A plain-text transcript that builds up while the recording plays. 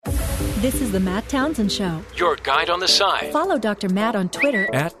This is the Matt Townsend Show. Your guide on the side. Follow Dr. Matt on Twitter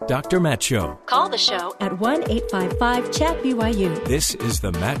At Dr. Matt Show. Call the show at 1-855-CHAT-BYU. This is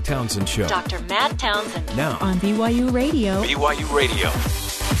the Matt Townsend Show. Dr. Matt Townsend. Now on BYU Radio. BYU Radio.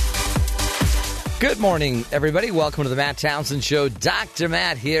 Good morning, everybody. Welcome to the Matt Townsend Show. Dr.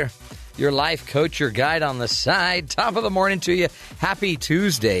 Matt here, your life coach, your guide on the side. Top of the morning to you. Happy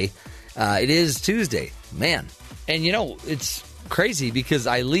Tuesday. It is Tuesday, man. And you know, it's crazy because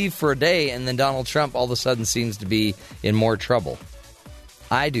I leave for a day and then Donald Trump all of a sudden seems to be in more trouble.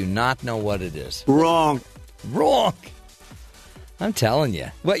 I do not know what it is. Wrong. I'm telling you.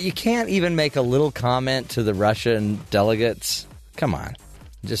 What, you can't even make a little comment to the Russian delegates? Come on.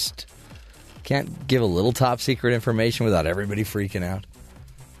 Just can't give a little top secret information without everybody freaking out?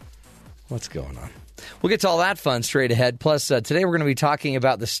 What's going on? We'll get to all that fun straight ahead. Plus, today we're going to be talking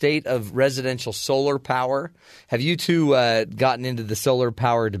about the state of residential solar power. Have you two gotten into the solar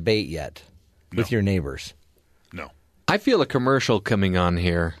power debate yet with your neighbors? No. I feel a commercial coming on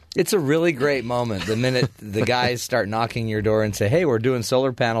here. It's a really great moment the minute the guys start knocking your door and say, hey, we're doing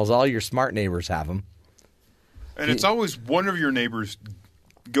solar panels. All your smart neighbors have them. And it's always one of your neighbors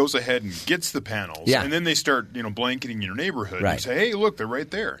goes ahead and gets the panels, Yeah. and then they start, blanketing your neighborhood Right. and say, "Hey, look, they're right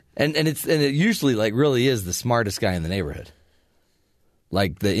there." And it usually really is the smartest guy in the neighborhood,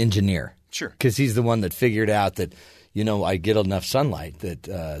 like the engineer. Sure. Because he's the one that figured out that, I get enough sunlight that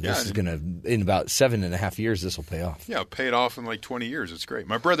this is going to, in about 7.5 years, this will pay off. Yeah, pay it off in like 20 years. It's great.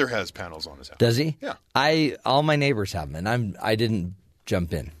 My brother has panels on his house. Does he? Yeah. All my neighbors have them, and I didn't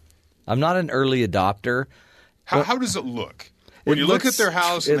jump in. I'm not an early adopter. How does it look? When It you look looks- at their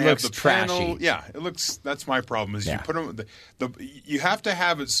house it and they have looks the panel, trashy. yeah, it looks. That's my problem. Is Yeah. you put them. You have to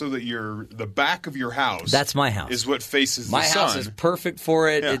have it so that the back of your house. That's my house. Is what faces My the house sun. is perfect for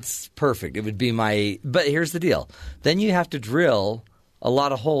it. Yeah. It's perfect. It would be my – but here's the deal. Then you have to drill a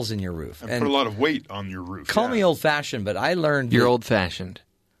lot of holes in your roof. and put a lot of weight on your roof. Call yeah. me old-fashioned, but I learned – You're old-fashioned.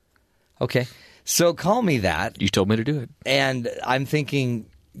 Okay. So call me that. You told me to do it. And I'm thinking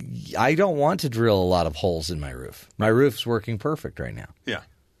I don't want to drill a lot of holes in my roof. My roof's working perfect right now. Yeah,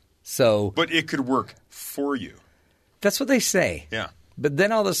 So but it could work for you. that's what they say. Yeah. But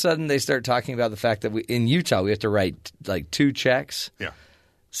then all of a sudden they start talking about the fact that in Utah we have to write like 2 checks. Yeah.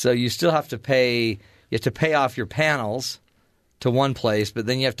 So you still have to pay – you have to pay off your panels to one place, but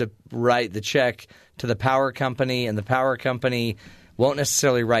then you have to write the check to the power company, and the power company won't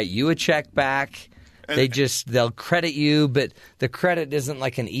necessarily write you a check back. They'll credit you, but the credit isn't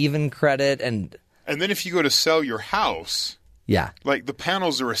like an even credit. And And then if you go to sell your house, yeah, like the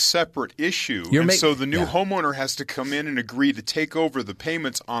panels are a separate issue. You're and so the new yeah. homeowner has to come in and agree to take over the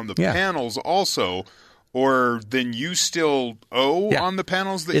payments on the Yeah. panels also, or then you still owe Yeah. on the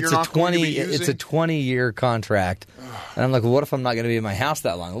panels that it's you're not going to be using? It's a 20-year contract. And I'm like, well, what if I'm not going to be in my house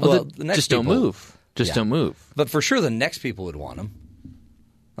that long? Well, the next just don't people- move. Just Yeah. don't move. But for sure the next people would want them.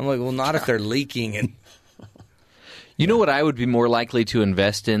 I'm like, well, not if they're leaking and You know what I would be more likely to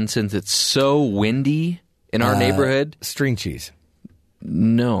invest in since it's so windy in our neighborhood? string cheese.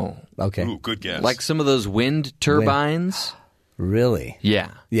 No. Okay. Ooh, good guess. Like some of those wind turbines? Really? Yeah.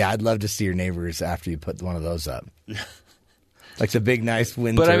 Yeah, I'd love to see your neighbors after you put one of those up. Yeah. Like the big, nice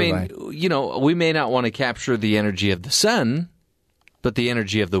wind But turbine. I mean, we may not want to capture the energy of the sun, but the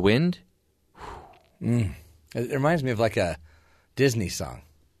energy of the wind? It reminds me of like a Disney song.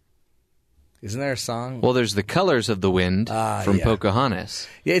 Isn't there a song? Well, there's the colors of the wind from yeah. Pocahontas.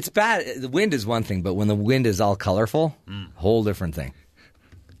 Yeah, it's bad. The wind is one thing, but when the wind is all colorful, whole different thing.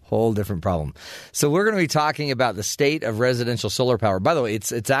 Whole different problem. So we're going to be talking about the state of residential solar power. By the way,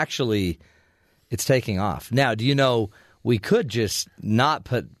 it's taking off. Now, do you know we could just not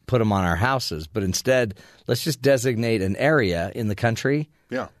put them on our houses, but instead let's just designate an area in the country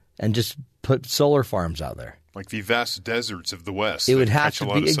yeah. and just put solar farms out there. Like the vast deserts of the West. It would that have catch to a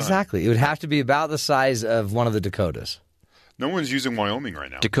lot be of sun. exactly. It would have to be about the size of one of the Dakotas. No one's using Wyoming right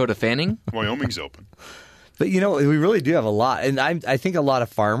now. Dakota Fanning? Wyoming's open. But we really do have a lot, and I think a lot of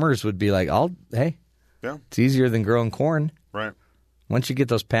farmers would be like, "Hey, Yeah. it's easier than growing corn. Right. Once you get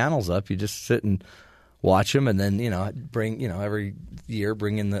those panels up, you just sit and watch them, and then bring every year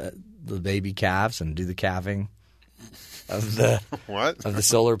bring in the baby calves and do the calving of the What? of the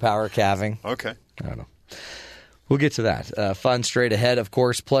solar power calving. Okay. I don't know. We'll get to that. Fun straight ahead, of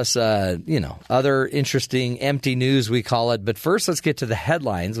course, plus, other interesting empty news, we call it. But first, let's get to the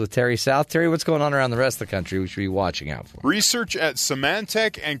headlines with Terry South. Terry, what's going on around the rest of the country we should be watching out for? Research at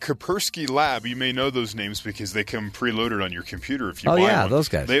Symantec and Kaspersky Lab. You may know those names because they come preloaded on your computer if you buy one. those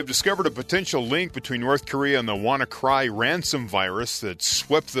guys. They have discovered a potential link between North Korea and the WannaCry ransom virus that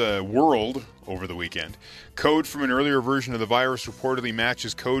swept the world over the weekend. Code from an earlier version of the virus reportedly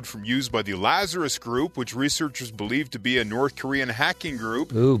matches code used by the Lazarus Group, which researchers believe to be a North Korean hacking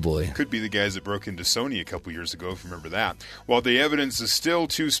group. Oh, boy. Could be the guys that broke into Sony a couple years ago, if you remember that. While the evidence is still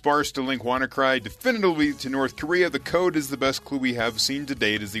too sparse to link WannaCry definitively to North Korea, the code is the best clue we have seen to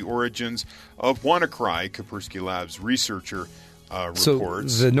date as the origins of WannaCry, Kaspersky Labs researcher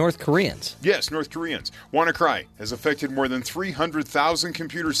reports. So the North Koreans. Yes, North Koreans. WannaCry has affected more than 300,000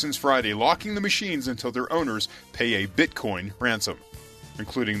 computers since Friday, locking the machines until their owners pay a Bitcoin ransom,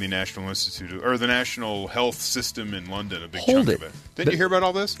 including the National Institute or the National Health System in London, a big chunk of it. Didn't you hear about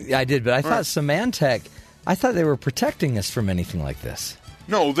all this? Yeah, I did, but I thought Symantec, I thought they were protecting us from anything like this.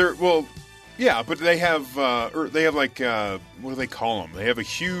 No, yeah, but they have what do they call them? They have a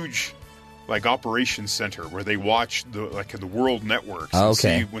huge operations center where they watch the world networks and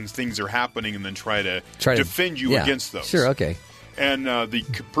see when things are happening and then try to defend you against those. Sure, okay. And the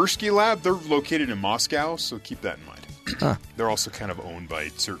Kaspersky Lab, they're located in Moscow, so keep that in mind. They're also kind of owned by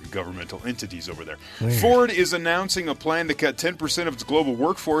certain governmental entities over there. Weird. Ford is announcing a plan to cut 10% of its global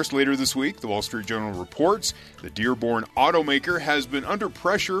workforce later this week. The Wall Street Journal reports the Dearborn automaker has been under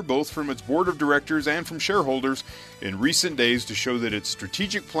pressure both from its board of directors and from shareholders in recent days to show that its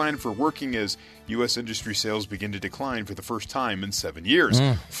strategic plan for working as U.S. industry sales begin to decline for the first time in 7 years.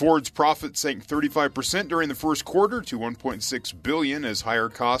 Ford's profit sank 35% during the first quarter to $1.6 billion as higher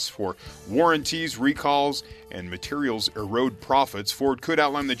costs for warranties, recalls, and materials erode profits. Ford could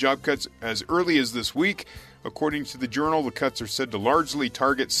outline the job cuts as early as this week. According to the Journal, the cuts are said to largely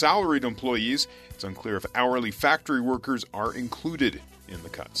target salaried employees. It's unclear if hourly factory workers are included in the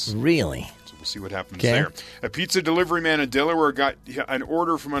cuts. Really? So we'll see what happens there. A pizza delivery man in Delaware got an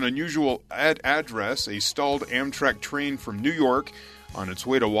order from an unusual address, a stalled Amtrak train from New York on its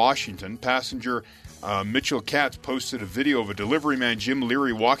way to Washington. Passenger Mitchell Katz posted a video of a delivery man, Jim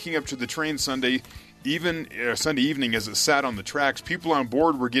Leary, walking up to the train Sunday evening as it sat on the tracks. People on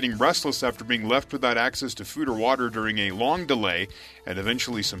board were getting restless after being left without access to food or water during a long delay, and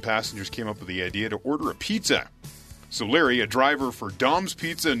eventually some passengers came up with the idea to order a pizza. So Larry, a driver for Dom's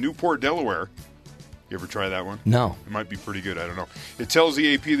Pizza in Newport, Delaware, you ever try that one? No. It might be pretty good. I don't know. It tells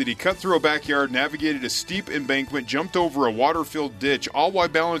the AP that he cut through a backyard, navigated a steep embankment, jumped over a water-filled ditch, all while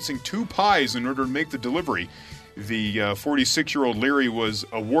balancing 2 pies in order to make the delivery. The 46-year-old Larry was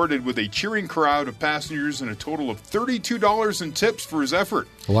awarded with a cheering crowd of passengers and a total of $32 in tips for his effort.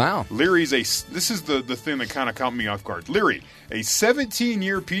 Wow. This is the thing that kind of caught me off guard. Larry, a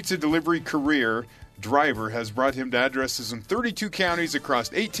 17-year pizza delivery career driver, has brought him to addresses in 32 counties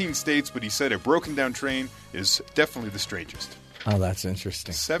across 18 states, but he said a broken-down train is definitely the strangest. Oh, that's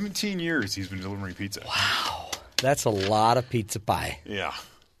interesting. 17 years he's been delivering pizza. Wow. That's a lot of pizza pie. Yeah.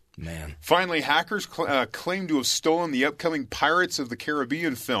 Man. Finally, hackers claim to have stolen the upcoming Pirates of the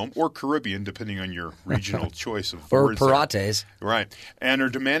Caribbean film, or Caribbean, depending on your regional choice of or words. Pirates. Right. And are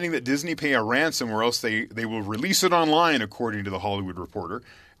demanding that Disney pay a ransom or else they will release it online, according to The Hollywood Reporter.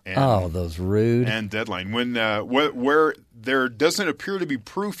 And, those rude. And Deadline. Where there doesn't appear to be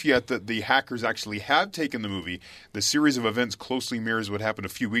proof yet that the hackers actually have taken the movie, the series of events closely mirrors what happened a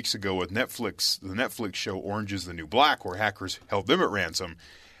few weeks ago with the Netflix show Orange is the New Black, where hackers held them at ransom,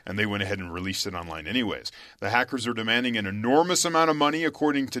 and they went ahead and released it online anyways. The hackers are demanding an enormous amount of money,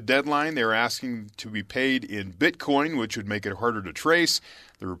 according to Deadline. They're asking to be paid in Bitcoin, which would make it harder to trace.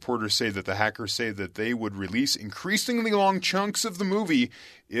 The reporters say that the hackers say that they would release increasingly long chunks of the movie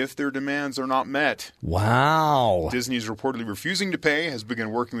if their demands are not met. Wow. Disney is reportedly refusing to pay, has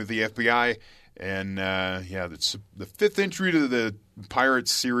begun working with the FBI, and the 5th entry to the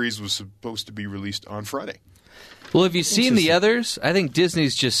Pirates series was supposed to be released on Friday. Well, have you seen the others? I think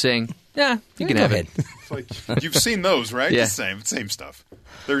Disney's just saying, you can have it. It's like, you've seen those, right? Yeah. The same stuff.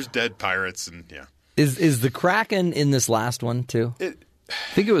 There's dead pirates, and yeah. Is the Kraken in this last one, too? I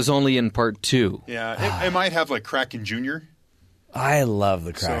think it was only in part 2. Yeah, it might have like Kraken Jr. I love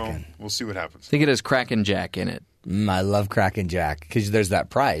the Kraken. So we'll see what happens. I think it has Kraken Jack in it. I love Kraken Jack because there's that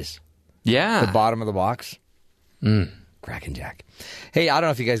prize. Yeah. The bottom of the box. Kraken Jack. Hey, I don't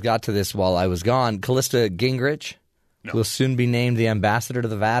know if you guys got to this while I was gone. Callista Gingrich will soon be named the ambassador to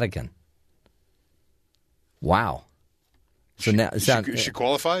the Vatican. Wow. So now, is she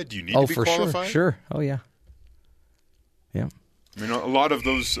qualified? Do you need to be qualified? Sure. Oh, yeah. Yeah. I mean, a lot of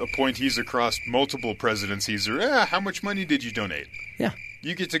those appointees across multiple presidencies are, how much money did you donate? Yeah.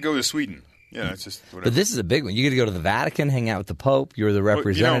 You get to go to Sweden. Yeah, it's just whatever. But this is a big one. You get to go to the Vatican, hang out with the Pope. You're the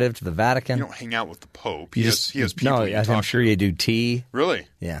representative to the Vatican. You don't hang out with the Pope. He has people No, you talk I'm sure to. you do tea. Really?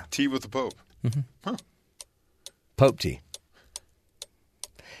 Yeah. Tea with the Pope. Mm-hmm. Huh. Pope tea.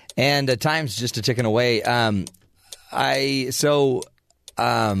 And time's just a ticking away.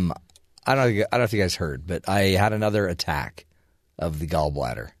 I don't know if you guys heard, but I had another attack of the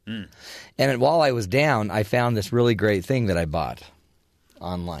gallbladder. And while I was down, I found this really great thing that I bought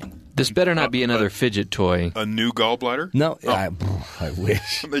online. This better not be another fidget toy. A new gallbladder? No, I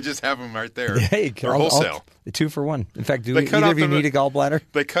wish. They just have them right there. Hey, They're wholesale. 2 for 1. In fact, do They cut either out of you the- need a gallbladder?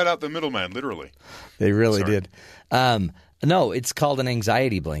 They cut out the middleman, literally. They really Sorry. did. No, it's called an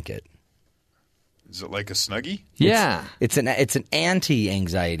anxiety blanket. Is it like a Snuggie? Yeah. It's an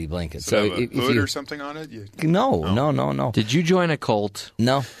anti-anxiety blanket. Does So it have a if hood you or something on it? no. Did you join a cult?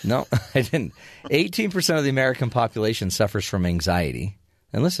 No, I didn't. 18% of the American population suffers from anxiety.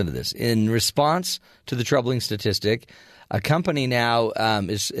 And listen to this. In response to the troubling statistic, a company now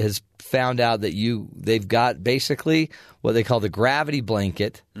has found out that they've got basically what they call the gravity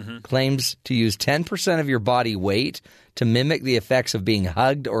blanket, claims to use 10% of your body weight to mimic the effects of being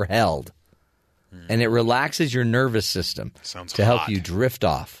hugged or held. And it relaxes your nervous system Sounds to help hot. you drift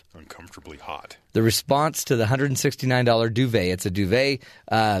off. Uncomfortably hot. The response to the $169 duvet, it's a duvet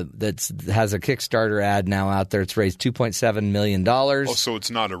that has a Kickstarter ad now out there. It's raised $2.7 million. Oh, so it's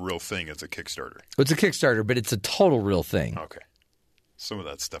not a real thing. It's a Kickstarter. It's a Kickstarter, but it's a total real thing. Okay. Some of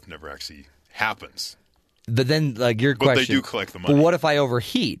that stuff never actually happens. But then, like your But question, they do collect the money. But what if I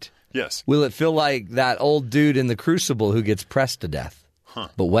overheat? Yes. Will it feel like that old dude in the Crucible who gets pressed to death,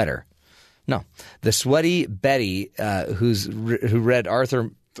 but wetter? No. The sweaty Betty, who's read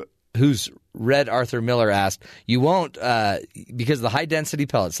Arthur Miller, asked, "You won't because of the high density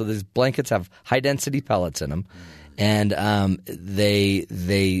pellets. So these blankets have high density pellets in them, and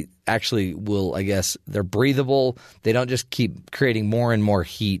they actually will. I guess they're breathable. They don't just keep creating more and more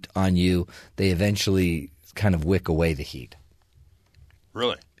heat on you. They eventually kind of wick away the heat.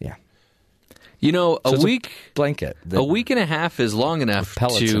 Really? Yeah, You know, So a it's week blanket. a week and a half is long enough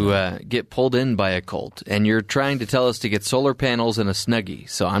pellets to get pulled in by a cult, and you're trying to tell us to get solar panels and a Snuggie.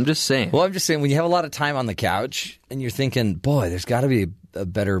 So I'm just saying. Well, I'm just saying, when you have a lot of time on the couch and you're thinking, boy, there's got to be a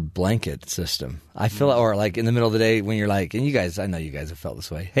better blanket system. I feel, or like in the middle of the day when you're like, and you guys, I know you guys have felt this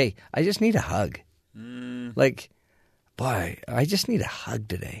way. Hey, I just need a hug. Like, boy, I just need a hug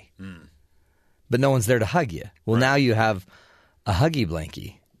today. But no one's there to hug you. Well, now you have a huggy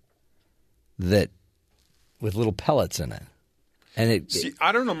blankie that with little pellets in it, and it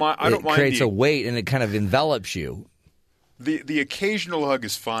I don't know. I don't mind. creates a weight and it kind of envelops you. The occasional hug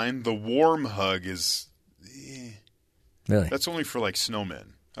is fine. The warm hug is Really, that's only for like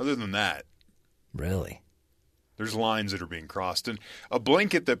snowmen. Other than that, really. there's lines that are being crossed. And a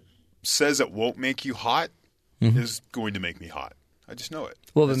blanket that says it won't make you hot is going to make me hot. I just know it.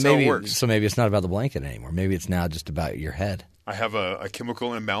 Well, but That's how it maybe works. so. Maybe it's not about the blanket anymore. Maybe it's now just about your head. I have a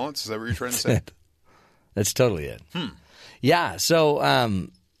chemical imbalance. Is that what you're trying to say? That's totally it. Yeah. So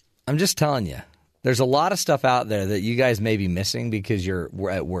I'm just telling you, there's a lot of stuff out there that you guys may be missing because we're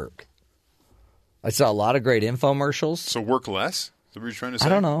at work. I saw a lot of great infomercials. So work less? Is that what you're trying to say? I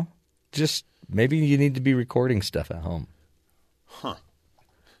don't know. Just maybe you need to be recording stuff at home. Huh.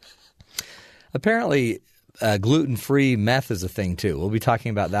 Apparently, gluten-free meth is a thing too. We'll be talking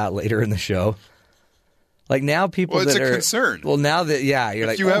about that later in the show. Like now, people Well, it's that a are concern. Well, now that you're If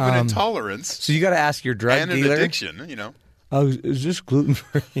like you have an intolerance so you got to ask your drug and an dealer. addiction, you know. Oh, is this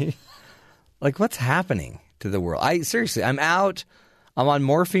gluten-free? Like, what's happening to the world? Seriously, I'm out. I'm on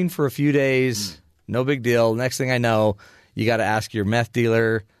morphine for a few days. No big deal. Next thing I know, you got to ask your meth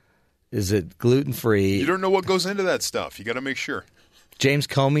dealer, is it gluten-free? You don't know what goes into that stuff. You got to make sure. James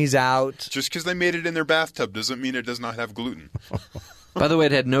Comey's out. Just because they made it in their bathtub doesn't mean it does not have gluten. By the way,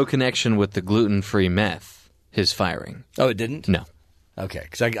 it had no connection with the gluten-free meth, his firing. Oh, it didn't? No. Okay,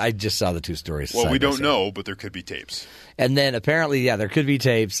 because I just saw the two stories. Well, side we by don't side. know, but there could be tapes. And then apparently, there could be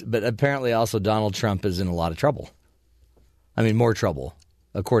tapes, but apparently also Donald Trump is in a lot of trouble. I mean, more trouble,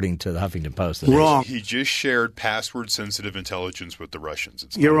 according to the Huffington Post. Wrong. He just shared password-sensitive intelligence with the Russians.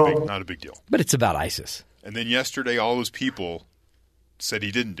 It's You're not, wrong. not a big deal. But it's about ISIS. And then yesterday, all those people said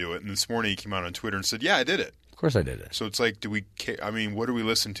he didn't do it. And this morning, he came out on Twitter and said, yeah, I did it. Of course I did it. So it's like, do we care? I mean, what do we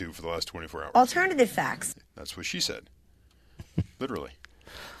listen to for the last 24 hours? Alternative facts. That's what she said. Literally.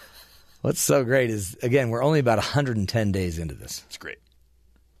 What's so great is, again, we're only about 110 days into this. It's great.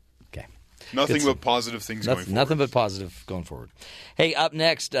 Okay. Nothing Good but positive things going forward. Nothing but positive going forward. Hey, up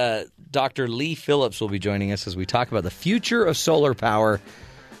next, Dr. Lee Phillips will be joining us as we talk about the future of solar power.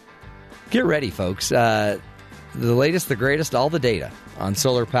 Get ready, folks. The latest, the greatest, all the data on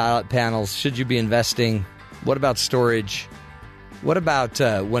solar panels. Should you be investing? What about storage? What about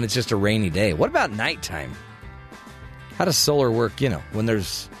when it's just a rainy day? What about nighttime? How does solar work, when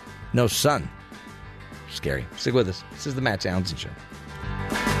there's no sun? Scary. Stick with us. This is the Matt Townsend Show.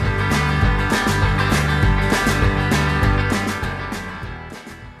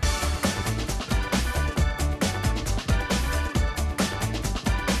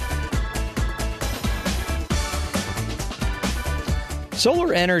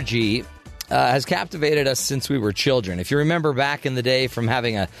 Solar energy has captivated us since we were children. If you remember back in the day from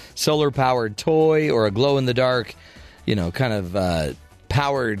having a solar-powered toy or a glow-in-the-dark,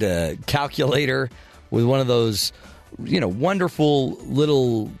 powered calculator with one of those, wonderful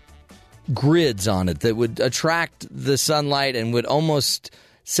little grids on it that would attract the sunlight and would almost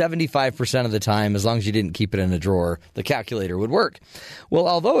 75% of the time, as long as you didn't keep it in a drawer, the calculator would work. Well,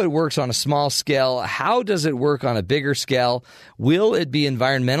 although it works on a small scale, how does it work on a bigger scale? Will it be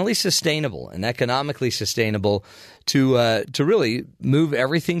environmentally sustainable and economically sustainable to really move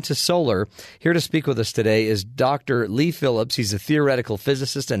everything to solar? Here to speak with us today is Dr. Lee Phillips. He's a theoretical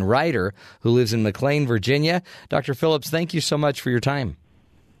physicist and writer who lives in McLean, Virginia. Dr. Phillips, thank you so much for your time.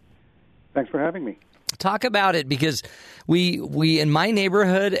 Thanks for having me. Talk about it, because we in my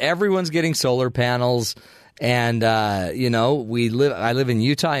neighborhood, everyone's getting solar panels, and I live in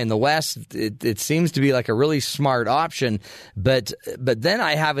Utah in the West. It seems to be like a really smart option, but then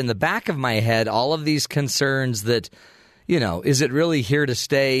I have in the back of my head all of these concerns that, is it really here to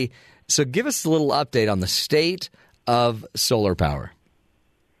stay? So give us a little update on the state of solar power.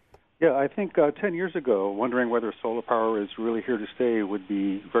 Yeah, I think 10 years ago, wondering whether solar power is really here to stay would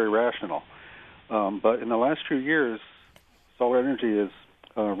be very rational. But in the last few years, solar energy has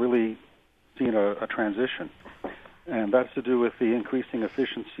really seen a transition, and that's to do with the increasing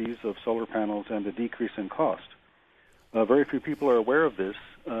efficiencies of solar panels and the decrease in cost. Very few people are aware of this,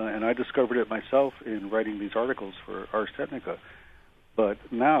 and I discovered it myself in writing these articles for Ars Technica. But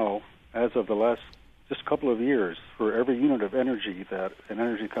now, as of the last just couple of years, for every unit of energy that an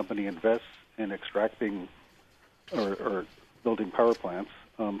energy company invests in extracting or building power plants,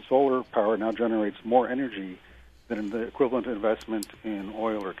 solar power now generates more energy than the equivalent investment in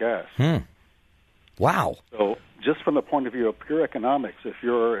oil or gas. Wow. So just from the point of view of pure economics, if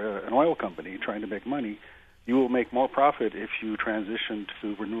you're an oil company trying to make money, you will make more profit if you transition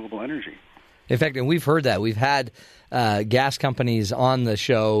to renewable energy. In fact, and we've heard that. We've had gas companies on the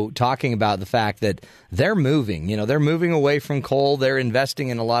show talking about the fact that they're moving. They're moving away from coal. They're investing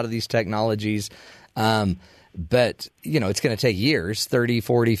in a lot of these technologies. But, it's going to take years, 30,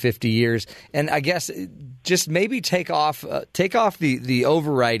 40, 50 years. And I guess just maybe take off the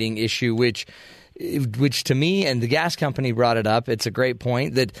overriding issue, which to me, and the gas company brought it up, it's a great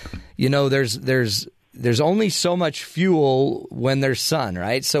point that, there's only so much fuel when there's sun,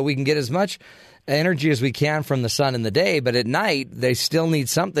 right? So we can get as much energy as we can from the sun in the day, but at night they still need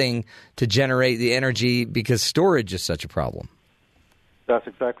something to generate the energy because storage is such a problem. That's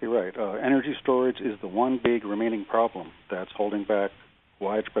exactly right. Energy storage is the one big remaining problem that's holding back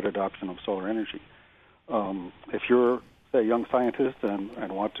widespread adoption of solar energy. If you're, say, a young scientist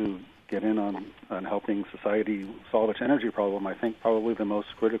and want to get in on helping society solve its energy problem, I think probably the most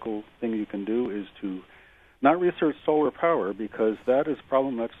critical thing you can do is to not research solar power, because that is a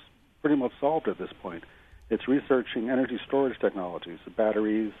problem that's pretty much solved at this point. It's researching energy storage technologies,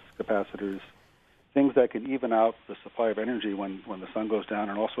 batteries, capacitors, things that can even out the supply of energy when the sun goes down,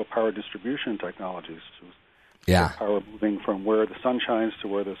 and also power distribution technologies to power moving from where the sun shines to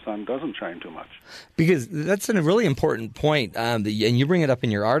where the sun doesn't shine too much. Because that's a really important point, and you bring it up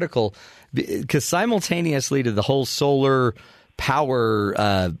in your article, because simultaneously to the whole solar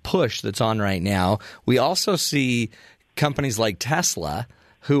power push that's on right now, we also see companies like Tesla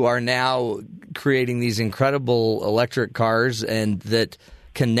who are now creating these incredible electric cars, and that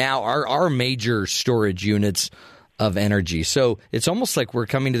can now are major storage units of energy. So it's almost like we're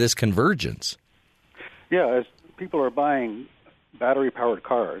coming to this convergence. Yeah, as people are buying battery-powered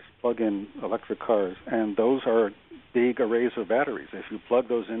cars, plug-in electric cars, and those are big arrays of batteries. If you plug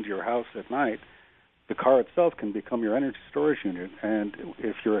those into your house at night, the car itself can become your energy storage unit. And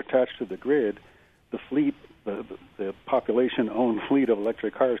if you're attached to the grid, the fleet, the population-owned fleet of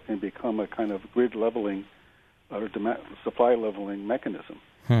electric cars can become a kind of grid leveling or supply leveling mechanism.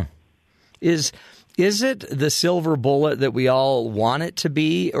 Is it the silver bullet that we all want it to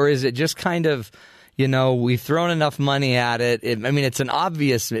be, or is it just kind of, we've thrown enough money at it? It's an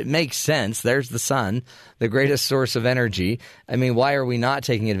obvious, it makes sense. There's the sun, the greatest source of energy. Why are we not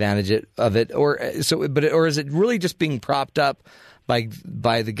taking advantage of it? Or is it really just being propped up by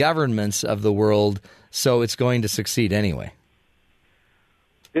the governments of the world, so it's going to succeed anyway?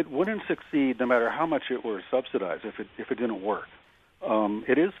 It wouldn't succeed no matter how much it were subsidized if it didn't work.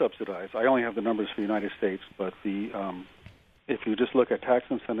 It is subsidized. I only have the numbers for the United States, but if you just look at tax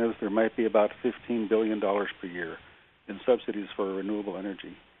incentives, there might be about $15 billion per year in subsidies for renewable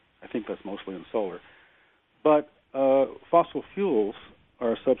energy. I think that's mostly in solar. But fossil fuels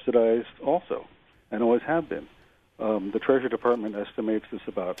are subsidized also, and always have been. The Treasury Department estimates it's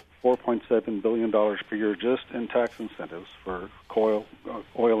about $4.7 billion per year just in tax incentives for oil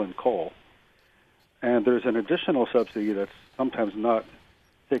and coal. And there's an additional subsidy that's sometimes not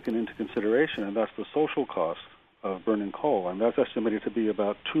taken into consideration, and that's the social cost of burning coal, and that's estimated to be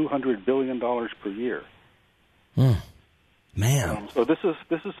about $200 billion per year. Man. So this is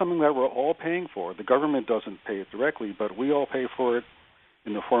something that we're all paying for. The government doesn't pay it directly, but we all pay for it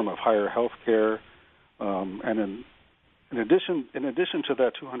in the form of higher health care. And in addition to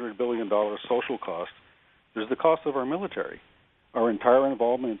that $200 billion social cost, there's the cost of our military. Our entire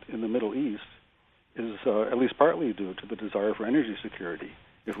involvement in the Middle East is at least partly due to the desire for energy security.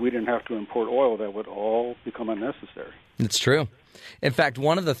 If we didn't have to import oil, that would all become unnecessary. It's true. In fact,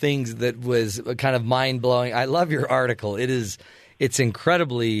 one of the things that was kind of mind-blowing, I love your article. It's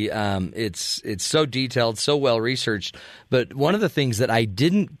incredibly, it's so detailed, so well researched. But one of the things that I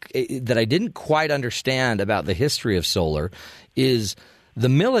didn't quite understand about the history of solar is the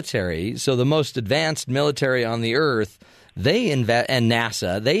military. So the most advanced military on the earth, and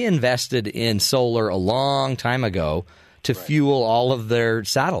NASA, they invested in solar a long time ago to fuel all of their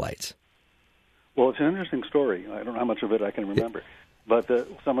satellites. Well, it's an interesting story. I don't know how much of it I can remember. But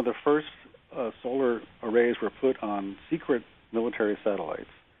some of the first solar arrays were put on secret military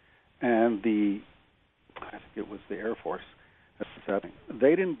satellites. And I think it was the Air Force that's what's happening.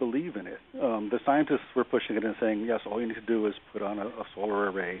 They didn't believe in it. The scientists were pushing it and saying, yes, all you need to do is put on a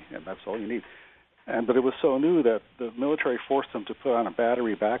solar array, and that's all you need. But it was so new that the military forced them to put on a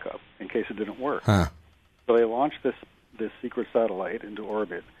battery backup in case it didn't work. So they launched this secret satellite into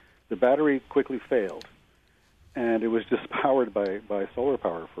orbit. The battery quickly failed, and it was just powered by solar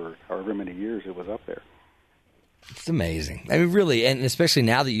power for however many years it was up there. It's amazing. I mean, really, and especially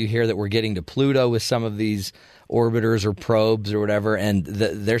now that you hear that we're getting to Pluto with some of these orbiters or probes or whatever, and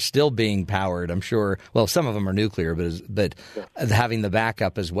they're still being powered, I'm sure. Well, some of them are nuclear, but having the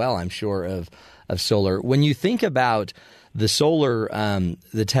backup as well, I'm sure, of solar. When you think about the solar,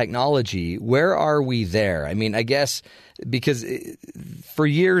 the technology, where are we there? I mean, I guess because for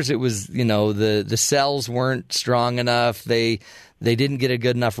years it was, the cells weren't strong enough. They didn't get a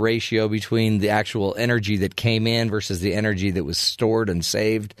good enough ratio between the actual energy that came in versus the energy that was stored and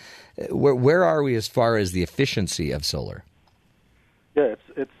saved. Where are we as far as the efficiency of solar? Yeah,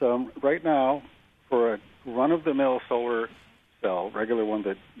 it's right now for a run-of-the-mill solar cell, regular one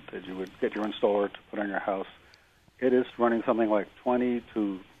that you would get your installer to put on your house, it is running something like 20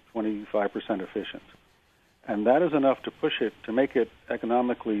 to 25% efficient. And that is enough to push it, to make it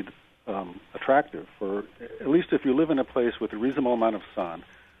economically attractive for, at least if you live in a place with a reasonable amount of sun,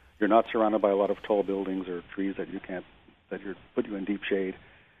 you're not surrounded by a lot of tall buildings or trees that put you in deep shade.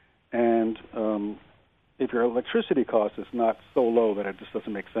 And if your electricity cost is not so low that it just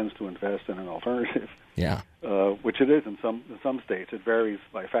doesn't make sense to invest in an alternative, which it is in some states. It varies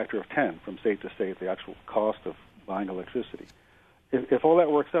by a factor of 10 from state to state, the actual cost of buying electricity. If all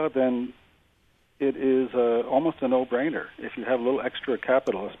that works out, then it is almost a no-brainer. If you have a little extra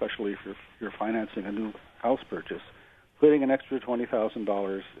capital, especially if you're financing a new house purchase, putting an extra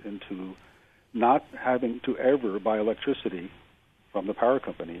 $20,000 into not having to ever buy electricity from the power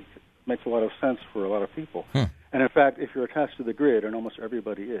company makes a lot of sense for a lot of people. And in fact, if you're attached to the grid, and almost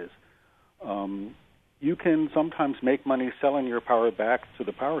everybody is, you can sometimes make money selling your power back to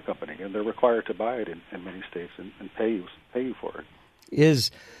the power company, and they're required to buy it in many states and pay you for it.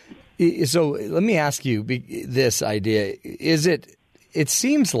 So let me ask you this idea. It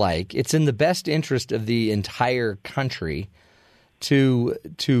seems like it's in the best interest of the entire country to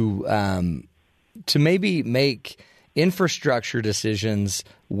maybe make infrastructure decisions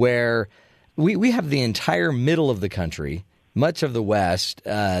where we have the entire middle of the country, much of the West,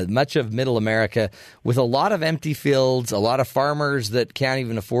 much of Middle America, with a lot of empty fields, a lot of farmers that can't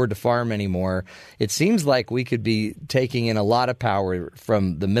even afford to farm anymore. It seems like we could be taking in a lot of power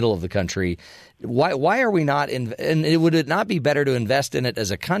from the middle of the country. Why are we not and would it not be better to invest in it as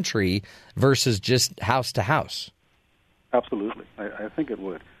a country versus just house to house? Absolutely. I think it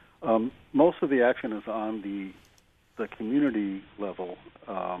would. Most of the action is on the community level,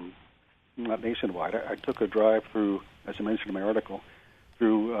 not nationwide. I took a drive through, as I mentioned in my article,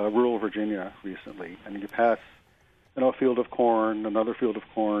 through rural Virginia recently, and you pass a field of corn, another field of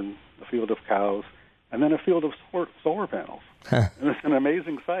corn, a field of cows, and then a field of solar panels. And it's an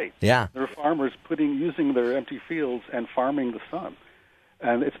amazing sight. Yeah. There are farmers using their empty fields and farming the sun.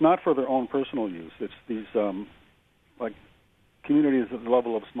 And it's not for their own personal use. It's these like communities at the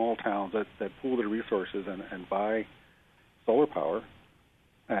level of small towns that pool their resources and buy solar power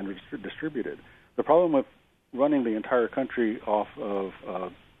and distribute it. The problem with running the entire country off of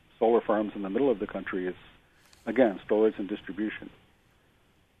solar farms in the middle of the country is again, storage and distribution.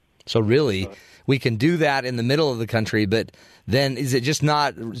 So really, we can do that in the middle of the country, but then is it just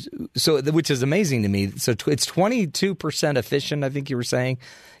not so? Which is amazing to me. So it's 22% efficient, I think you were saying.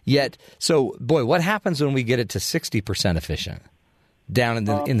 Yet, so boy, what happens when we get it to 60% efficient down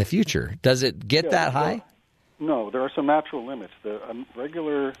in the future? Does it get that high? No, there are some natural limits. The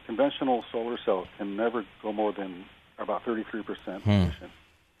regular conventional solar cell can never go more than about 33% efficient.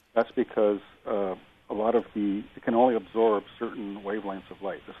 That's because a lot of it can only absorb certain wavelengths of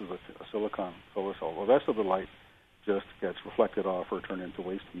light. This is a silicon solar cell. The rest of the light just gets reflected off or turned into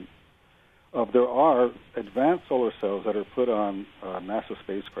waste heat. There are advanced solar cells that are put on NASA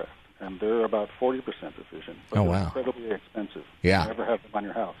spacecraft, and they're about 40% efficient. But Oh, they're wow. incredibly expensive. Yeah. You never have them on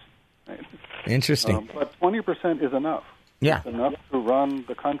your house. Right? Interesting. But 20% is enough. Yeah. It's enough to run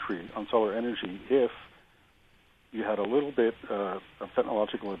the country on solar energy if you had a little bit of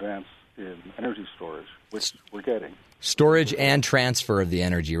technological advance in energy storage, which we're getting. Storage and transfer of the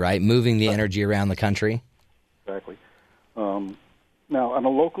energy, right? Moving the energy around the country. Exactly. Now, on a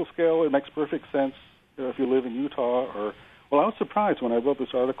local scale, it makes perfect sense if you live in Utah or... Well, I was surprised when I wrote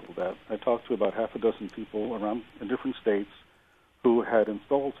this article that I talked to about half a dozen people around in different states who had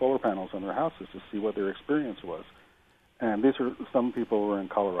installed solar panels on their houses to see what their experience was. And some people were in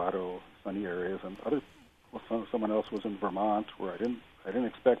Colorado, sunny areas, and someone else was in Vermont, where I didn't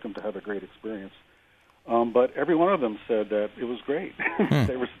expect them to have a great experience. But every one of them said that it was great.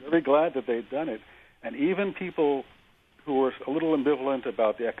 They were very glad that they'd done it. And even people who were a little ambivalent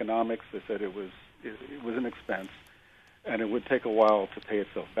about the economics, they said it was an expense, and it would take a while to pay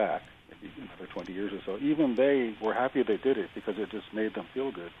itself back, maybe another 20 years or so. Even they were happy they did it because it just made them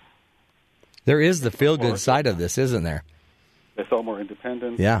feel good. There is the feel-good side of this, isn't there? They felt more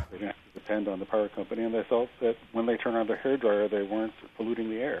independent. Yeah. They didn't have to depend on the power company, and they felt that when they turned on their hairdryer, they weren't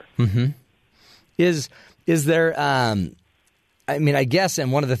polluting the air. Is there? I mean, I guess,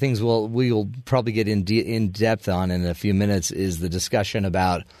 and one of the things we'll probably get in depth on in a few minutes is the discussion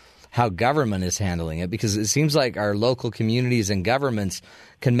about how government is handling it, because it seems like our local communities and governments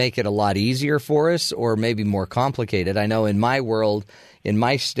can make it a lot easier for us, or maybe more complicated. I know in my world, in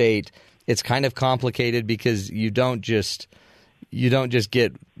my state, it's kind of complicated because you don't just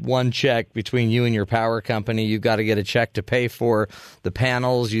get one check between you and your power company. You've got to get a check to pay for the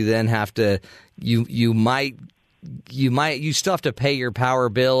panels. You then have to you still have to pay your power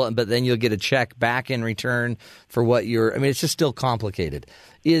bill, but then you'll get a check back in return for what you're. I mean, it's just still complicated.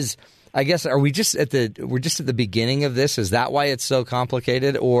 I guess we're just at the beginning of this? Is that why it's so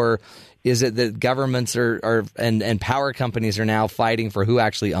complicated, or is it that governments and power companies are now fighting for who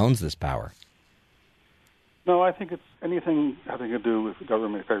actually owns this power? No, I think it's anything having to do with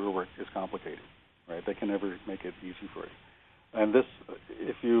government paperwork is complicated, right? They can never make it easy for you. And this,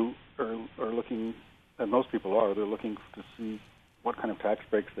 if you are looking, and most people are, they're looking to see what kind of tax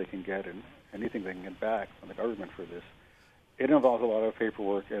breaks they can get and anything they can get back from the government for this. It involves a lot of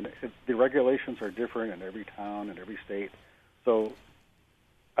paperwork, and the regulations are different in every town and every state. So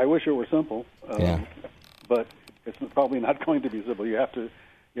I wish it were simple, but it's probably not going to be simple. You have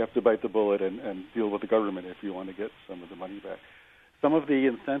to bite the bullet and deal with the government if you want to get some of the money back. Some of the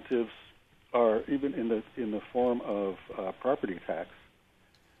incentives are even in the form of property tax.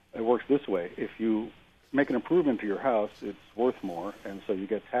 It works this way: if you make an improvement to your house, it's worth more, and so you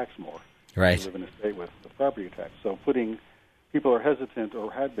get taxed more. Right. You live in a state with the property tax. So people are hesitant, or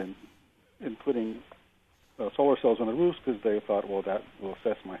had been, in putting solar cells on the roofs because they thought, well, that will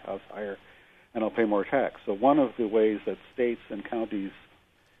assess my house higher, and I'll pay more tax. So one of the ways that states and counties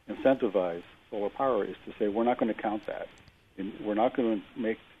incentivize solar power is to say, we're not going to count that. We're not going to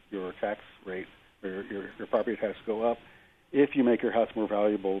make your tax rate or your property tax go up if you make your house more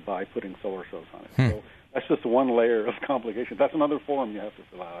valuable by putting solar cells on it. So that's just one layer of complication. That's another form you have to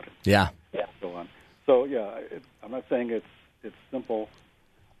fill out. Yeah. So on. So I'm not saying it's simple,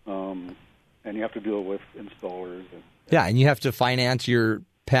 and you have to deal with installers. And you have to finance your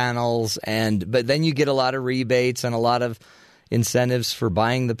panels, but then you get a lot of rebates and a lot of incentives for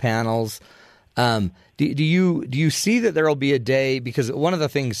buying the panels. Do you see that there will be a day? Because one of the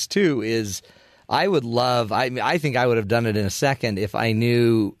things too is I think I would have done it in a second if I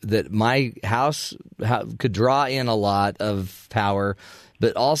knew that my house could draw in a lot of power,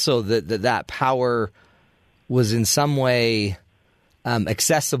 but also that power was in some way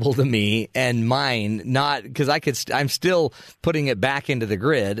accessible to me and mine, not because I'm still putting it back into the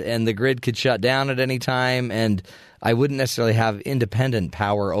grid, and the grid could shut down at any time, and I wouldn't necessarily have independent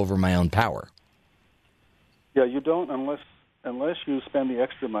power over my own power. Yeah, you don't unless you spend the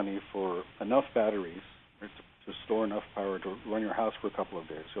extra money for enough batteries to store enough power to run your house for a couple of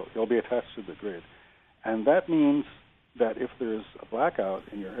days. So you'll be attached to the grid. And that means that if there's a blackout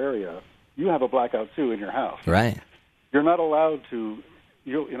in your area, you have a blackout too in your house. Right. You're not allowed to,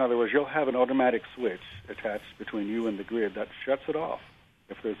 in other words, you'll have an automatic switch attached between you and the grid that shuts it off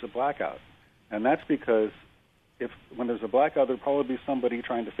if there's a blackout. And that's because when there's a blackout, there'll probably be somebody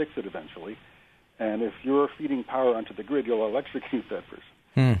trying to fix it eventually. And if you're feeding power onto the grid, you'll electrocute that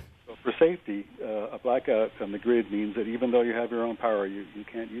person. So for safety, a blackout on the grid means that even though you have your own power, you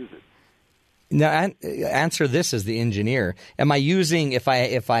can't use it. Now, answer this as the engineer. Am I using, if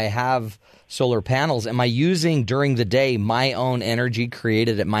I have solar panels, am I using during the day my own energy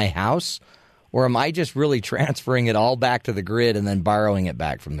created at my house? Or am I just really transferring it all back to the grid and then borrowing it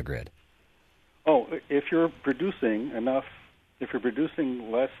back from the grid? Oh, if you're producing enough, if you're producing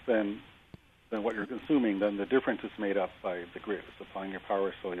less than what you're consuming, then the difference is made up by the grid supplying your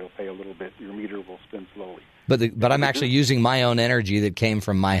power, so you'll pay a little bit. Your meter will spin slowly. But I'm actually using my own energy that came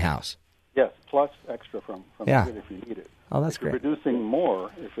from my house. Yes, plus extra from the grid if you need it. Oh, that's great. If you're producing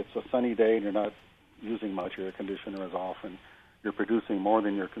more, if it's a sunny day and you're not using much, your air conditioner is off, and you're producing more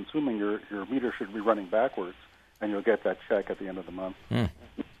than you're consuming, your meter should be running backwards, and you'll get that check at the end of the month if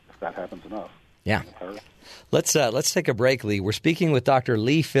that happens enough. Yeah. Let's take a break, Lee. We're speaking with Dr.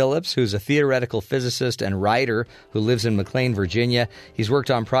 Lee Phillips, who's a theoretical physicist and writer who lives in McLean, Virginia. He's worked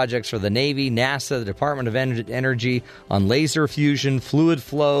on projects for the Navy, NASA, the Department of Energy on laser fusion, fluid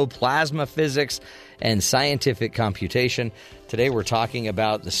flow, plasma physics, and scientific computation. Today we're talking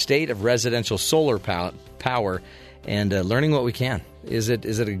about the state of residential solar power and learning what we can. Is it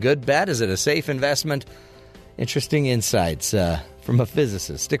a good bet? Is it a safe investment? Interesting insights from a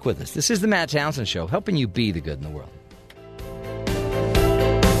physicist. Stick with us. This is the Matt Townsend Show, helping you be the good in the world.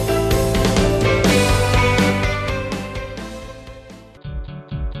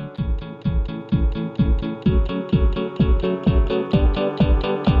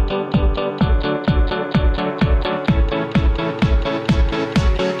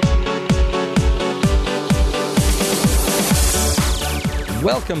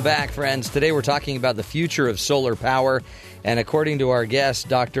 Welcome back, friends. Today we're talking about the future of solar power. And according to our guest,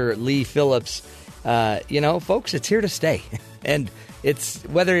 Dr. Lee Phillips, folks, it's here to stay. And it's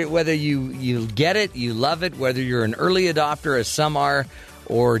whether you get it, you love it, whether you're an early adopter, as some are,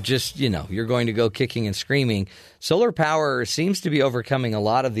 or just, you're going to go kicking and screaming. Solar power seems to be overcoming a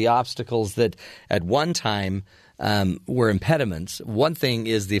lot of the obstacles that at one time were impediments. One thing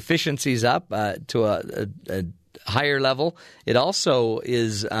is the efficiency's up to a higher level. It also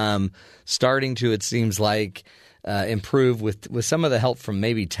is starting to, it seems like, improve with some of the help from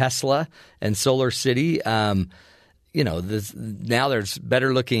maybe Tesla and Solar City. Now there's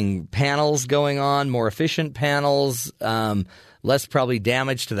better looking panels going on, more efficient panels, less probably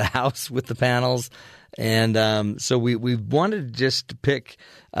damage to the house with the panels. And so we wanted just to pick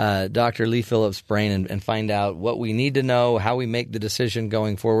Dr. Lee Phillips' brain and find out what we need to know, how we make the decision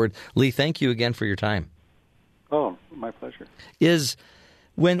going forward. Lee, thank you again for your time. Oh, my pleasure.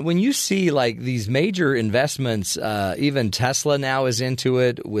 When you see like these major investments, even Tesla now is into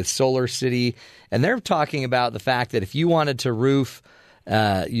it with Solar City, and they're talking about the fact that if you wanted to roof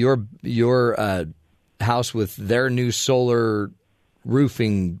your house with their new solar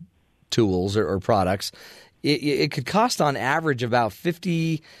roofing tools or products, it could cost on average about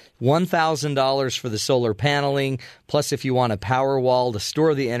 $51,000 for the solar paneling, plus if you want a power wall to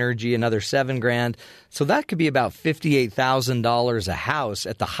store the energy, another $7,000. So that could be about $58,000 a house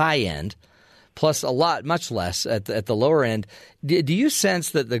at the high end, plus much less at the lower end. Do you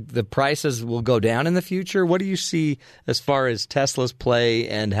sense that the prices will go down in the future? What do you see as far as Tesla's play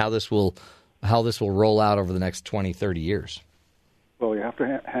and how this will roll out over the next 20, 30 years? Well, you have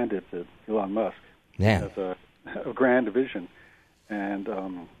to hand it to Elon Musk. Yeah. He has a grand vision, and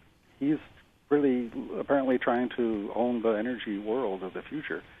he's really apparently trying to own the energy world of the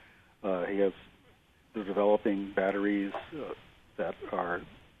future. They're developing batteries that are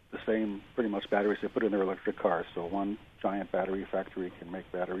the same, pretty much batteries they put in their electric cars. So one giant battery factory can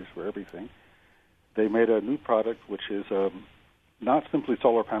make batteries for everything. They made a new product which is not simply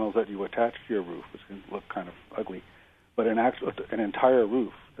solar panels that you attach to your roof, which can look kind of ugly, but an entire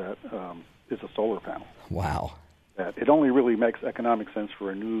roof that is a solar panel. Wow. That it only really makes economic sense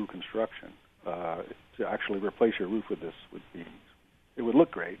for a new construction. To actually replace your roof with this it would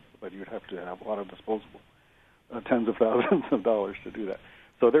look great, but you'd have to have a lot of disposable, tens of thousands of dollars to do that.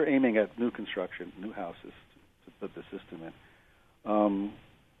 So they're aiming at new construction, new houses to put the system in.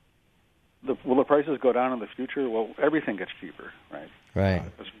 Will the prices go down in the future? Well, everything gets cheaper, right? Right.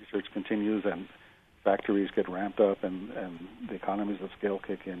 As research continues and factories get ramped up and the economies of scale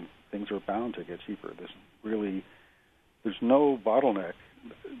kick in, things are bound to get cheaper. There's no bottleneck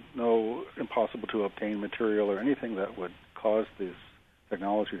no impossible to obtain material or anything that would cause this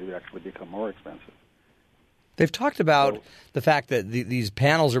technology to actually become more expensive. They've talked about the fact that these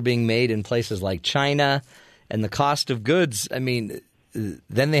panels are being made in places like China, and the cost of goods. I mean,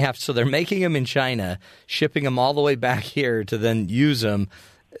 then they're making them in China, shipping them all the way back here to then use them.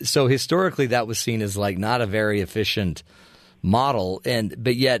 So historically, that was seen as like not a very efficient model,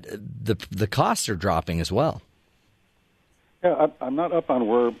 but yet the costs are dropping as well. Yeah, I'm not up on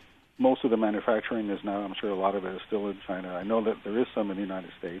where most of the manufacturing is now. I'm sure a lot of it is still in China. I know that there is some in the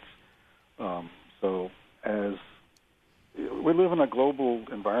United States. So as we live in a global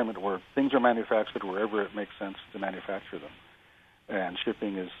environment where things are manufactured wherever it makes sense to manufacture them, and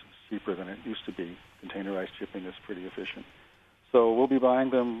shipping is cheaper than it used to be. Containerized shipping is pretty efficient. So we'll be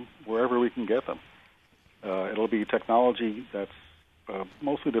buying them wherever we can get them. It'll be technology that's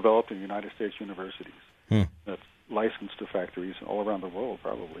mostly developed in United States universities. That's licensed to factories all around the world,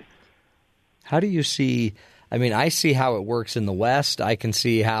 probably. How do you see? I mean, I see how it works in the West. I can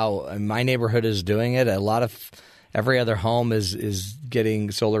see how my neighborhood is doing it. Every other home is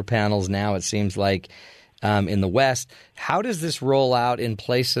getting solar panels now, it seems like, in the West. How does this roll out in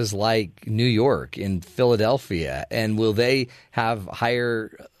places like New York, in Philadelphia? And will they have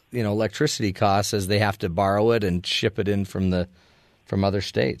higher, electricity costs as they have to borrow it and ship it in from other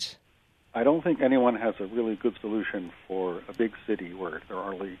states? I don't think anyone has a really good solution for a big city where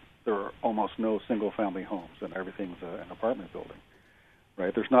there are almost no single-family homes and everything's an apartment building.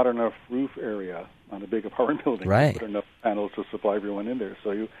 Right? There's not enough roof area on a big apartment building to put enough panels to supply everyone in there.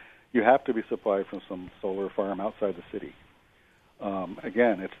 So you have to be supplied from some solar farm outside the city.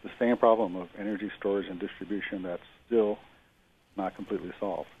 Again, it's the same problem of energy storage and distribution that's still not completely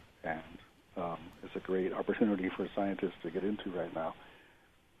solved, and it's a great opportunity for scientists to get into right now.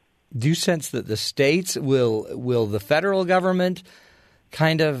 Do you sense that the states will the federal government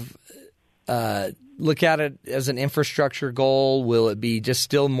kind of look at it as an infrastructure goal? Will it be just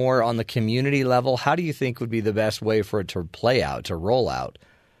still more on the community level? How do you think would be the best way for it to play out, to roll out?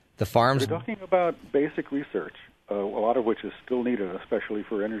 The farms. We're talking about basic research, a lot of which is still needed, especially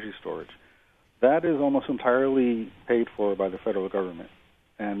for energy storage. That is almost entirely paid for by the federal government,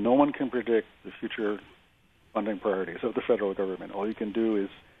 and no one can predict the future funding priorities of the federal government. All you can do is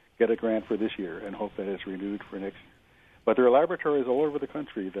get a grant for this year and hope that it's renewed for next year. But there are laboratories all over the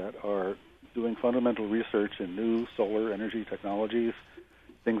country that are doing fundamental research in new solar energy technologies,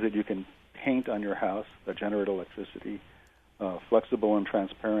 things that you can paint on your house that generate electricity, flexible and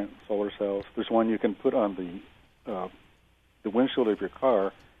transparent solar cells. There's one you can put on the windshield of your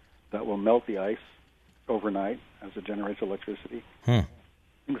car that will melt the ice overnight as it generates electricity,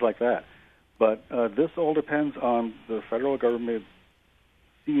 things like that. But this all depends on the federal government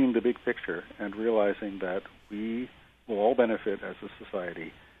seeing the big picture and realizing that we will all benefit as a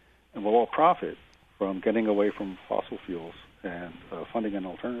society and we'll all profit from getting away from fossil fuels and funding an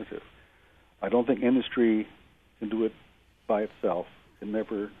alternative. I don't think industry can do it by itself. It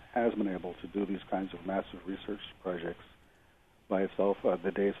never has been able to do these kinds of massive research projects by itself.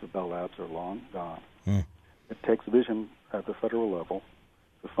 The days of Bell Labs are long gone. It takes vision at the federal level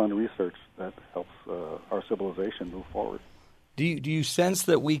to fund research that helps our civilization move forward. Do you sense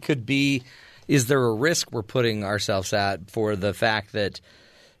that we could be – is there a risk we're putting ourselves at for the fact that,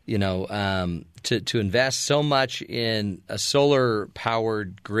 to invest so much in a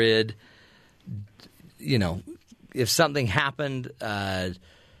solar-powered grid, if something happened, I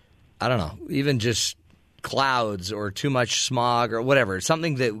don't know, even just clouds or too much smog or whatever,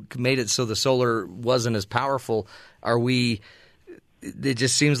 something that made it so the solar wasn't as powerful, it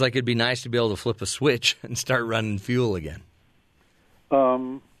just seems like it'd be nice to be able to flip a switch and start running fuel again.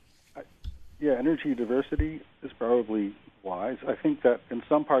 Energy diversity is probably wise. I think that in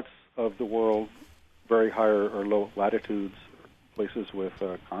some parts of the world, very high or low latitudes, places with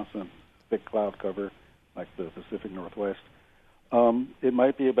constant thick cloud cover, like the Pacific Northwest, it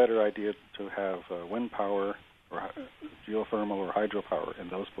might be a better idea to have wind power or geothermal or hydropower in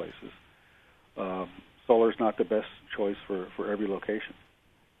those places. Solar is not the best choice for every location.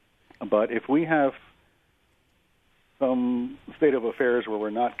 But if we have some state of affairs where we're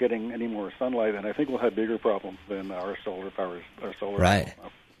not getting any more sunlight, and I think we'll have bigger problems than our solar powers. Right.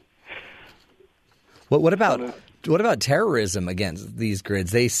 What about terrorism against these grids?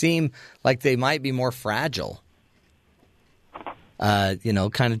 They seem like they might be more fragile. Kind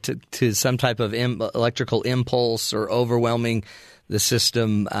of to some type of electrical impulse or overwhelming the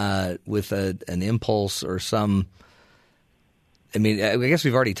system with an impulse or some. I mean, I guess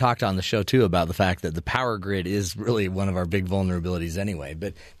we've already talked on the show, too, about the fact that the power grid is really one of our big vulnerabilities anyway.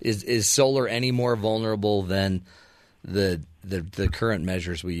 But is solar any more vulnerable than the current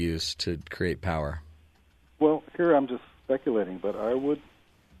measures we use to create power? Well, here I'm just speculating, but I would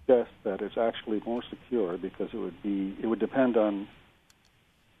guess that it's actually more secure because it would depend on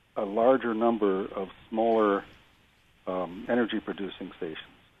a larger number of smaller energy-producing stations.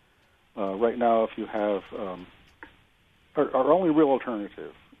 Right now, if you have our only real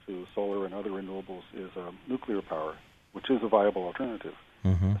alternative to solar and other renewables is nuclear power, which is a viable alternative,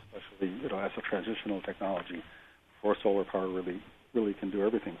 especially as a transitional technology before solar power really can do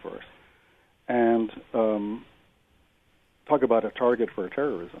everything for us. And talk about a target for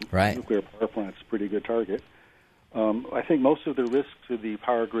terrorism. Right. Nuclear power plant's a pretty good target. I think most of the risk to the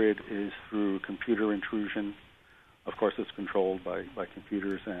power grid is through computer intrusion. Of course, it's controlled by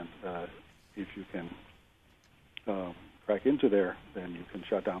computers, and if you can crack into there, then you can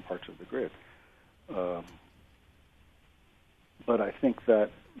shut down parts of the grid. But I think that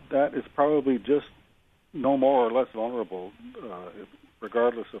is probably just no more or less vulnerable,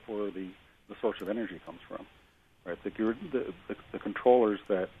 regardless of where the source of energy comes from. Right? The controllers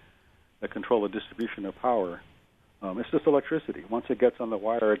that control the distribution of power, it's just electricity. Once it gets on the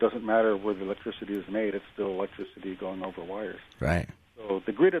wire, it doesn't matter where the electricity is made. It's still electricity going over wires. Right. So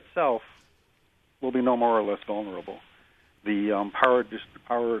the grid itself will be no more or less vulnerable. The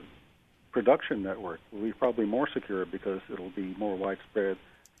power production network will be probably more secure because it'll be more widespread,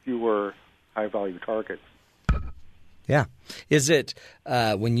 fewer high-value targets. Yeah. Is it,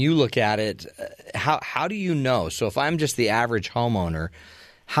 when you look at it, how do you know? So if I'm just the average homeowner,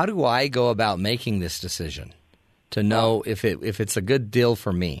 how do I go about making this decision to know if it's a good deal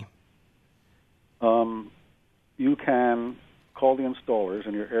for me? You can call the installers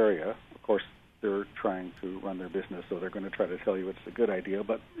in your area. Of course, they're trying to run their business, so they're going to try to tell you it's a good idea.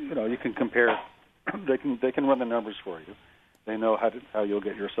 But you can compare. They can run the numbers for you. They know how you'll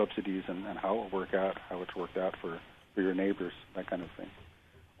get your subsidies and how it will work out, how it's worked out for your neighbors, that kind of thing.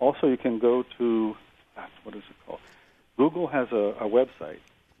 Also, you can go to what is it called? Google has a website.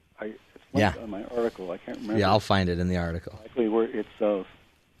 It's linked on my article. I can't remember. Yeah, I'll find it in the article. Exactly where it's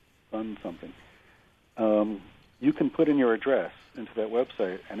done something. You can put in your address into that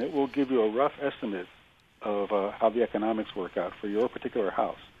website, and it will give you a rough estimate of how the economics work out for your particular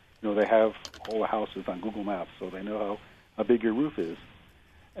house. They have all the houses on Google Maps, so they know how big your roof is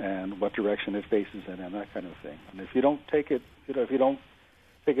and what direction it faces in, and that kind of thing. And if you don't take it,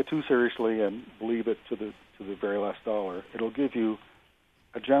 too seriously and believe it to the very last dollar, it'll give you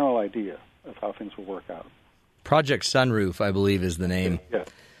a general idea of how things will work out. Project Sunroof, I believe, is the name. Yeah,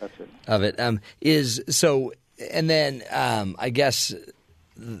 that's it. Of it. And then I guess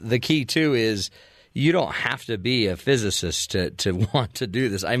the key too is you don't have to be a physicist to want to do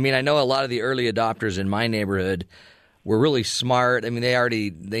this. I mean, I know a lot of the early adopters in my neighborhood were really smart. I mean,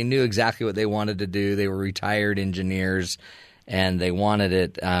 they knew exactly what they wanted to do. They were retired engineers, and they wanted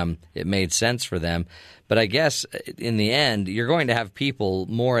it. It made sense for them. But I guess in the end, you're going to have people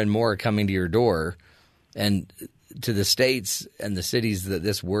more and more coming to your door, and to the states and the cities that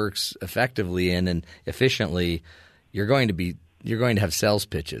this works effectively in and efficiently. You're going to have sales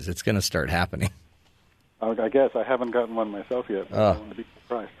pitches. It's going to start happening. I guess I haven't gotten one myself yet. But I want to be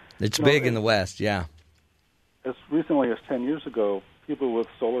surprised. It's big in the West, yeah. As recently as 10 years ago, people with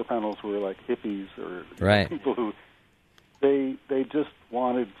solar panels were like hippies or people who they just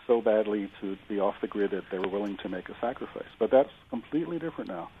wanted so badly to be off the grid that they were willing to make a sacrifice. But that's completely different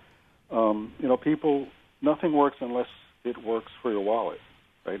now. People, nothing works unless it works for your wallet,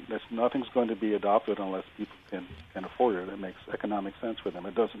 right? Nothing's going to be adopted unless people can afford it. It makes economic sense for them.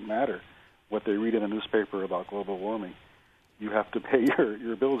 It doesn't matter what they read in the newspaper about global warming. You have to pay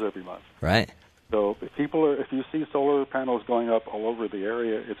your bills every month. Right. So if you see solar panels going up all over the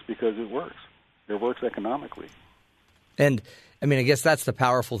area, it's because it works. It works economically. And I mean, I guess that's the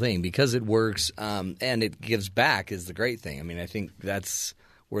powerful thing, because it works and it gives back is the great thing. I mean, I think that's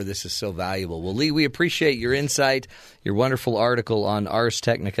where this is so valuable. Well, Lee, we appreciate your insight, your wonderful article on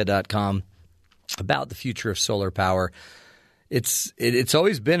arstechnica.com about the future of solar power. It's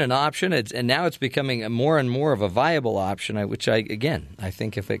always been an option, and now it's becoming more and more of a viable option, which I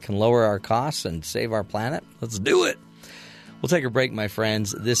think if it can lower our costs and save our planet, let's do it. We'll take a break, my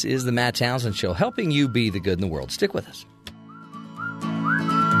friends. This is the Matt Townsend Show, helping you be the good in the world. Stick with us.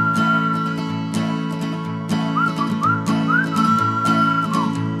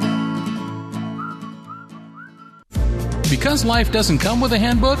 Because life doesn't come with a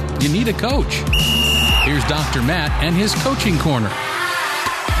handbook, you need a coach. Here's Dr. Matt and his coaching corner.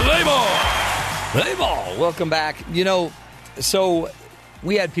 Play ball. Welcome back. So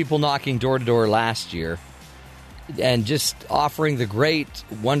we had people knocking door to door last year. and just offering the great,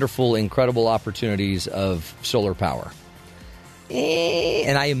 wonderful, incredible opportunities of solar power.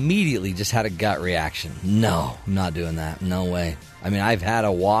 And I immediately just had a gut reaction. No, I'm not doing that. No way. I mean, I've had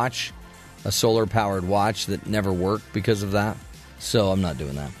a solar-powered watch that never worked because of that, so I'm not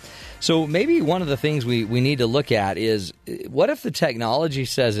doing that. So maybe one of the things we need to look at is, what if the technology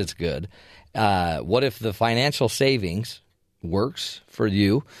says it's good? What if the financial savings works for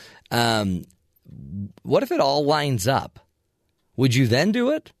you? What if it all lines up? Would you then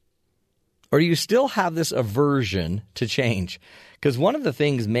do it? Or do you still have this aversion to change? Because one of the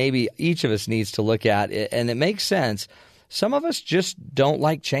things maybe each of us needs to look at, and it makes sense, some of us just don't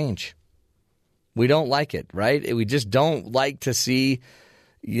like change. We don't like it, right? We just don't like to see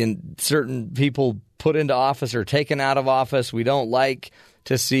certain people put into office or taken out of office. We don't like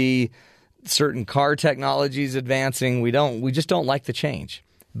to see certain car technologies advancing. We just don't like the change.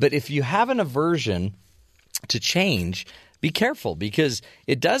 But if you have an aversion to change, be careful, because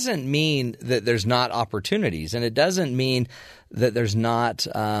it doesn't mean that there's not opportunities, and it doesn't mean that there's not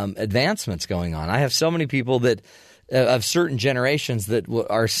advancements going on. I have so many people that of certain generations that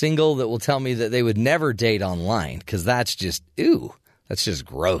are single that will tell me that they would never date online because that's just, that's just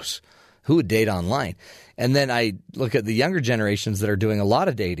gross. Who would date online? And then I look at the younger generations that are doing a lot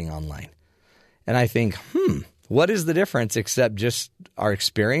of dating online, and I think, what is the difference except just our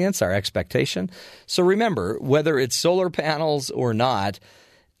experience, our expectation? So remember, whether it's solar panels or not,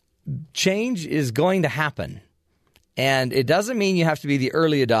 change is going to happen. And it doesn't mean you have to be the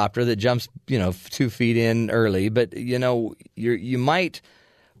early adopter that jumps, 2 feet in early, but you might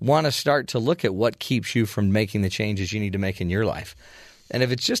want to start to look at what keeps you from making the changes you need to make in your life. And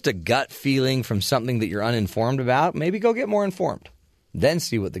if it's just a gut feeling from something that you're uninformed about, maybe go get more informed. Then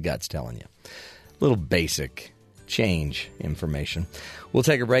see what the gut's telling you. Little basic change information. We'll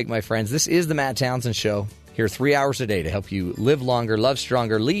take a break, my friends. This is the Matt Townsend Show. Here 3 hours a day to help you live longer, love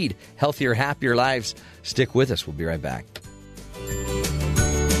stronger, lead healthier, happier lives. Stick with us. We'll be right back.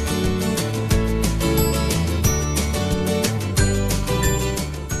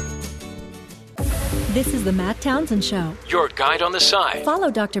 This is the Matt Townsend Show. Your guide on the side.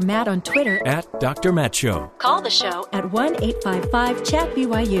 Follow Dr. Matt on Twitter At Dr. Matt Show. Call the show at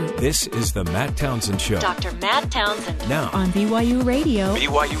 1-855-CHAT-BYU. This is the Matt Townsend Show. Dr. Matt Townsend Now on BYU Radio.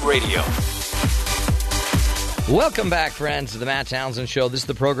 BYU Radio. Welcome back, friends, to the Matt Townsend Show. This is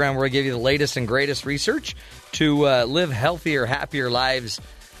the program where I give you the latest and greatest research to live healthier, happier lives.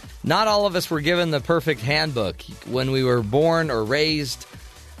 Not all of us were given the perfect handbook when we were born or raised.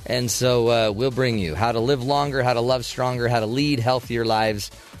 And so we'll bring you how to live longer, how to love stronger, how to lead healthier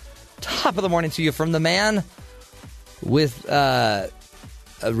lives. Top of the morning to you from the man with a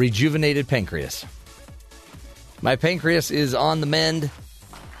rejuvenated pancreas. My pancreas is on the mend.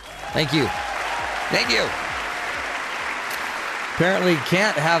 Thank you. Thank you. Apparently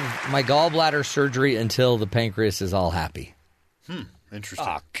can't have my gallbladder surgery until the pancreas is all happy. Interesting.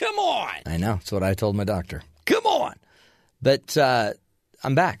 Oh, come on. I know. That's what I told my doctor. Come on. But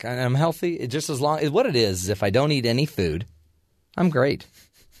I'm back. I'm healthy. It just as long as what it is if I don't eat any food, I'm great.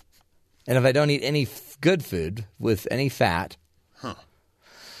 And if I don't eat any good food with any fat. So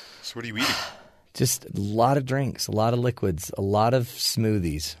what are you eating? Just a lot of drinks, a lot of liquids, a lot of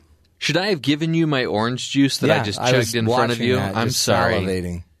smoothies. Should I have given you my orange juice that I just chugged in front of you? I'm sorry.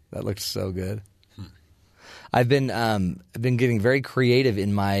 Salivating. That looks so good. I've been getting very creative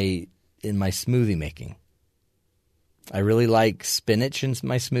in my smoothie making. I really like spinach in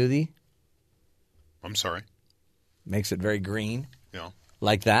my smoothie. I'm sorry. Makes it very green. Yeah.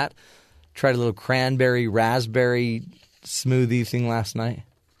 Like that. Tried a little cranberry, raspberry smoothie thing last night.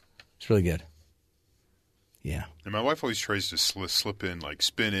 It's really good. Yeah. And my wife always tries to slip in like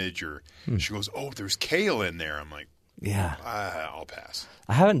spinach or she goes, oh, there's kale in there. I'm like, yeah. I'll pass.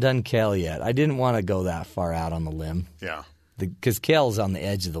 I haven't done kale yet. I didn't want to go that far out on the limb. Yeah. Because kale's on the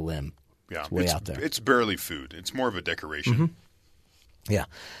edge of the limb. Yeah, it's way out there. It's barely food. It's more of a decoration. Mm-hmm. Yeah.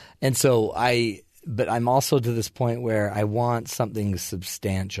 And so but I'm also to this point where I want something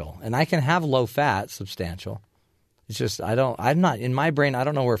substantial. And I can have low fat substantial. It's just I'm not, in my brain, I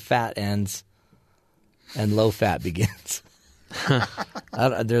don't know where fat ends and low fat begins.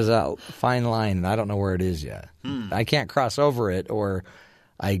 There's a fine line, and I don't know where it is yet. I can't cross over it, or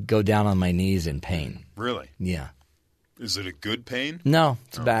I go down on my knees in pain. Really? Yeah. Is it a good pain? No,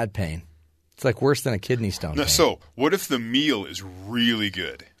 it's a bad pain. It's like worse than a kidney stone pain. So what if the meal is really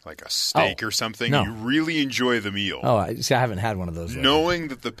good, like a steak or something? No. You really enjoy the meal. Oh, I haven't had one of those yet. Knowing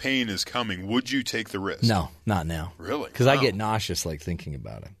that the pain is coming, would you take the risk? No, not now. Really? Because I get nauseous like thinking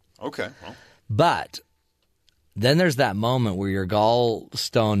about it. Okay. Well. But Then there's that moment where your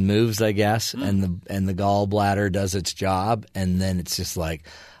gallstone moves, I guess, and the gallbladder does its job, and then it's just like,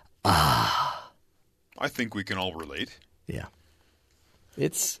 I think we can all relate. Yeah.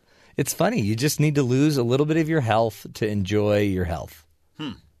 It's funny. You just need to lose a little bit of your health to enjoy your health.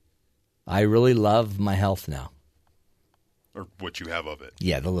 I really love my health now. Or what you have of it.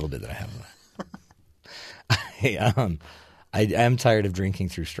 Yeah, the little bit that I have of it. I am tired of drinking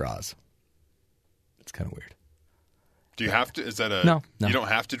through straws. It's kind of weird. Do you have to? Is that a no? You don't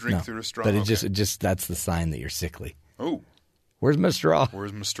have to drink through a straw. But it just that's the sign that you're sickly. Oh, where's my straw?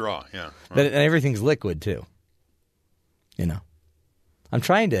 Where's my straw? Yeah, But and everything's liquid too. You know, I'm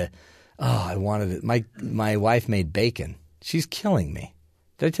trying to. Oh, I wanted it. My wife made bacon. She's killing me.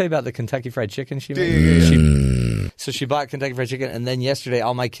 Did I tell you about the Kentucky Fried Chicken she made? Yeah. So she bought Kentucky Fried Chicken, and then yesterday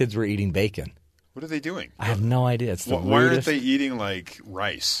all my kids were eating bacon. What are they doing? I have no idea. It's the Why weirdest. aren't they eating like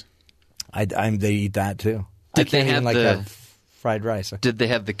rice? They eat that too. Did I can't they even have have fried rice. Did they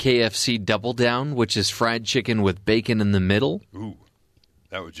have the KFC Double Down, which is fried chicken with bacon in the middle? Ooh,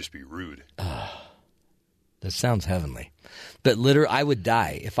 that would just be rude. That sounds heavenly. But literally, I would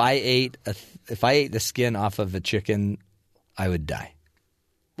die if I ate the skin off of a chicken. I would die.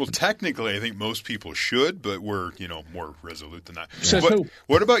 Well, technically, I think most people should, but we're more resolute than that. Says But who?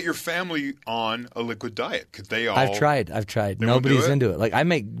 what about your family on a liquid diet? Could they all? I've tried. They won't Nobody's do it? into it. Like I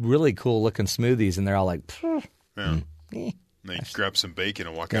make really cool looking smoothies, and they're all like, "Pfft." Yeah. They grab some bacon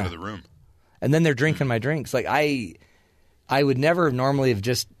and walk out of the room. And then they're drinking my drinks. Like I would never normally have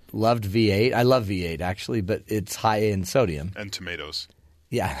just loved V8. I love V8 actually, but it's high in sodium. And tomatoes.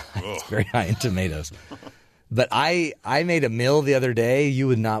 Yeah, it's very high in tomatoes. But I made a meal the other day you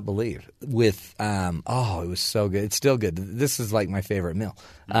would not believe with it was so good. It's still good. This is like my favorite meal.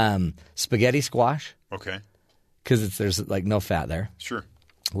 Spaghetti squash Okay. because there's like no fat there. Sure.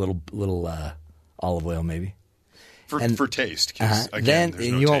 A little olive oil maybe. For taste. 'Cause, again, Then there's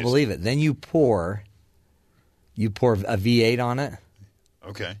and no you won't taste. believe it. Then you pour a V8 on it,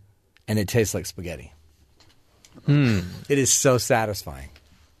 Okay. and it tastes like spaghetti. It is so satisfying.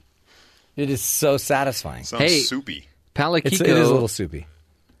 It is so satisfying. Sounds Hey. soupy. It is a Palakiko little soupy.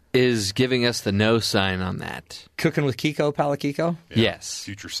 is giving us the no sign on that. Cooking with Kiko, Palakiko? Yeah. Yes.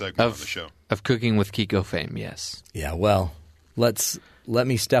 Future segment on the show. Of Cooking with Kiko fame, yes. Yeah, well, let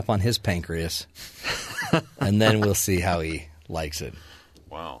me step on his pancreas, and then we'll see how he likes it.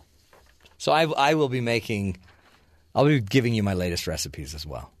 Wow. So I will be I'll be giving you my latest recipes as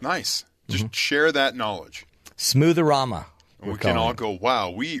well. Nice. Just share that knowledge. Smoothorama. And we can all go,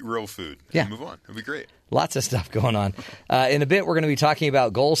 wow, we eat real food. Yeah. And move on. It'll be great. Lots of stuff going on. In a bit, we're going to be talking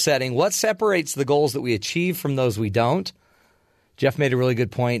about goal setting. What separates the goals that we achieve from those we don't? Jeff made a really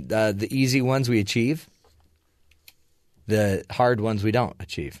good point. The easy ones we achieve. The hard ones we don't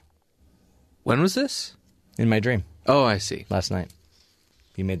achieve. When was this? In my dream Oh, I see. last night.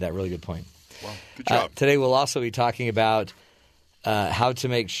 He made that really good point. Wow. Good job. Today we'll also be talking about how to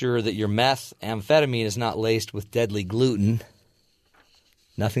make sure that your methamphetamine is not laced with deadly gluten.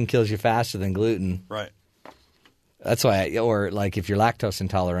 Nothing kills you faster than gluten. Right. That's why, or like if you're lactose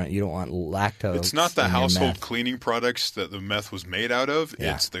intolerant, you don't want lactose. It's not the in your household meth. cleaning products that the meth was made out of.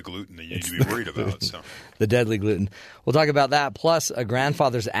 Yeah. It's the gluten that you need to be worried about. So. The deadly gluten. We'll talk about that. Plus, a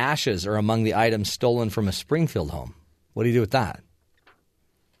grandfather's ashes are among the items stolen from a Springfield home. What do you do with that?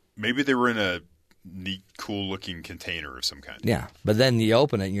 Maybe they were in a neat, cool-looking container of some kind. Yeah, but then you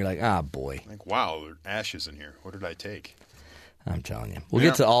open it and you're like, ah, boy. Like, wow, there are ashes in here. What did I take? I'm telling you. We'll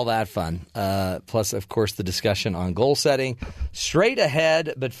get to all that fun. Plus, of course, the discussion on goal setting. Straight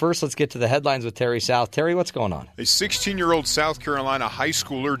ahead, but first let's get to the headlines with Terry South. Terry, what's going on? A 16-year-old South Carolina high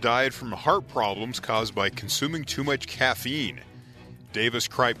schooler died from heart problems caused by consuming too much caffeine. Davis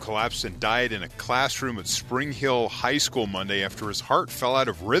Kripe collapsed and died in a classroom at Spring Hill High School Monday after his heart fell out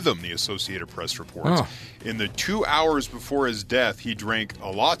of rhythm, the Associated Press reports. Oh. In the 2 hours before his death, he drank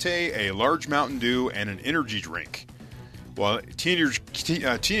a latte, a large Mountain Dew, and an energy drink. While teenagers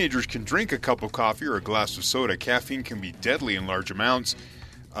can drink a cup of coffee or a glass of soda, caffeine can be deadly in large amounts.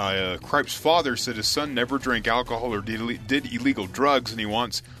 Kripe's father said his son never drank alcohol or did illegal drugs, and he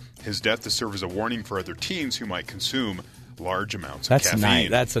wants his death to serve as a warning for other teens who might consume large amounts of caffeine. Nice.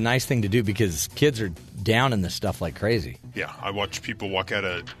 That's a nice thing to do because kids are down in this stuff like crazy. Yeah, I watch people walk out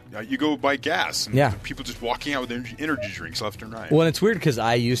of you go buy gas, and Yeah. people just walking out with energy drinks left and right. Well, it's weird because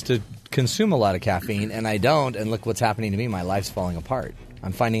I used to consume a lot of caffeine, and I don't, and look what's happening to me. My life's falling apart.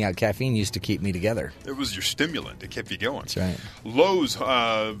 I'm finding out caffeine used to keep me together. It was your stimulant. It kept you going. That's right. Lowe's,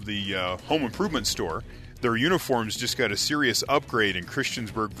 the home improvement store, Their uniforms just got a serious upgrade in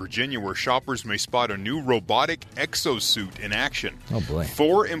Christiansburg, Virginia, where shoppers may spot a new robotic exosuit in action. Oh, boy.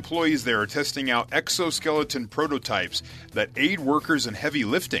 4 employees there are testing out exoskeleton prototypes that aid workers in heavy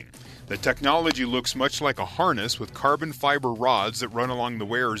lifting. The technology looks much like a harness with carbon fiber rods that run along the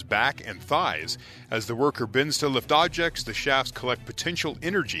wearer's back and thighs. As the worker bends to lift objects, the shafts collect potential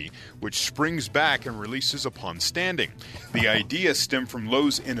energy, which springs back and releases upon standing. The idea stemmed from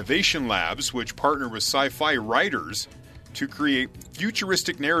Lowe's Innovation Labs, which partner with sci-fi writers to create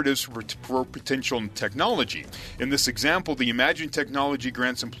futuristic narratives for potential technology. In this example, the imagined technology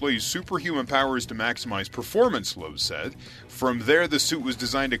grants employees superhuman powers to maximize performance, Lowe's said. From there, the suit was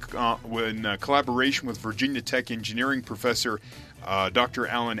designed in collaboration with Virginia Tech engineering professor Dr.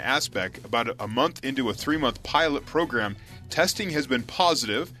 Alan Asbeck. About a month into a 3-month pilot program, testing has been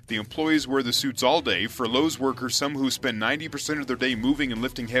positive. The employees wear the suits all day. For Lowe's workers, some who spend 90% of their day moving and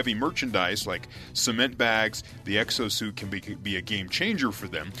lifting heavy merchandise like cement bags, the exosuit can be a game changer for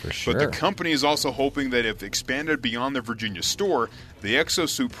them. For sure. But the company is also hoping that if expanded beyond their Virginia store, the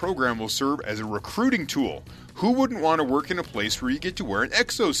exosuit program will serve as a recruiting tool. Who wouldn't want to work in a place where you get to wear an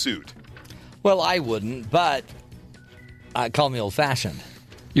exosuit? Well, I wouldn't, but call me old-fashioned.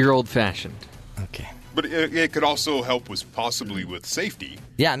 You're old-fashioned. Okay. But it could also help possibly with safety.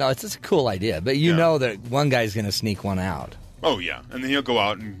 Yeah, no, it's a cool idea. But you know that one guy's going to sneak one out. Oh, yeah. And then he'll go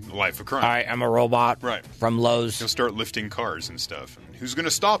out and life a crime. Hi, I'm a robot from Lowe's. He'll start lifting cars and stuff. And who's going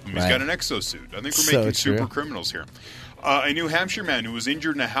to stop him? He's got an exosuit. I think we're So making true. super criminals here. A New Hampshire man who was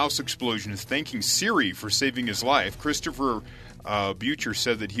injured in a house explosion is thanking Siri for saving his life. Christopher Butcher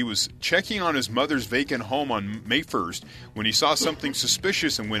said that he was checking on his mother's vacant home on May 1st when he saw something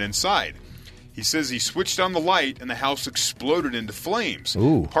suspicious and went inside. He says he switched on the light and the house exploded into flames.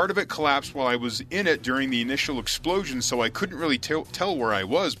 Ooh. Part of it collapsed while I was in it during the initial explosion, so I couldn't really tell where I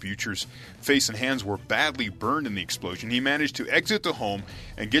was. Butcher's face and hands were badly burned in the explosion. He managed to exit the home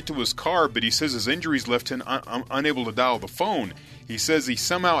and get to his car, but he says his injuries left him unable to dial the phone. He says he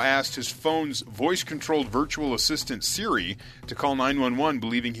somehow asked his phone's voice-controlled virtual assistant Siri to call 911,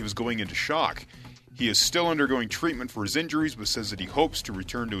 believing he was going into shock. He is still undergoing treatment for his injuries, but says that he hopes to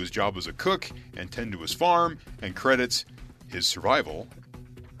return to his job as a cook and tend to his farm, and credits his survival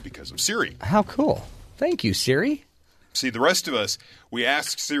because of Siri. How cool. Thank you, Siri. See, the rest of us, we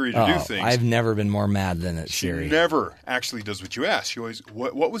ask Siri to do things. I've never been more mad than at She Siri. never actually does what you ask. She always,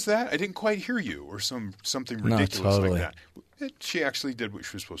 what was that? I didn't quite hear you, or something ridiculous totally. like that. She actually did what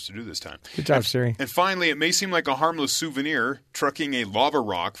she was supposed to do this time. Good job, Siri. And finally, it may seem like a harmless souvenir, trucking a lava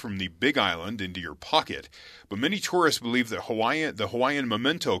rock from the Big Island into your pocket, but many tourists believe that the Hawaiian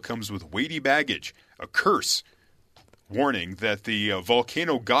memento comes with weighty baggage, a curse, warning that the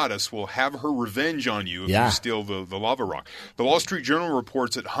volcano goddess will have her revenge on you if you steal the lava rock. The Wall Street Journal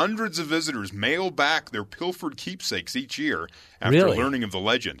reports that hundreds of visitors mail back their pilfered keepsakes each year after learning of the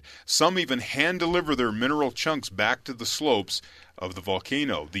legend. Some even hand-deliver their mineral chunks back to the slopes of the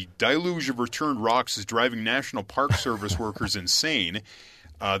volcano. The deluge of returned rocks is driving National Park Service workers insane.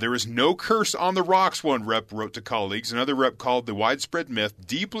 There is no curse on the rocks, one rep wrote to colleagues. Another rep called the widespread myth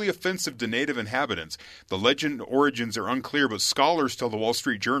deeply offensive to native inhabitants. The legend origins are unclear, but scholars tell the Wall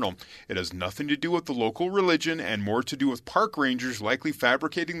Street Journal it has nothing to do with the local religion and more to do with park rangers likely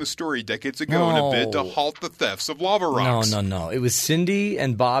fabricating the story decades ago in a bid to halt the thefts of lava rocks. No. It was Cindy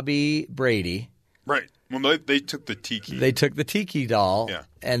and Bobby Brady. Right. Well, they took the tiki. They took the tiki doll,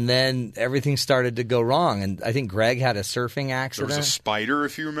 and then everything started to go wrong. And I think Greg had a surfing accident. There was a spider,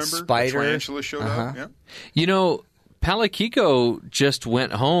 if you remember. Spider. A tarantula showed up. Yeah. You know, Palakiko just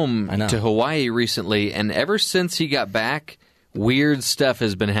went home to Hawaii recently, and ever since he got back, weird stuff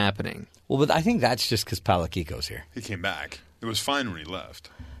has been happening. Well, but I think that's just because Palakiko's here. He came back. It was fine when he left.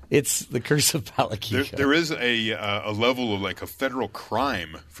 It's the curse of Palakiko. There is a level of like a federal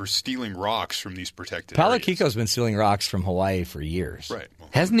crime for stealing rocks from these protected areas. Palakiko's been stealing rocks from Hawaii for years. Right. Well,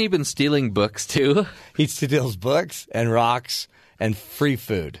 hasn't he been stealing books too? He steals books and rocks and free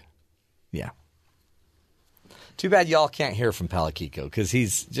food. Yeah. Too bad y'all can't hear from Palakiko because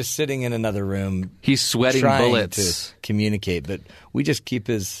he's just sitting in another room. He's sweating trying bullets to communicate, but we just keep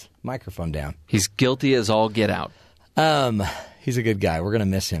his microphone down. He's guilty as all get out. He's a good guy. We're going to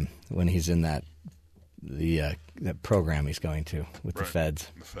miss him when he's in that program he's going to with the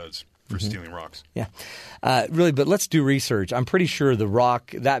feds. The feds for stealing rocks. Yeah. Really, but let's do research. I'm pretty sure the rock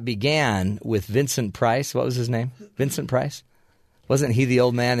that began with Vincent Price. What was his name? Vincent Price? Wasn't he the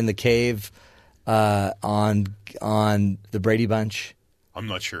old man in the cave on the Brady Bunch? I'm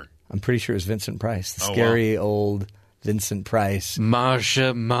not sure. I'm pretty sure it was Vincent Price. The scary old Vincent Price. Marsha.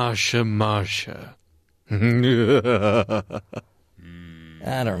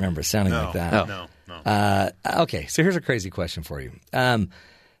 I don't remember it sounding like that. No. Okay, so here's a crazy question for you.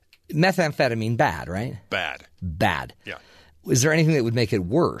 Methamphetamine, bad, right? Bad. Bad. Yeah. Is there anything that would make it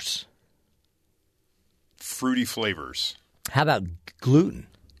worse? Fruity flavors. How about gluten?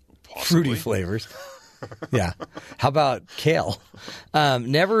 Possibly. Fruity flavors. Yeah. How about kale?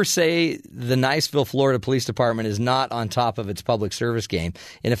 Never say the Niceville, Florida Police Department is not on top of its public service game.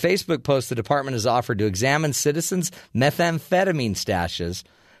 In a Facebook post, the department has offered to examine citizens' methamphetamine stashes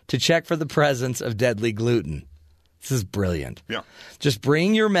to check for the presence of deadly gluten. This is brilliant. Yeah. Just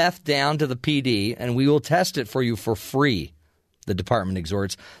bring your meth down to the PD and we will test it for you for free, the department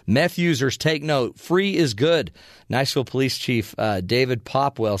exhorts. Meth users, take note. Free is good. Niceville Police Chief David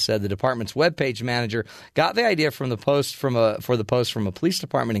Popwell said the department's webpage manager got the idea for the post from a police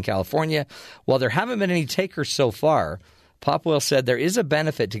department in California. While there haven't been any takers so far, Popwell said there is a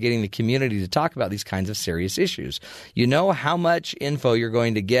benefit to getting the community to talk about these kinds of serious issues. You know how much info you're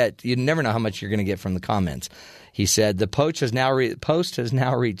going to get. You never know how much you're going to get from the comments. He said the post has now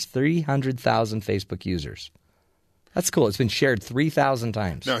reached 300,000 Facebook users. That's cool. It's been shared 3,000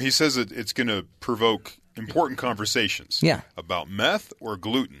 times. No, he says it's going to provoke important conversations. Yeah. About meth or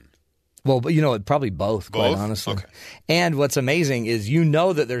gluten. Well, but probably both, quite honestly. Okay. And what's amazing is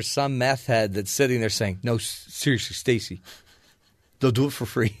that there's some meth head that's sitting there saying, no, seriously, Stacy, they'll do it for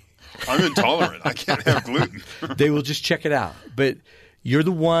free. I'm intolerant. I can't have gluten. They will just check it out. But you're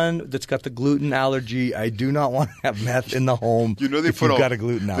the one that's got the gluten allergy. I do not want to have meth in the home. Got a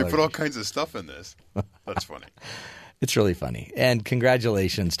gluten allergy. They put all kinds of stuff in this. That's funny. It's really funny. And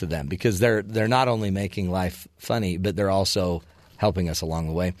congratulations to them because they're not only making life funny, but they're also helping us along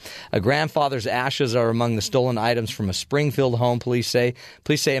the way. A grandfather's ashes are among the stolen items from a Springfield home, police say.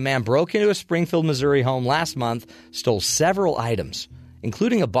 Police say a man broke into a Springfield, Missouri home last month, stole several items,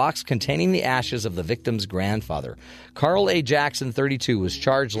 including a box containing the ashes of the victim's grandfather. Carl A. Jackson, 32, was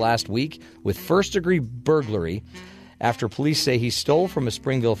charged last week with first-degree burglary after police say he stole from a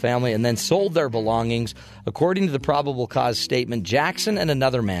Springfield family and then sold their belongings. According to the probable cause statement, Jackson and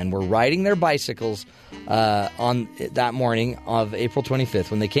another man were riding their bicycles on that morning of April 25th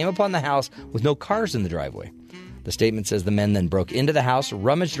when they came upon the house with no cars in the driveway. The statement says the men then broke into the house,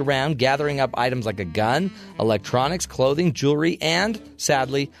 rummaged around, gathering up items like a gun, electronics, clothing, jewelry, and,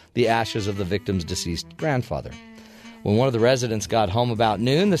 sadly, the ashes of the victim's deceased grandfather. When one of the residents got home about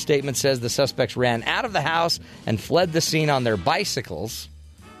noon, the statement says the suspects ran out of the house and fled the scene on their bicycles.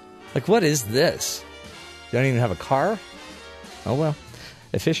 Like, what is this? They don't even have a car? Oh, well.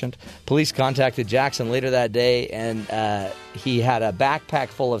 Efficient. Police contacted Jackson later that day, and he had a backpack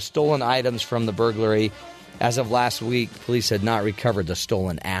full of stolen items from the burglary. As of last week, police had not recovered the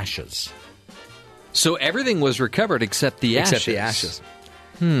stolen ashes. So everything was recovered except the ashes? Except the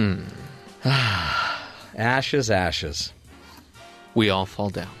ashes. Ashes. We all fall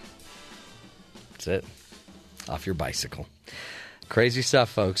down. That's it. Off your bicycle. Crazy stuff,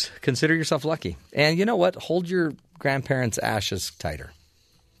 folks. Consider yourself lucky. And you know what? Hold your grandparents' ashes tighter.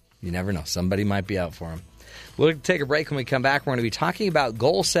 You never know. Somebody might be out for them. We'll take a break. When we come back, we're going to be talking about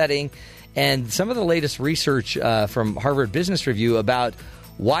goal setting and some of the latest research from Harvard Business Review about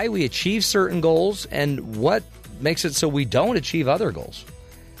why we achieve certain goals and what makes it so we don't achieve other goals.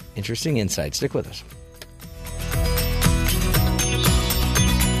 Interesting insight. Stick with us.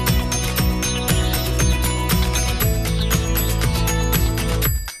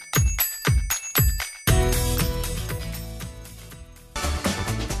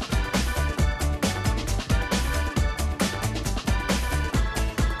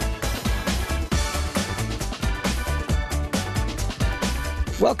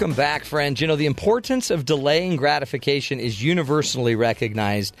 Welcome back, friends. The importance of delaying gratification is universally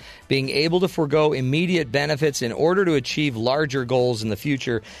recognized. Being able to forego immediate benefits in order to achieve larger goals in the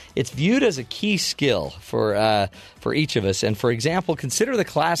future, it's viewed as a key skill for each of us. And for example, consider the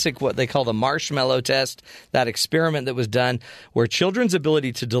classic, what they call the marshmallow test, that experiment that was done where children's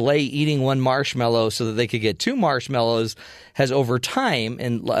ability to delay eating one marshmallow so that they could get 2 marshmallows has over time,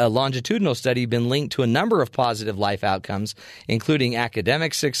 in a longitudinal study, been linked to a number of positive life outcomes, including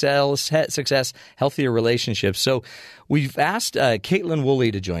academic success, healthier relationships. So we've asked Caitlin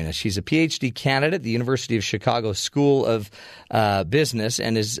Woolley to join us. She's a PhD candidate at the University of Chicago School of Business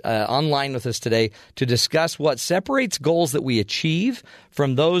and is online with us today to discuss what separates goals that we achieve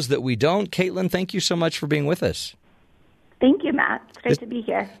from those that we don't. Caitlin, thank you so much for being with us. Thank you, Matt. It's great to be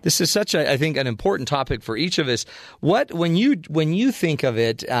here. This is such I think, an important topic for each of us. When you think of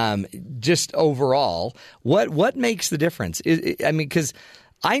it, just overall, what makes the difference? Because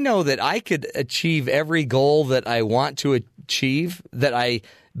I know that I could achieve every goal that I want to achieve. But I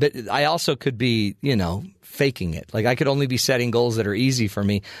also could be, faking it. Like I could only be setting goals that are easy for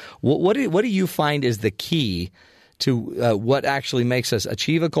me. What do you find is the key to what actually makes us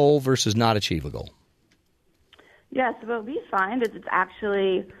achieve a goal versus not achieve a goal? Yes, what we find is it's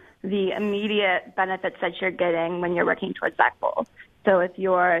actually the immediate benefits that you're getting when you're working towards that goal. So if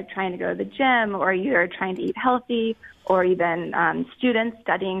you're trying to go to the gym or you're trying to eat healthy or even students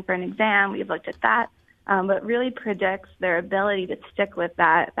studying for an exam, we've looked at that. What really predicts their ability to stick with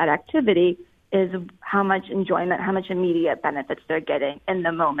that activity is how much enjoyment, how much immediate benefits they're getting in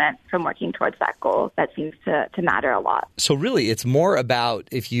the moment from working towards that goal. That seems to matter a lot. So really it's more about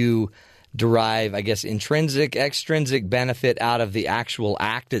if you derive, I guess, intrinsic, extrinsic benefit out of the actual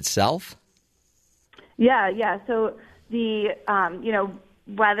act itself? Yeah. So the,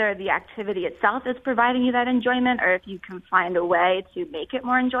 whether the activity itself is providing you that enjoyment or if you can find a way to make it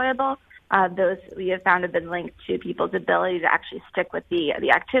more enjoyable, those we have found have been linked to people's ability to actually stick with the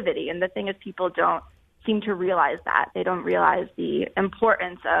activity. And the thing is, people don't seem to realize that. They don't realize the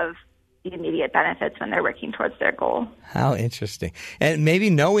importance of the immediate benefits when they're working towards their goal. How interesting. And maybe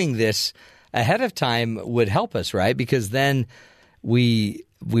knowing this ahead of time would help us, right? Because then we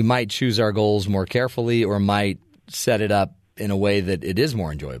might choose our goals more carefully or might set it up in a way that it is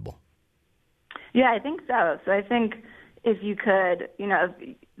more enjoyable. Yeah, I think so. So I think if you could,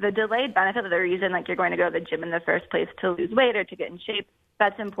 the delayed benefit of the reason like you're going to go to the gym in the first place to lose weight or to get in shape,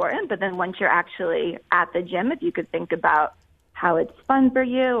 that's important. But then once you're actually at the gym, if you could think about how it's fun for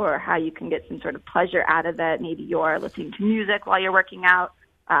you or how you can get some sort of pleasure out of it. Maybe you're listening to music while you're working out.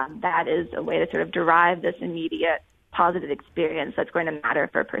 That is a way to sort of derive this immediate positive experience that's going to matter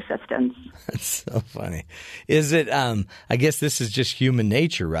for persistence. That's so funny. Is it, I guess this is just human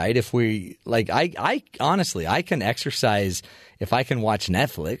nature, right? If we, I honestly, I can exercise if I can watch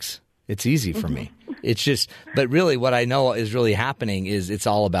Netflix. It's easy for me. It's just, but really what I know is really happening is it's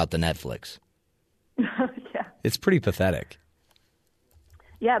all about the Netflix. Yeah. It's pretty pathetic.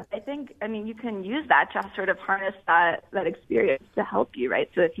 Yeah, I think, you can use that to sort of harness that experience to help you, right?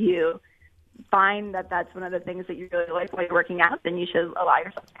 So if you find that that's one of the things that you really like while you're working out, then you should allow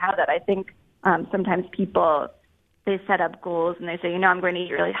yourself to have that. I think sometimes people, they set up goals and they say, I'm going to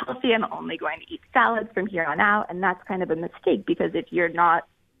eat really healthy. I'm only going to eat salads from here on out. And that's kind of a mistake because if you're not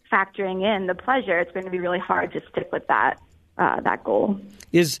factoring in the pleasure, it's going to be really hard to stick with that goal.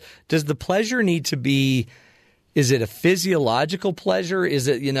 Does the pleasure need to be... Is it a physiological pleasure? Is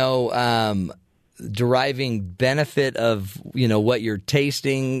it, deriving benefit of, what you're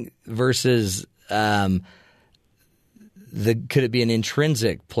tasting versus could it be an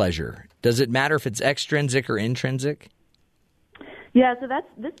intrinsic pleasure? Does it matter if it's extrinsic or intrinsic? Yeah, so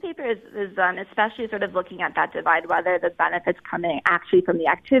this paper is especially sort of looking at that divide, whether the benefits coming actually from the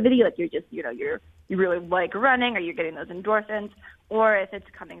activity, like you're just, you really like running or you're getting those endorphins, or if it's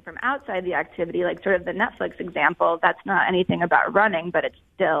coming from outside the activity, like sort of the Netflix example, that's not anything about running, but it's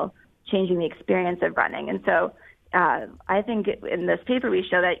still changing the experience of running. And so I think in this paper we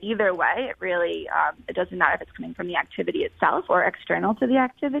show that either way, it really, it doesn't matter if it's coming from the activity itself or external to the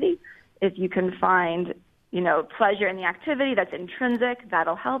activity. If you can find pleasure in the activity that's intrinsic,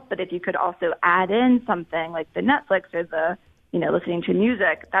 that'll help. But if you could also add in something like the Netflix or the, listening to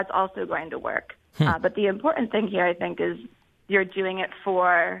music, that's also going to work. But the important thing here, I think, is you're doing it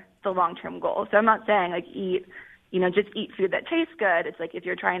for the long-term goal. So I'm not saying just eat food that tastes good. It's like if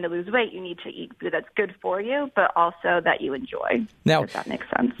you're trying to lose weight, you need to eat food that's good for you, but also that you enjoy. Now, if that makes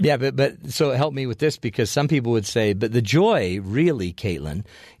sense. Yeah, but so help me with this because some people would say, but the joy really, Caitlin,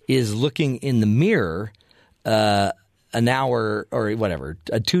 is looking in the mirror an hour or whatever,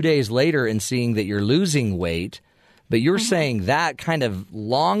 2 days later and seeing that you're losing weight, but you're saying that kind of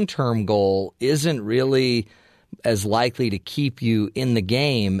long-term goal isn't really as likely to keep you in the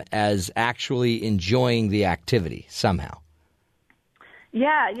game as actually enjoying the activity somehow.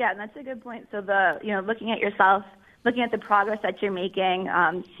 Yeah, and that's a good point. So looking at yourself, looking at the progress that you're making,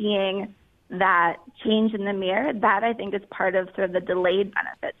 seeing that change in the mirror, that I think is part of sort of the delayed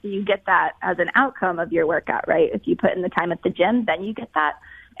benefit. So you get that as an outcome of your workout, right? If you put in the time at the gym, then you get that.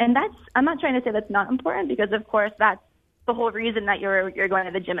 And I'm not trying to say that's not important because, of course, that's the whole reason that you're going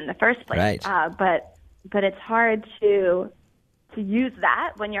to the gym in the first place. Right. But it's hard to use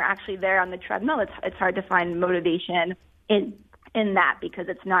that when you're actually there on the treadmill. It's hard to find motivation in that because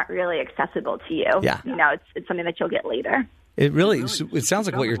it's not really accessible to you. Yeah. It's something that you'll get later. It sounds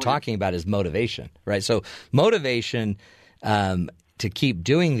like what you're talking about is motivation, right? So motivation to keep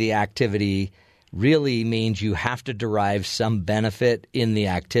doing the activity really means you have to derive some benefit in the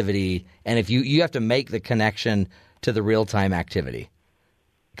activity, and if you have to make the connection to the real-time activity.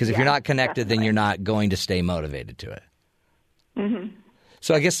 Because if you're not connected, then you're not going to stay motivated to it. Mm-hmm.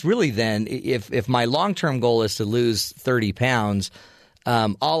 So I guess really then, if my long-term goal is to lose 30 pounds,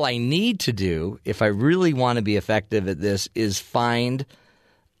 all I need to do, if I really want to be effective at this, is find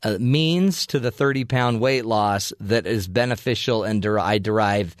a means to the 30-pound weight loss that is beneficial and I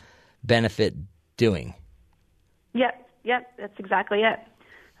derive benefit doing. Yep, that's exactly it.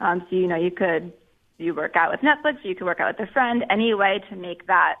 So, you work out with Netflix, you could work out with a friend, any way to make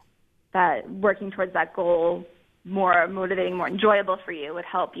that working towards that goal more motivating, more enjoyable for you would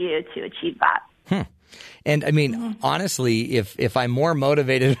help you to achieve that. And I mean, honestly, if I'm more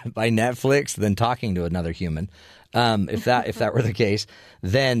motivated by Netflix than talking to another human, if that were the case,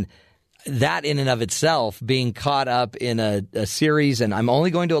 then that in and of itself, being caught up in a series, and I'm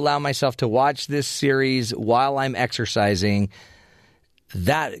only going to allow myself to watch this series while I'm exercising,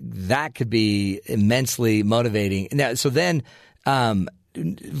 that could be immensely motivating. Now, so then,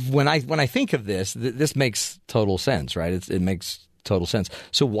 when I think of this, this makes total sense, right? It makes total sense.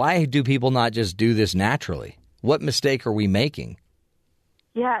 So why do people not just do this naturally? What mistake are we making?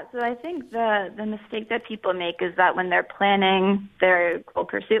 Yeah, so I think the mistake that people make is that when they're planning their goal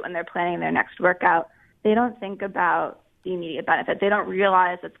pursuit, when they're planning their next workout, they don't think about the immediate benefit. They don't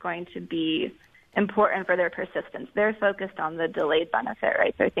realize it's going to be important for their persistence. They're focused on the delayed benefit,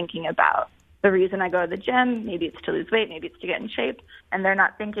 right? They're thinking about the reason I go to the gym, maybe it's to lose weight, maybe it's to get in shape, and they're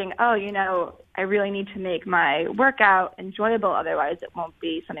not thinking, I really need to make my workout enjoyable, otherwise it won't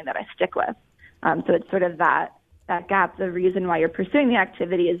be something that I stick with. So it's sort of that gap. The reason why you're pursuing the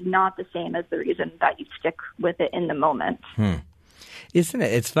activity is not the same as the reason that you stick with it in the moment. Isn't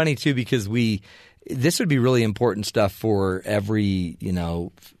it? It's funny, too, because this would be really important stuff for every,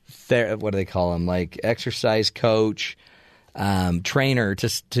 what do they call them, like exercise coach, trainer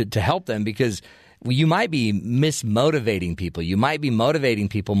to help them, because you might be mismotivating people. You might be motivating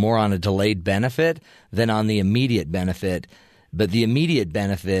people more on a delayed benefit than on the immediate benefit, but the immediate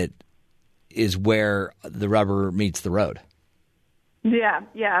benefit is where the rubber meets the road. Yeah.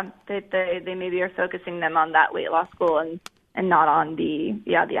 They maybe are focusing them on that weight loss goal and not on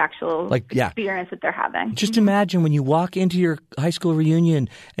the actual experience that they're having. Just imagine when you walk into your high school reunion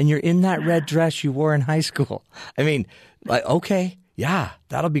and you're in that red dress you wore in high school. I mean, okay, yeah,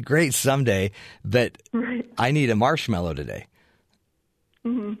 that'll be great someday, but I need a marshmallow today.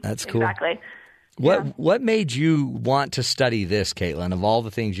 Mm-hmm. That's cool. Exactly. What made you want to study this, Caitlin, of all the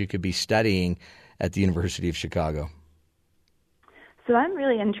things you could be studying at the University of Chicago? So I'm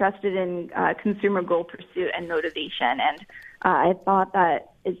really interested in consumer goal pursuit and motivation, and I thought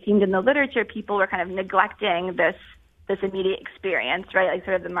that it seemed in the literature people were kind of neglecting this immediate experience, right? Like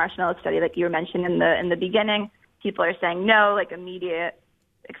sort of the marshmallow study, like you were mentioning in the beginning. People are saying no, like immediate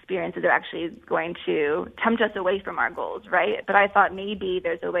experiences are actually going to tempt us away from our goals, right? But I thought maybe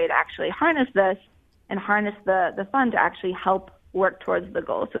there's a way to actually harness this and harness the fun to actually help work towards the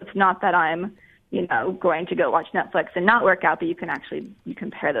goal. So it's not that I'm going to go watch Netflix and not work out, but you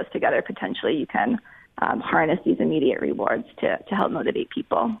can pair those together. Potentially you can harness these immediate rewards to help motivate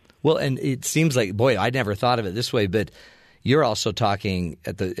people. Well, and it seems like, boy, I never thought of it this way, but you're also talking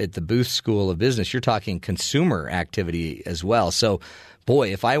at the Booth School of Business, you're talking consumer activity as well. So,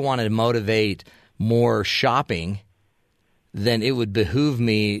 boy, if I wanted to motivate more shopping, then it would behoove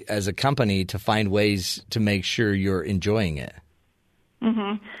me as a company to find ways to make sure you're enjoying it.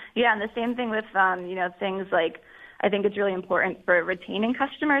 Mm-hmm. Yeah, and the same thing with things like, I think it's really important for retaining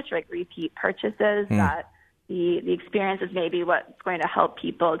customers, like repeat purchases, that the experience is maybe what's going to help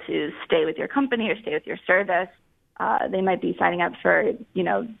people to stay with your company or stay with your service. They might be signing up for,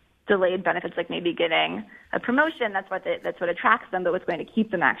 delayed benefits, like maybe getting a promotion. That's what attracts them. But what's going to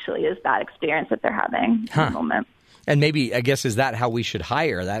keep them actually is that experience that they're having in the moment. And maybe, I guess, is that how we should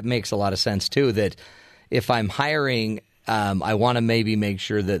hire? That makes a lot of sense too. That if I'm hiring, I want to maybe make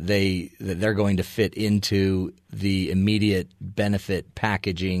sure that they're going to fit into the immediate benefit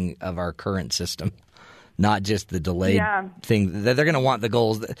packaging of our current system. Not just the delayed thing. They're going to want the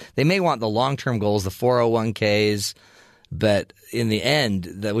goals. They may want the long-term goals, the 401ks, but in the end,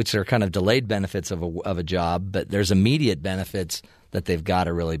 which are kind of delayed benefits of a job, but there's immediate benefits that they've got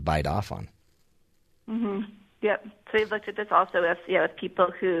to really bite off on. Mm-hmm. Yep. So we've looked at this also with people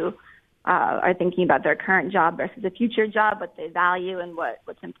who are thinking about their current job versus a future job, what they value and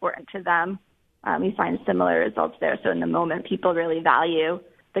what's important to them. We find similar results there. So in the moment, people really value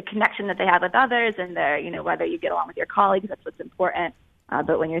the connection that they have with others and whether you get along with your colleagues, that's what's important.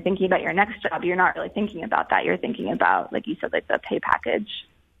 But when you're thinking about your next job, you're not really thinking about that. You're thinking about, like you said, like the pay package.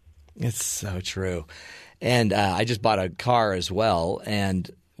 It's so true. And I just bought a car as well. And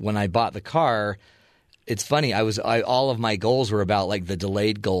when I bought the car, it's funny. All of my goals were about like the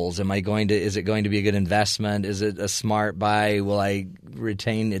delayed goals. Is it going to be a good investment? Is it a smart buy? Will it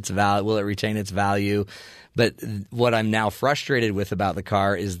retain its value? But what I'm now frustrated with about the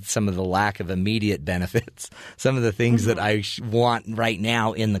car is some of the lack of immediate benefits. Some of the things that I want right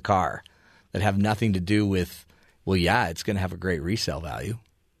now in the car that have nothing to do with, well, yeah, it's going to have a great resale value.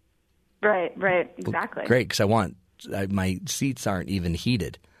 Right, exactly. Great, because my seats aren't even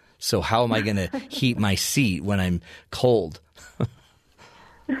heated. So how am I going to heat my seat when I'm cold?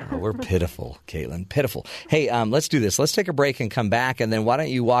 Oh, we're pitiful, Caitlin. Pitiful. Hey, let's do this. Let's take a break and come back, and then why don't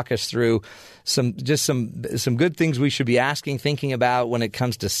you walk us through some good things we should be thinking about when it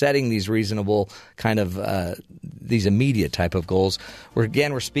comes to setting these reasonable kind of these immediate type of goals.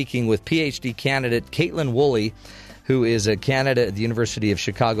 We're speaking with PhD candidate Caitlin Woolley, who is a candidate at the University of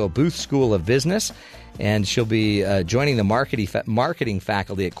Chicago Booth School of Business, and she'll be joining the marketing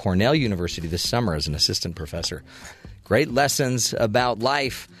faculty at Cornell University this summer as an assistant professor. Great lessons about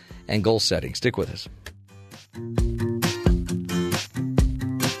life and goal setting. Stick with us.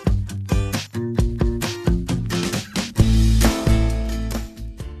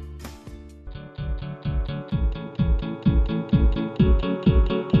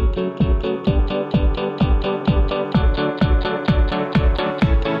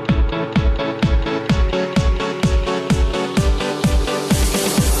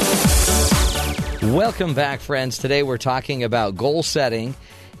 Welcome back, friends. Today we're talking about goal setting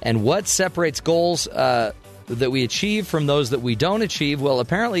and what separates goals that we achieve from those that we don't achieve. Well,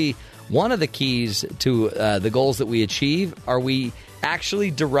 apparently one of the keys to the goals that we achieve are we actually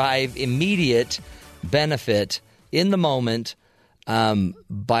derive immediate benefit in the moment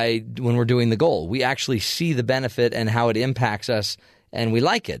by when we're doing the goal. We actually see the benefit and how it impacts us, and we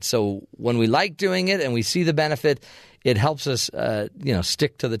like it. So when we like doing it and we see the benefit, it helps us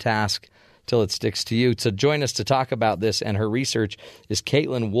stick to the task till it sticks to you. So join us to talk about this, and her research is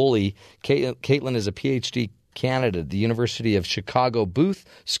Caitlin Woolley. Caitlin is a PhD candidate at the University of Chicago Booth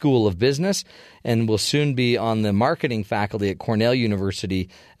School of Business and will soon be on the marketing faculty at Cornell University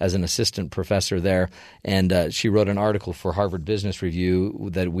as an assistant professor there. And she wrote an article for Harvard Business Review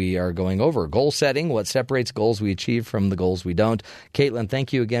that we are going over. Goal setting, what separates goals we achieve from the goals we don't. Caitlin,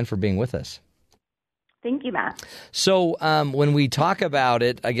 thank you again for being with us. Thank you, Matt. So when we talk about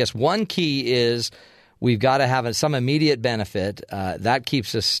it, I guess one key is we've got to have some immediate benefit. That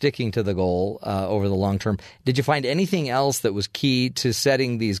keeps us sticking to the goal over the long term. Did you find anything else that was key to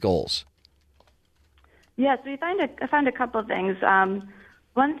setting these goals? Yes, I found a couple of things.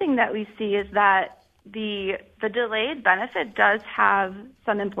 One thing that we see is that the delayed benefit does have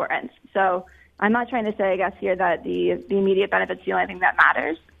some importance. So I'm not trying to say, I guess, here that the immediate benefit's the only thing that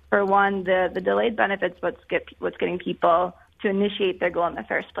matters. For one, the delayed benefit's what's getting people to initiate their goal in the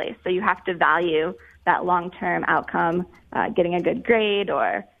first place. So you have to value that long-term outcome, getting a good grade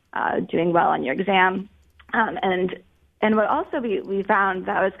or doing well on your exam. And what also we found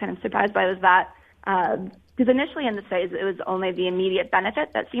that I was kind of surprised by was that because initially in the studies it was only the immediate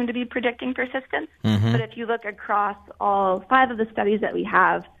benefit that seemed to be predicting persistence. Mm-hmm. But if you look across all 5 of the studies that we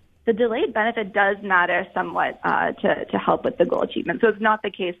have, the delayed benefit does matter somewhat to help with the goal achievement. So it's not the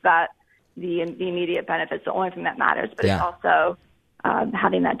case that the immediate benefit is the only thing that matters, but it's also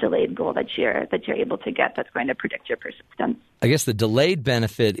having that delayed goal that you're able to get that's going to predict your persistence. I guess the delayed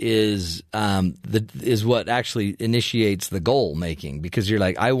benefit is what actually initiates the goal making, because you're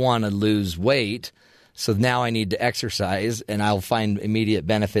like, I want to lose weight, so now I need to exercise, and I'll find immediate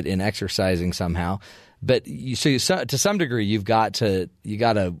benefit in exercising somehow. But to some degree, you got to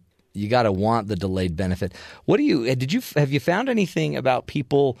want the delayed benefit. Have you found anything about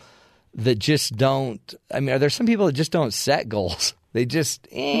people that just don't? I mean, are there some people that just don't set goals? They just,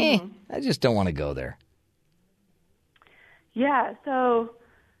 I just don't want to go there. Yeah, so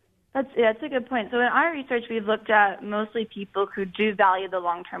that's a good point. So in our research, we've looked at mostly people who do value the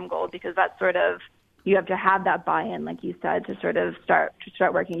long-term goal, because that's sort of, you have to have that buy-in, like you said, to sort of start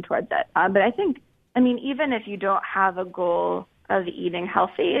working towards it. But I think, even if you don't have a goal of eating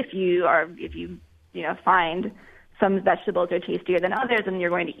healthy, if you find some vegetables are tastier than others, and you're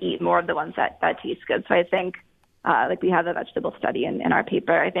going to eat more of the ones that taste good. So I think, like we have a vegetable study in our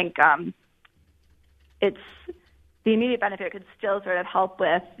paper, I think it's the immediate benefit could still sort of help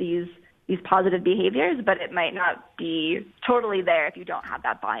with these positive behaviors, but it might not be totally there if you don't have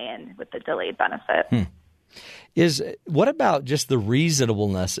that buy-in with the delayed benefit. What about just the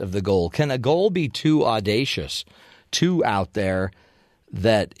reasonableness of the goal? Can a goal be too audacious, too out there,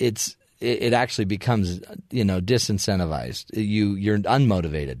 that it actually becomes disincentivized? You're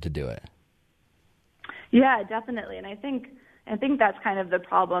unmotivated to do it. Yeah, definitely, and I think that's kind of the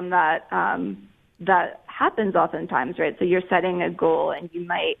problem that that happens oftentimes, right? So you're setting a goal and you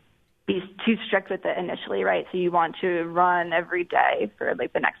might be too strict with it initially, right? So you want to run every day for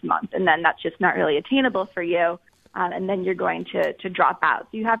like the next month, and then that's just not really attainable for you, and then you're going to drop out.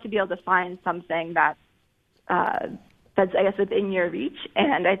 So you have to be able to find something that's I guess within your reach,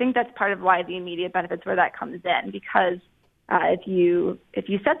 and I think that's part of why the immediate benefits where that comes in, because if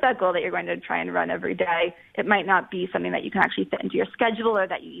you set that goal that you're going to try and run every day, it might not be something that you can actually fit into your schedule or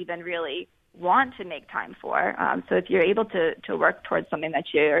that you even really want to make time for. So if you're able to work towards something that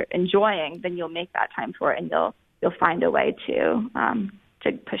you're enjoying, then you'll make that time for it, and you'll find a way to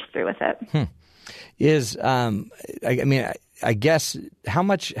push through with it. I guess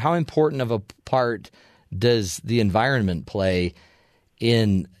how important of a part does the environment play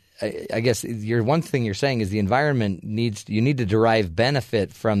in? I guess one thing you're saying is the environment you need to derive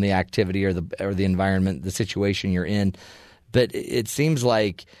benefit from the activity or the environment, the situation you're in. But it seems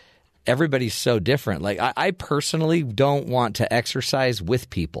like everybody's so different. Like I personally don't want to exercise with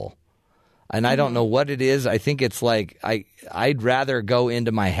people, and I don't know what it is. I think it's like I'd rather go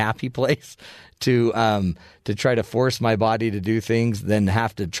into my happy place to try to force my body to do things than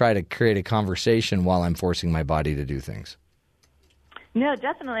have to try to create a conversation while I'm forcing my body to do things. No,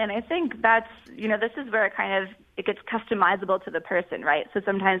 definitely. And I think that's, this is where it gets customizable to the person, right? So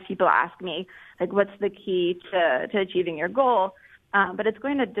sometimes people ask me, like, what's the key to achieving your goal? But it's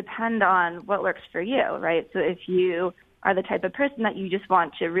going to depend on what works for you, right? So if you are the type of person that you just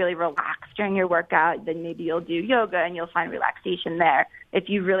want to really relax during your workout, then maybe you'll do yoga and you'll find relaxation there. If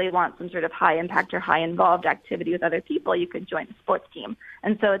you really want some sort of high impact or high involved activity with other people, you could join a sports team.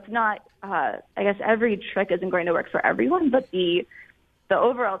 And so it's not, I guess every trick isn't going to work for everyone, but the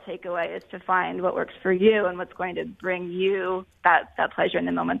overall takeaway is to find what works for you and what's going to bring you that pleasure in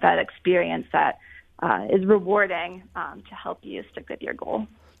the moment, that experience that is rewarding to help you stick with your goal.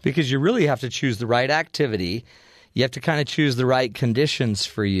 Because you really have to choose the right activity. You have to kind of choose the right conditions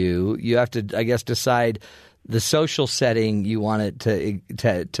for you. You have to, I guess, decide the social setting you want it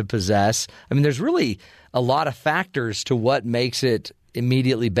to possess. I mean, there's really a lot of factors to what makes it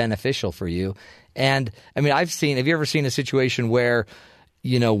immediately beneficial for you. And, I mean, have you ever seen a situation where,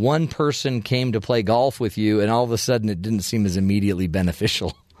 one person came to play golf with you and all of a sudden it didn't seem as immediately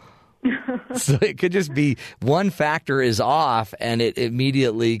beneficial? So it could just be one factor is off and it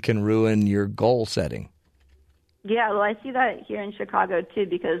immediately can ruin your goal setting. Yeah, well, I see that here in Chicago, too,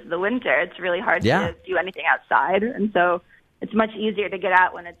 because the winter, it's really hard to do anything outside. And so it's much easier to get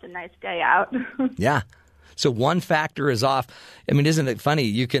out when it's a nice day out. Yeah. So one factor is off. I mean, isn't it funny?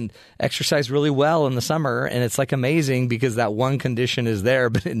 You can exercise really well in the summer, and it's like amazing because that one condition is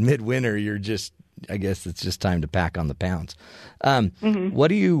there. But in midwinter, I guess it's just time to pack on the pounds. As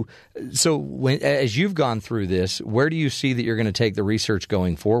you've gone through this, where do you see that you're going to take the research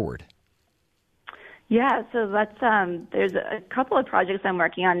going forward? Yeah, so there's a couple of projects I'm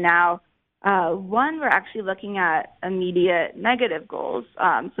working on now. One, we're actually looking at immediate negative goals.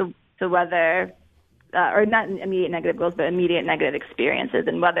 So whether, or not immediate negative goals, but immediate negative experiences,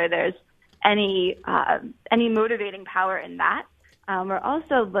 and whether there's any motivating power in that. We're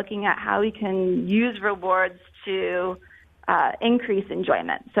also looking at how we can use rewards to increase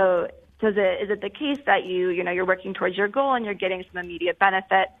enjoyment. So is it the case that you're working towards your goal and you're getting some immediate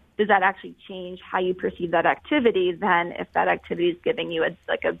benefit? Does that actually change how you perceive that activity then if that activity is giving you a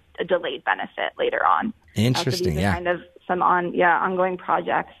delayed benefit later on? Interesting, so these are kind of some ongoing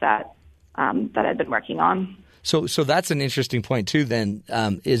projects that I've been working on. So that's an interesting point too then,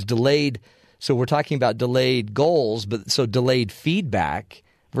 is delayed. So we're talking about delayed goals, but so delayed feedback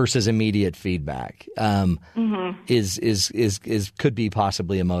versus immediate feedback is could be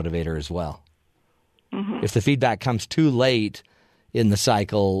possibly a motivator as well. Mm-hmm. If the feedback comes too late in the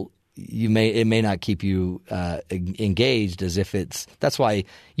cycle, it may not keep you engaged as if that's why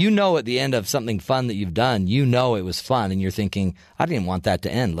at the end of something fun that you've done, it was fun and you're thinking, I didn't want that to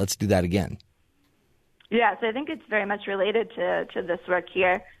end. Let's do that again. Yeah, so I think it's very much related to this work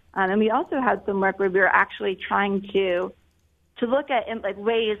here. And we also had some work where we were actually trying to look at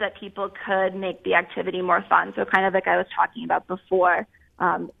ways that people could make the activity more fun. So kind of like I was talking about before,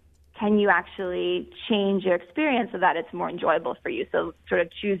 can you actually change your experience so that it's more enjoyable for you? So sort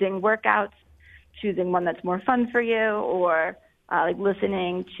of choosing workouts, choosing one that's more fun for you, or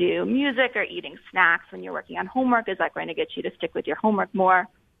listening to music or eating snacks when you're working on homework. Is that going to get you to stick with your homework more?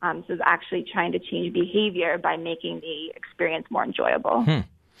 So it's actually trying to change behavior by making the experience more enjoyable.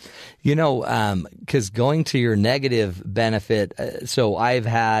 Because going to your negative benefit, so I've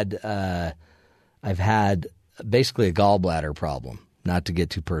had basically a gallbladder problem. not to get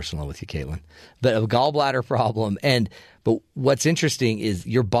too personal with you, Caitlin, but a gallbladder problem. But what's interesting is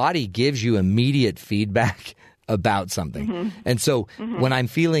your body gives you immediate feedback about something. Mm-hmm. And so when I'm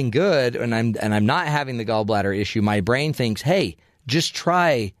feeling good and I'm not having the gallbladder issue, my brain thinks, hey, just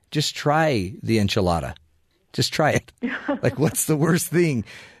try the enchilada. Just try it. Like, what's the worst thing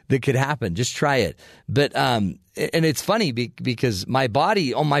that could happen? Just try it. But and it's funny because my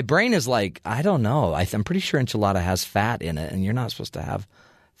brain is like, I don't know. I'm pretty sure enchilada has fat in it, and you're not supposed to have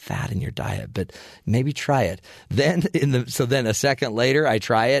fat in your diet, but maybe try it. Then then a second later, I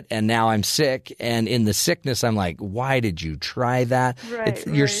try it, and now I'm sick. And in the sickness, I'm like, why did you try that? Right,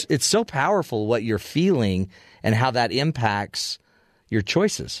 it's so powerful what you're feeling and how that impacts your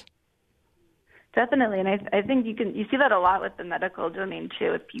choices. Definitely, and I think you see that a lot with the medical domain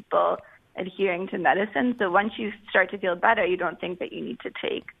too, with people adhering to medicine. So once you start to feel better, you don't think that you need to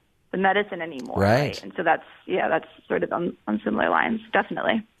take the medicine anymore, right? And so that's sort of on similar lines,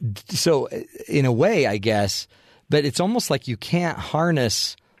 definitely. So in a way, I guess, but it's almost like you can't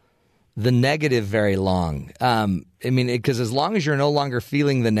harness the negative very long. Because as long as you're no longer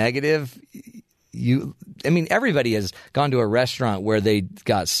feeling the negative, everybody has gone to a restaurant where they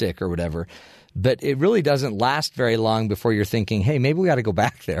got sick or whatever. But it really doesn't last very long before you're thinking, hey, maybe we got to go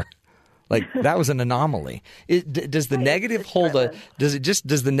back there. Like, that was an anomaly. Does the negative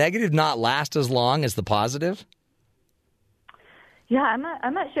does the negative not last as long as the positive? Yeah, I'm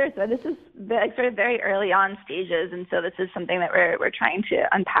not sure. So this is sort of very early on stages, and so this is something that we're trying to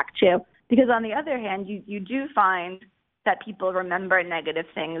unpack too. Because on the other hand, you do find that people remember negative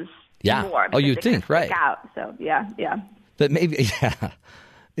things more. Oh, you think, right? Out. So yeah. But maybe, yeah.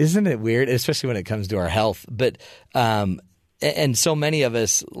 Isn't it weird, especially when it comes to our health? But and so many of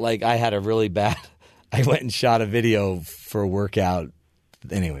us, like I had a really bad – I went and shot a video for a workout.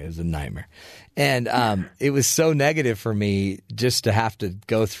 Anyway, it was a nightmare. And it was so negative for me just to have to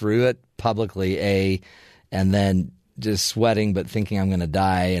go through it publicly, and then just sweating but thinking I'm going to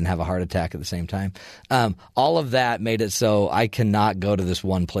die and have a heart attack at the same time. All of that made it so I cannot go to this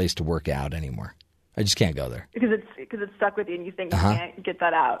one place to work out anymore. I just can't go there. Because it's stuck with you and you think you can't get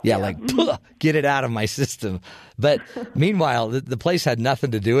that out. Yeah, like, get it out of my system. But meanwhile, the place had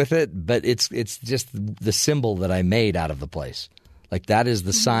nothing to do with it, but it's just the symbol that I made out of the place. Like, that is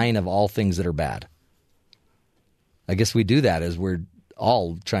the sign of all things that are bad. I guess we do that as we're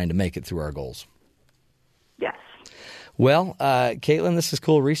all trying to make it through our goals. Yes. Well, Caitlin, this is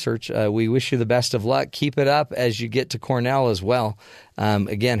cool research. We wish you the best of luck. Keep it up as you get to Cornell as well.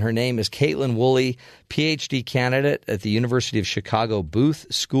 Again, her name is Caitlin Woolley, PhD candidate at the University of Chicago Booth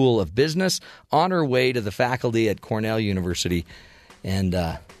School of Business, on her way to the faculty at Cornell University and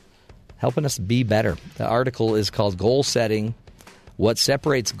helping us be better. The article is called Goal Setting: What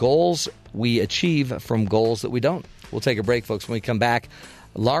Separates Goals We Achieve from Goals That We Don't. We'll take a break, folks. When we come back,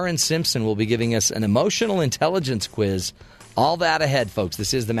 Lauren Simpson will be giving us an emotional intelligence quiz. All that ahead, folks.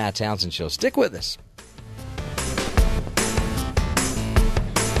 This is the Matt Townsend Show. Stick with us.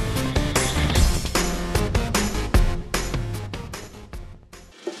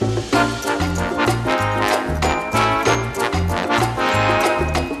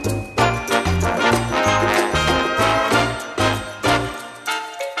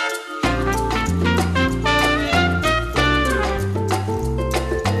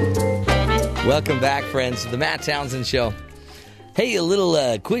 Welcome back, friends, to the Matt Townsend Show. Hey, a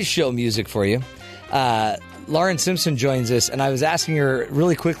little quiz show music for you. Lauren Simpson joins us, and I was asking her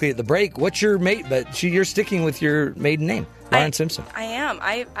really quickly at the break, what's your mate? But you're sticking with your maiden name, Lauren Simpson. I am.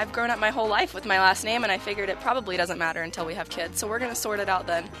 I've grown up my whole life with my last name, and I figured it probably doesn't matter until we have kids, so we're going to sort it out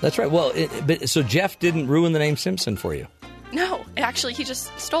then. That's right. Well, so Jeff didn't ruin the name Simpson for you? No, actually, he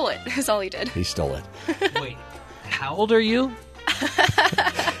just stole it, is all he did. He stole it. Wait, how old are you?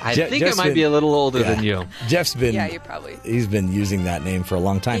 I think I might be a little older than you. Jeff's been. Yeah, you probably. He's been using that name for a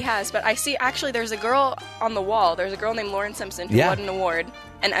long time. He has, but I see. Actually, there's a girl on the wall. There's a girl named Lauren Simpson who won an award,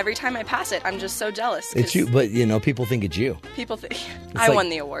 and every time I pass it, I'm just so jealous. It's you, but people think it's you. People think I won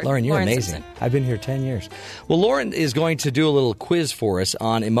the award. Lauren, you're amazing. Simpson. I've been here 10 years. Well, Lauren is going to do a little quiz for us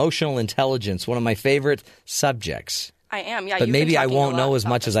on emotional intelligence, one of my favorite subjects. I am. Yeah, but maybe I won't know as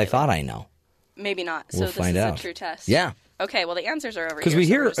much as I thought I know. Maybe not. We'll so find this out. Is a true test. Yeah. Okay, well, the answers are over here. Because we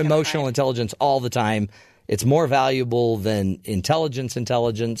hear emotional intelligence all the time. It's more valuable than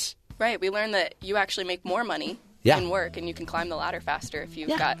intelligence. Right. We learned that you actually make more money in work, and you can climb the ladder faster if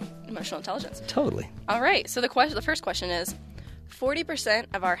you've got emotional intelligence. Totally. All right. So the first question is, 40%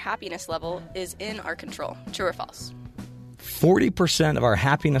 of our happiness level is in our control. True or false? 40% of our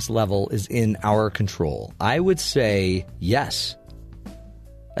happiness level is in our control. I would say yes.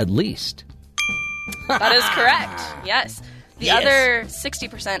 At least. That is correct. Yes. The other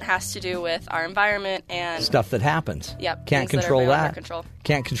 60% has to do with our environment and stuff that happens. Yep. Can't things control that. Are beyond that. our control.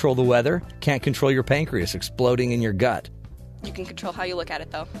 Can't control the weather. Can't control your pancreas exploding in your gut. You can control how you look at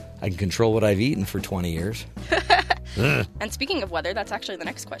it, though. I can control what I've eaten for 20 years. And speaking of weather, that's actually the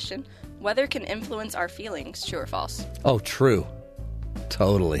next question. Weather can influence our feelings, true or false? Oh, true.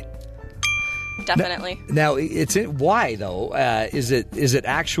 Totally. Definitely. Now, why though? Is it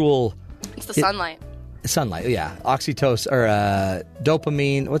actual? It's the sunlight. Sunlight, yeah. Oxytocin or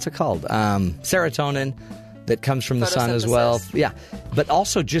dopamine. What's it called? Serotonin that comes from the sun as well. Yeah, but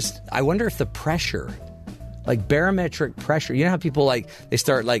also I wonder if the pressure. Like barometric pressure. You know how people they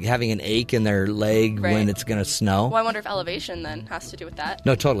start having an ache in their leg when it's going to snow? Well, I wonder if elevation then has to do with that.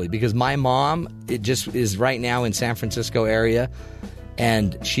 No, totally. Because my mom, it just is right now in San Francisco area,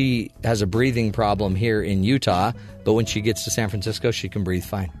 and she has a breathing problem here in Utah, but when she gets to San Francisco, she can breathe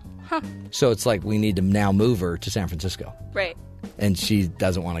fine. Huh. So it's like we need to now move her to San Francisco. Right. And she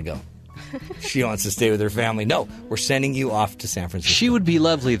doesn't want to go. She wants to stay with her family. No, we're sending you off to San Francisco. She would be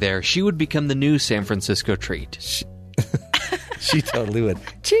lovely there. She would become the new San Francisco treat. She totally would.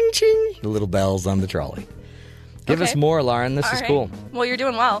 Ching, ching. The little bells on the trolley. Give us more, Lauren. This is cool. Well, you're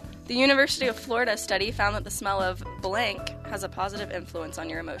doing well. The University of Florida study found that the smell of blank has a positive influence on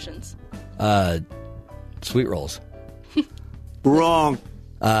your emotions. Sweet rolls. Wrong.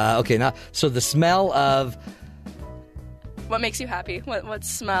 Okay, now, so the smell of... What makes you happy? What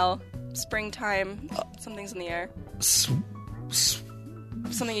smell? Springtime, something's in the air. Something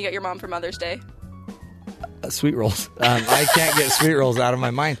you get your mom for Mother's Day. Sweet rolls. I can't get sweet rolls out of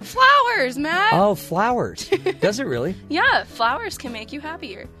my mind. Flowers, Matt! Oh, flowers. Does it really? Yeah, flowers can make you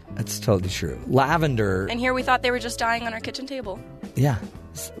happier. That's totally true. Lavender. And here we thought they were just dying on our kitchen table. Yeah,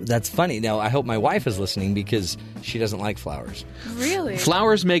 that's funny. Now, I hope my wife is listening because she doesn't like flowers. Really?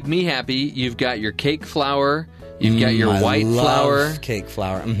 Flowers make me happy. You've got your cake flower. You've got your white flower. Cake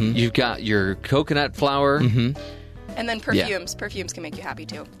flower. Mm-hmm. You've got your coconut flower. Mm-hmm. And then perfumes. Yeah. Perfumes can make you happy,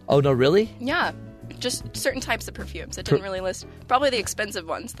 too. Oh, no, really? Yeah. Just certain types of perfumes. It didn't really list. Probably the expensive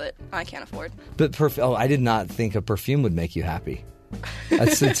ones that I can't afford. But I did not think a perfume would make you happy.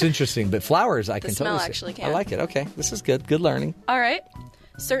 It's interesting. But flowers, I can totally see. Actually can. I like it. Okay. This is good. Good learning. All right.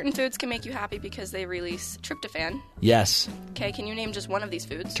 Certain foods can make you happy because they release tryptophan. Yes. Okay, can you name just one of these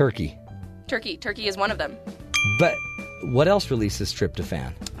foods? Turkey. Turkey is one of them. But what else releases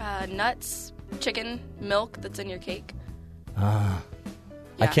tryptophan? Nuts, chicken, milk that's in your cake. Yeah.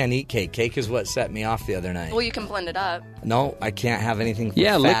 I can't eat cake. Cake is what set me off the other night. Well, you can blend it up. No, I can't have anything with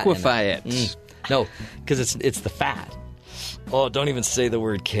fat liquefy in it. No, because it's the fat. Oh, don't even say the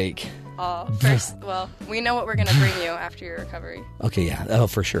word cake. First, well, we know what we're going to bring you after your recovery. Okay, yeah. Oh,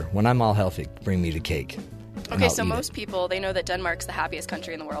 for sure. When I'm all healthy, bring me the cake. Okay, so most people, they know that Denmark's the happiest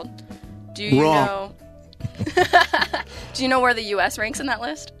country in the world. Do you know... Do you know where the U.S. ranks in that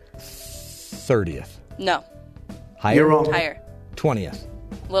list? 30th. No. Higher? You're wrong. Higher. 20th.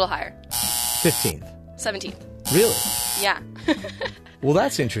 A little higher. 15th. 17th. Really? Yeah. Well,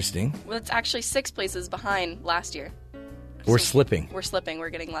 that's interesting. Well, it's actually 6 places behind last year. We're slipping. We're slipping. We're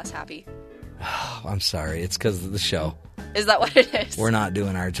getting less happy. Oh, I'm sorry. It's because of the show. Is that what it is? We're not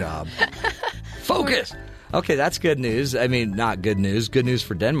doing our job. Focus! Okay, that's good news. I mean, not good news. Good news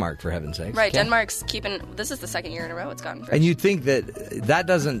for Denmark, for heaven's sake. Right, Denmark's keeping... This is the second year in a row it's gotten first. And you'd think that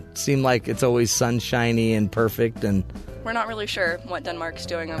doesn't seem like it's always sunshiny and perfect, and... We're not really sure what Denmark's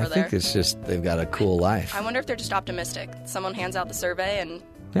doing over there. I think it's just they've got a cool life. I wonder if they're just optimistic. Someone hands out the survey and...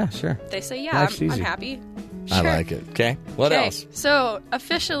 Yeah, sure. They say, yeah, I'm happy. Sure. I like it. Okay, what else? So,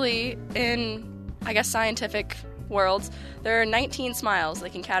 officially in, I guess, scientific... worlds, there are 19 smiles. They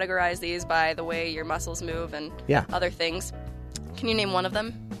can categorize these by the way your muscles move and other things. Can you name one of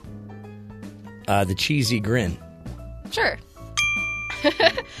them? The cheesy grin. Sure.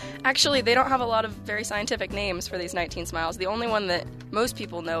 Actually, they don't have a lot of very scientific names for these 19 smiles. The only one that most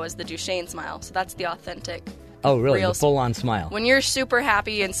people know is the Duchenne smile. So that's the authentic. Oh, really? The full-on smile. When you're super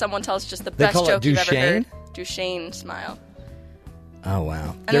happy and someone tells just the best joke you've ever heard. Duchenne smile. Oh,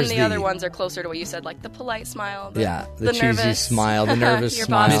 wow. And then the other ones are closer to what you said, like the polite smile. The cheesy nervous, smile, the nervous your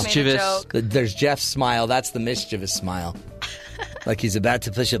smile. Boss made a joke. There's Jeff's smile. That's the mischievous smile. Like he's about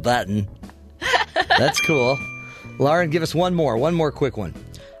to push a button. That's cool. Lauren, give us one more quick one.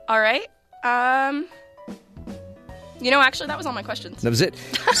 All right. Actually, that was all my questions. That was it.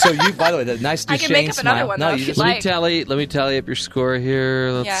 So you, by the way, the nice Duchenne I can make up smile. Another one, though, if you'd like. Let me tally up your score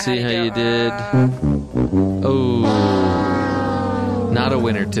here. Let's see how you did. Not a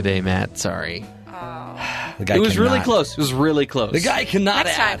winner today, Matt. Sorry. It was really close. It was really close. The guy cannot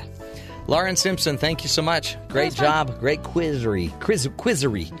Next add. time. Lauren Simpson, thank you so much. Great job. Great quizzery.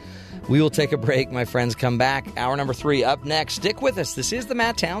 We will take a break, my friends. Come back. Hour number 3 up next. Stick with us. This is the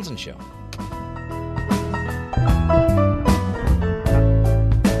Matt Townsend Show.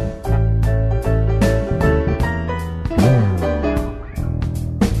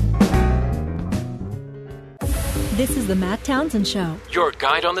 This is the Matt Townsend Show. Your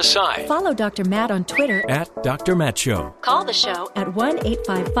guide on the side. Follow Dr. Matt on Twitter at Dr. Matt Show. Call the show at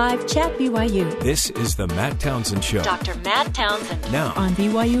 1-855-CHAT-BYU. This is the Matt Townsend Show. Dr. Matt Townsend. Now on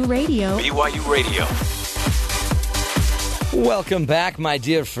BYU Radio. BYU Radio. Welcome back, my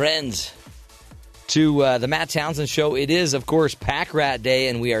dear friends, to the Matt Townsend Show. It is, of course, Pack Rat Day,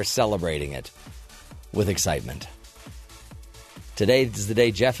 and we are celebrating it with excitement. Today is the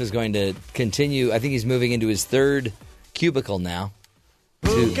day Jeff is going to continue. I think he's moving into his 3rd cubicle now.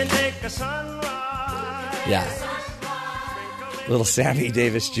 Yeah. Little Sammy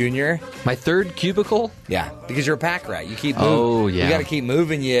Davis Jr. My 3rd cubicle? Yeah, because you're a pack rat. You keep moving. Oh, yeah. You got to keep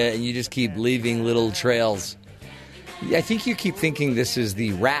moving you, and you just keep leaving little trails. I think you keep thinking this is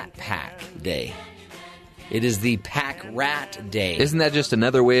the Rat Pack Day. It is the Pack Rat Day. Isn't that just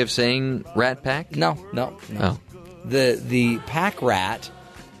another way of saying Rat Pack? No. Oh. The pack rat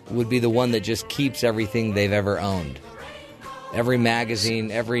would be the one that just keeps everything they've ever owned. Every magazine,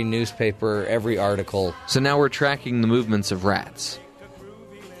 every newspaper, every article. So now we're tracking the movements of rats.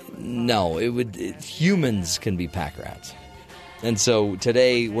 No, humans can be pack rats. And so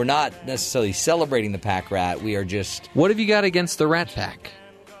today we're not necessarily celebrating the pack rat. We are just... What have you got against the Rat Pack?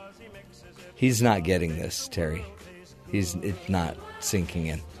 He's not getting this, Terry. It's not sinking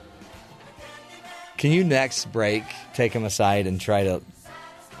in. Can you next break take him aside and try to,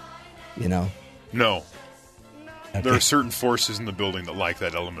 No. Okay. There are certain forces in the building that like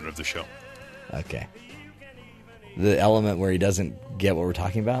that element of the show. Okay. The element where he doesn't get what we're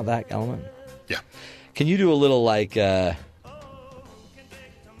talking about, that element? Yeah. Can you do a little like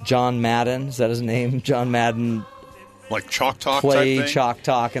John Madden? Is that his name? John Madden. Like chalk talk play type thing? Chalk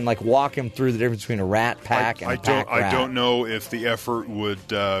talk and like walk him through the difference between a rat pack and a pack rat. I don't know if the effort would...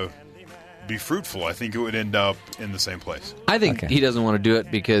 be fruitful. I think it would end up in the same place. I think he doesn't want to do it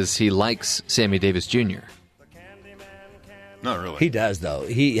because he likes Sammy Davis Jr. Not really. He does, though.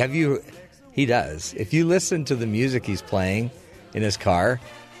 He does. If you listen to the music he's playing in his car,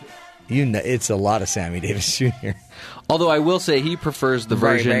 it's a lot of Sammy Davis Jr. Although I will say he prefers the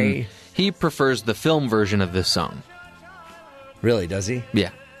version. He prefers the film version of this song. Really, does he?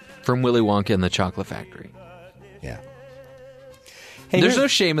 Yeah, from Willy Wonka and the Chocolate Factory. Yeah. Hey, there's no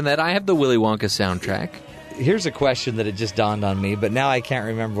shame in that. I have the Willy Wonka soundtrack. Here's a question that it just dawned on me, but now I can't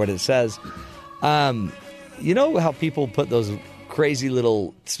remember what it says. You know how people put those crazy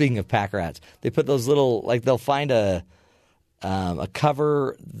little, speaking of pack rats, they put those little, like they'll find a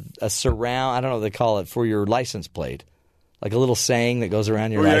cover, a surround, I don't know what they call it, for your license plate. Like a little saying that goes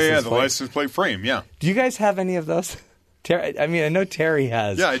around your license plate. Yeah, the license plate frame, yeah. Do you guys have any of those? Terry, I mean, I know Terry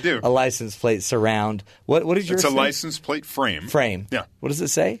has. Yeah, I do. A license plate surround. What is yours? It's a license plate frame. Frame. Yeah. What does it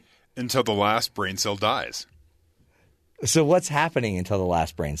say? Until the last brain cell dies. So what's happening until the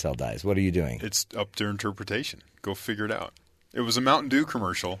last brain cell dies? What are you doing? It's up to interpretation. Go figure it out. It was a Mountain Dew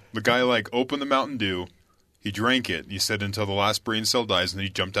commercial. The guy opened the Mountain Dew, he drank it, and he said until the last brain cell dies, and then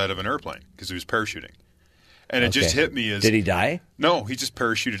he jumped out of an airplane because he was parachuting. And it just hit me as... Did he die? No, he just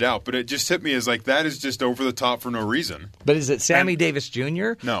parachuted out. But it just hit me as that is just over the top for no reason. But is it Sammy Davis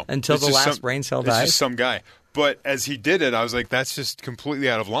Jr.? No. Until the last brain cell dies? It's just some guy. But as he did it, I was like, that's just completely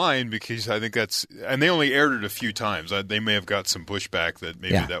out of line because I think that's... And they only aired it a few times. They may have got some pushback that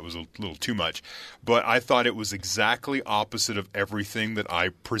maybe that was a little too much. But I thought it was exactly opposite of everything that I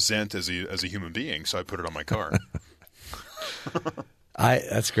present as a human being. So I put it on my car.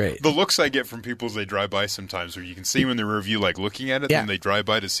 That's great. The looks I get from people as they drive by sometimes, where you can see when they review, looking at it, and they drive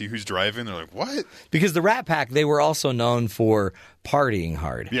by to see who's driving. They're like, what? Because the Rat Pack, they were also known for partying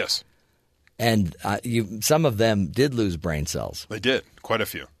hard. Yes. And some of them did lose brain cells. They did. Quite a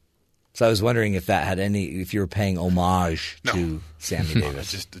few. So I was wondering if that had if you were paying homage to Sammy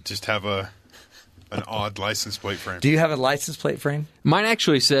Davis. Just have an odd license plate frame. Do you have a license plate frame? Mine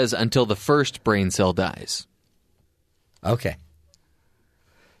actually says until the first brain cell dies. Okay.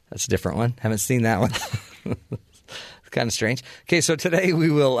 That's a different one. Haven't seen that one. It's kind of strange. Okay, so today we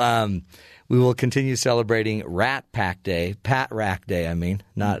will continue celebrating Rat Pack Day, Pat Rack Day. I mean,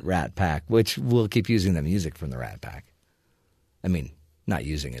 not Rat Pack, which we'll keep using the music from the Rat Pack. I mean, not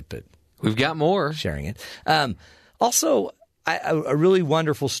using it, but we've got more sharing it. Also, a really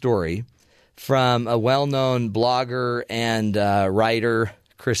wonderful story from a well-known blogger and writer.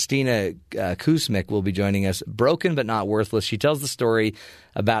 Christina Kuzmic will be joining us. Broken but not worthless. She tells the story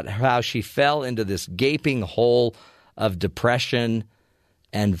about how she fell into this gaping hole of depression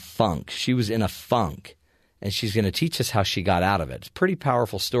and funk. She was in a funk, and she's going to teach us how she got out of it. It's a pretty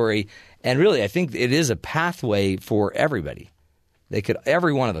powerful story, and really I think it is a pathway for everybody.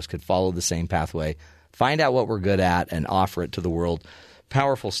 Every one of us could follow the same pathway, find out what we're good at, and offer it to the world.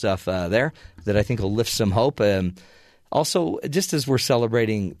 Powerful stuff there that I think will lift some hope. Also, just as we're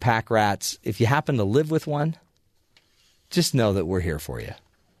celebrating pack rats, if you happen to live with one, just know that we're here for you.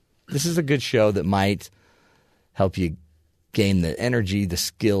 This is a good show that might help you gain the energy, the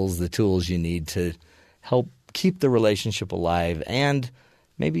skills, the tools you need to help keep the relationship alive and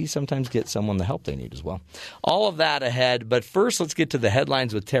maybe sometimes get someone the help they need as well. All of that ahead, but first let's get to the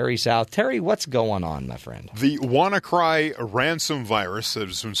headlines with Terry South. Terry, what's going on, my friend? The WannaCry ransom virus that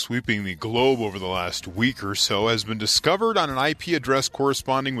has been sweeping the globe over the last week or so has been discovered on an IP address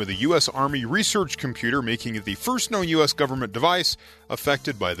corresponding with a U.S. Army research computer, making it the first known U.S. government device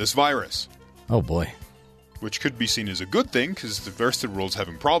affected by this virus. Oh, boy. Which could be seen as a good thing because the rest of the world's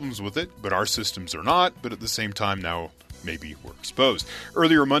having problems with it, but our systems are not. But at the same time now, maybe we're exposed.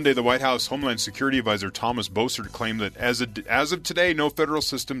 Earlier Monday, the White House Homeland Security Advisor Thomas Bossert claimed that as of today, no federal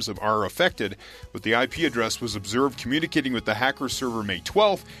systems are affected, but the IP address was observed communicating with the hacker server May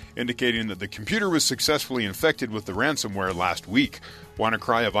 12th, indicating that the computer was successfully infected with the ransomware last week.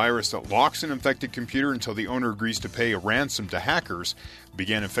 WannaCry, a virus that locks an infected computer until the owner agrees to pay a ransom to hackers,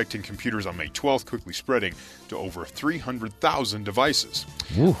 began infecting computers on May 12th, quickly spreading to over 300,000 devices.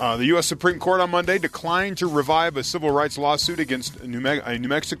 The U.S. Supreme Court on Monday declined to revive a civil rights lawsuit against a New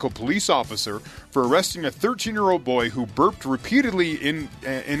Mexico police officer for arresting a 13-year-old boy who burped repeatedly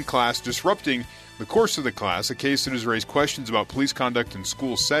in class, disrupting the course of the class, a case that has raised questions about police conduct in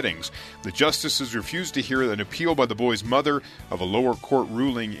school settings. The justices refused to hear an appeal by the boy's mother of a lower court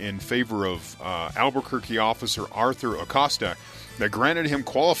ruling in favor of Albuquerque officer Arthur Acosta that granted him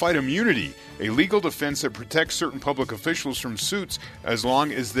qualified immunity, a legal defense that protects certain public officials from suits as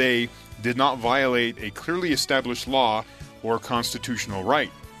long as they did not violate a clearly established law or constitutional right.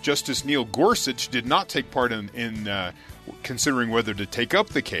 Justice Neil Gorsuch did not take part in considering whether to take up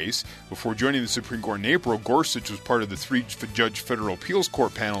the case. Before joining the Supreme Court in April, Gorsuch was part of the 3-judge federal appeals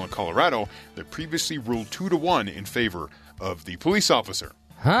court panel in Colorado that previously ruled 2-1 in favor of the police officer.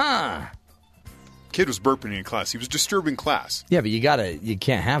 Kid was burping in class. He was disturbing class. Yeah, but you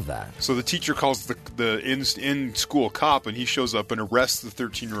can't have that. So the teacher calls the in-school cop, and he shows up and arrests the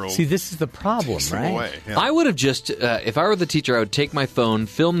 13-year-old. See, this is the problem, right? Yeah. I would have just, if I were the teacher, I would take my phone,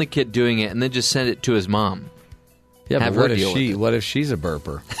 film the kid doing it, and then just send it to his mom. Yeah, but what if she's a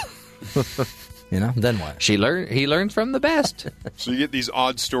burper? Then what? He learns from the best. So you get these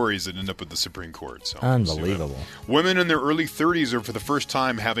odd stories that end up at the Supreme Court. So unbelievable. Women in their early 30s are for the first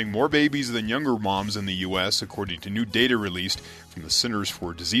time having more babies than younger moms in the U.S., according to new data released from the Centers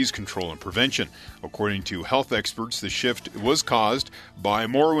for Disease Control and Prevention. According to health experts, the shift was caused by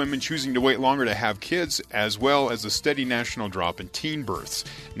more women choosing to wait longer to have kids, as well as a steady national drop in teen births.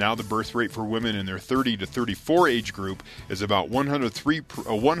 Now the birth rate for women in their 30 to 34 age group is about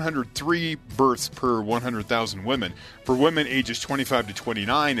 103 births per 100,000 women. For women ages 25 to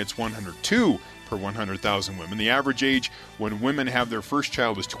 29, it's 102 per 100,000 women. The average age when women have their first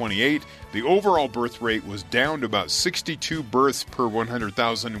child is 28. The overall birth rate was down to about 62 births per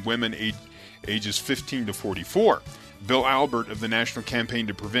 100,000 women ages 15 to 44. Bill Albert of the National Campaign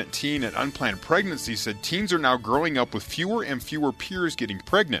to Prevent Teen and Unplanned Pregnancy said teens are now growing up with fewer and fewer peers getting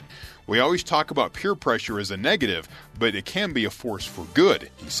pregnant. We always talk about peer pressure as a negative, but it can be a force for good,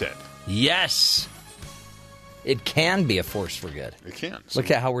 he said. Yes. It can be a force for good. It can.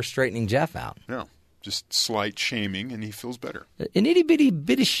 Look at how we're straightening Jeff out. No, just slight shaming, and he feels better. An itty-bitty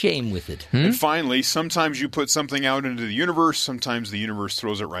bit of shame with it. And finally, sometimes you put something out into the universe, sometimes the universe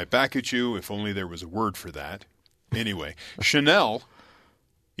throws it right back at you. If only there was a word for that. Anyway, Chanel,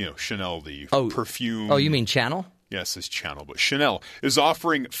 Chanel, the perfume. Oh, you mean Channel? Yes, it's Channel, but Chanel is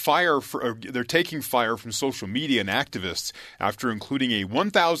offering they're taking fire from social media and activists after including a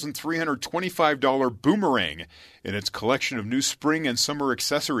 $1,325 boomerang in its collection of new spring and summer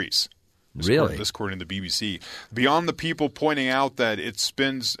accessories. Really? This according to the BBC. Beyond the people pointing out that it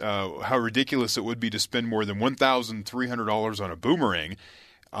spends, how ridiculous it would be to spend more than $1,300 on a boomerang,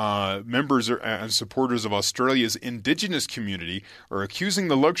 members and supporters of Australia's indigenous community are accusing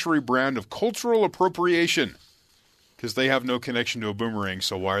the luxury brand of cultural appropriation. Because they have no connection to a boomerang,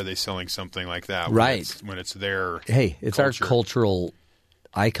 so why are they selling something like that? When it's their it's culture. Our cultural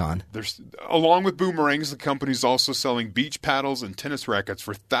icon. Along with boomerangs, the company's also selling beach paddles and tennis rackets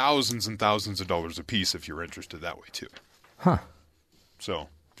for thousands and thousands of dollars a piece if you're interested that way, too. Huh. So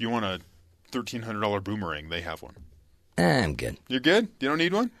if you want a $1,300 boomerang, they have one. I'm good. You're good? You don't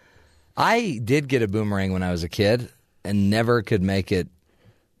need one? I did get a boomerang when I was a kid and never could make it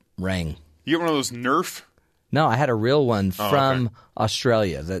Rang. You get one of those Nerf? No, I had a real one from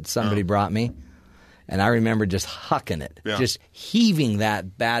Australia that somebody brought me. And I remember just hucking it, just heaving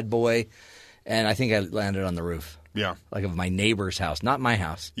that bad boy. And I think I landed on the roof. Yeah. Like of my neighbor's house, not my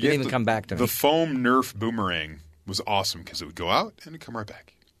house. Didn't even come back to me. The foam Nerf boomerang was awesome because it would go out and it'd come right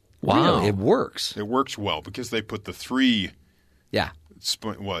back. Wow. Really? It works. It works well because they put the three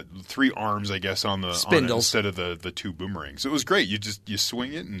arms, I guess, on the spindles instead of the two boomerangs. It was great. You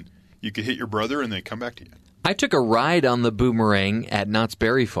swing it and you could hit your brother and they come back to you. I took a ride on the boomerang at Knott's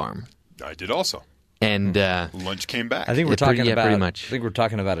Berry Farm. I did also. And lunch came back. I think we're talking about pretty much. I think we're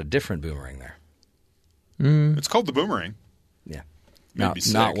talking about a different boomerang there. It's called the boomerang. Yeah.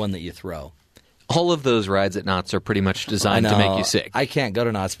 Not one that you throw. All of those rides at Knott's are pretty much designed to make you sick. I can't go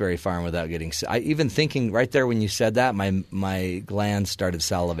to Knott's Berry Farm without getting sick. Even thinking right there when you said that, my glands started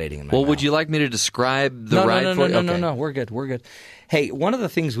salivating in my mouth. Would you like me to describe the ride for you? No. We're good. Hey, one of the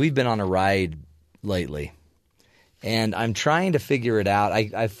things we've been on a ride lately, and I'm trying to figure it out.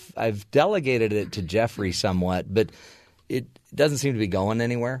 I've delegated it to Jeffrey somewhat, but it doesn't seem to be going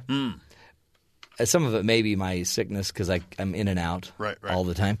anywhere. Some of it may be my sickness because I'm in and out all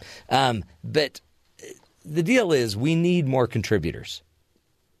the time. But the deal is we need more contributors.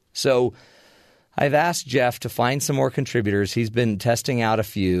 So I've asked Jeff to find some more contributors. He's been testing out a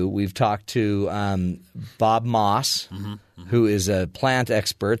few. We've talked to Bob Moss, who is a plant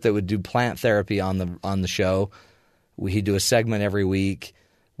expert that would do plant therapy on the show. He'd do a segment every week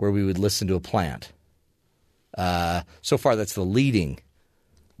where we would listen to a plant. So far, that's the leading.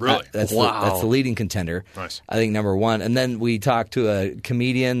 Really? That's the leading contender. Nice. I think number one. And then we talked to a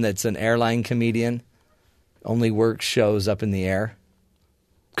comedian that's an airline comedian. Only works shows up in the air.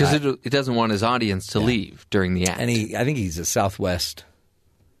 Because it doesn't want his audience to leave during the act. And I think he's a Southwest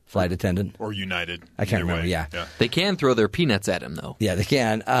flight attendant. Or United. I can't remember, yeah. They can throw their peanuts at him, though. Yeah, they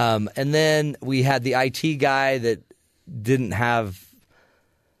can. And then we had the IT guy that didn't have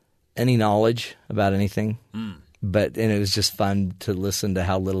any knowledge about anything. And it was just fun to listen to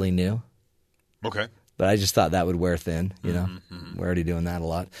how little he knew. Okay. But I just thought that would wear thin, you know. We're already doing that a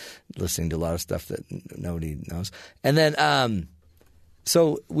lot, listening to a lot of stuff that nobody knows. And then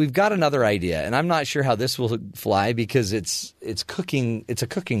so we've got another idea, and I'm not sure how this will fly because it's cooking. It's a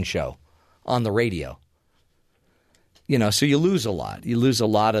cooking show on the radio. You know, so you lose a lot. You lose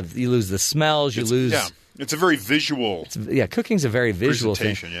the smells. It's a very visual. Cooking's a very visual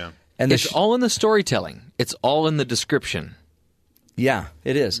presentation, thing. Yeah. And it's all in the storytelling. It's all in the description. Yeah,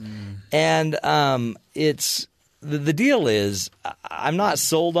 it is. And it's the deal is I'm not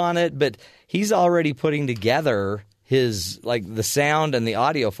sold on it, but he's already putting together his the sound and the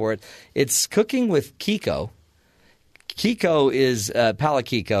audio for it. It's Cooking with Kiko. Kiko is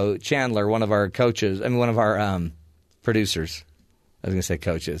Palakiko Chandler, one of our coaches. I mean, one of our producers. I was going to say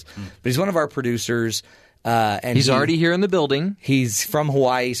coaches, but he's one of our producers. And he's already here in the building. He's from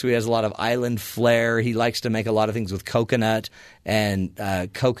Hawaii, so he has a lot of island flair. He likes to make a lot of things with coconut and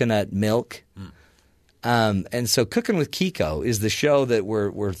coconut milk. And so Cooking with Kiko is the show that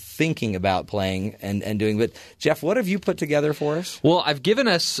we're thinking about playing and doing. But, Jeff, what have you put together for us? Well, I've given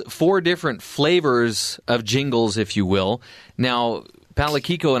us 4 different flavors of jingles, if you will. Now,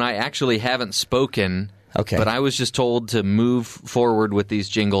 Palakiko and I actually haven't spoken. Okay. But I was just told to move forward with these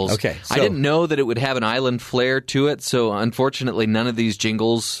jingles. Okay. I didn't know that it would have an island flair to it, so unfortunately none of these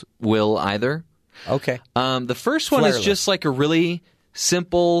jingles will either. Okay. The first one is just like a really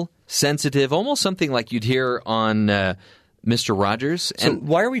simple, sensitive, almost something like you'd hear on Mr. Rogers. So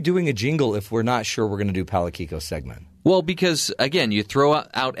why are we doing a jingle if we're not sure we're going to do Palakiko's segment? Well, because, again, you throw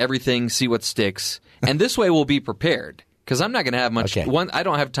out everything, see what sticks, and this way we'll be prepared. Because I'm not going to have much. Okay. I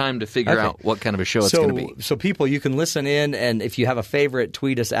don't have time to figure out what kind of a show it's going to be. So people, you can listen in, and if you have a favorite,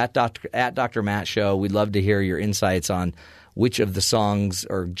 tweet us at Dr. Matt Show. We'd love to hear your insights on which of the songs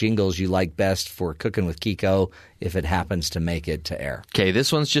or jingles you like best for Cooking with Kiko if it happens to make it to air. Okay,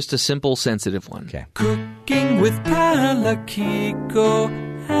 this one's just a simple, sensitive one. Okay. Cooking with Palakiko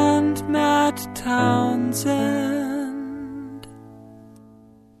and Matt Townsend.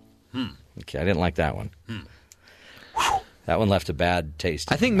 Okay, I didn't like that one. That one left a bad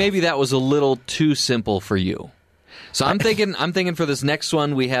taste. I think maybe that was a little too simple for you. So I'm thinking for this next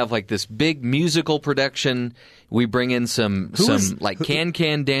one we have like this big musical production. We bring in some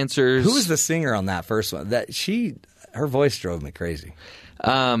can dancers. Who was the singer on that first one? Her voice drove me crazy.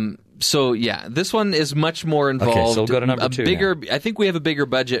 So yeah, this one is much more involved. Okay, so we'll go to number 2 now. I think we have a bigger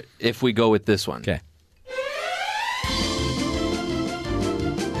budget if we go with this one. Okay.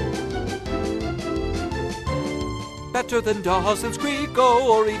 Better than Dawson's Creek,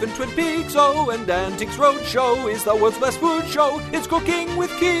 oh, or even Twin Peaks, oh, and Antiques Roadshow is the world's best food show. It's Cooking with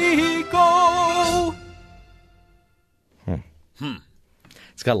Kiko.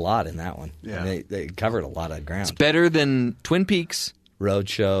 It's got a lot in that one. Yeah. And they covered a lot of ground. It's better than Twin Peaks,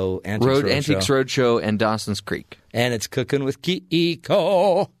 Roadshow, Antiques Roadshow, and Dawson's Creek. And it's Cooking with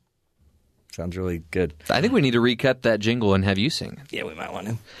Kiko. Sounds really good. I think we need to recut that jingle and have you sing. Yeah, we might want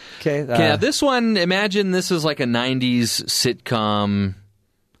to. Okay. Now this one, imagine this is like a 90s sitcom.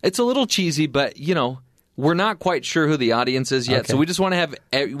 It's a little cheesy, but, we're not quite sure who the audience is yet, Okay. so we just want to have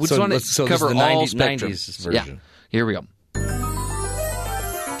cover this is the all 90s spectrum. version. Yeah, here we go.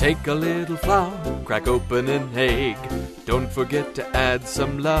 Take a little flour, crack open an egg. Don't forget to add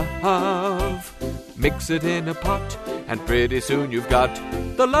some love. Mix it in a pot, and pretty soon you've got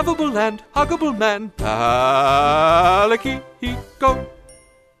the lovable and huggable man, Pal Kiko.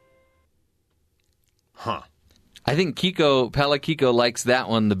 Huh. I think Pal Kiko likes that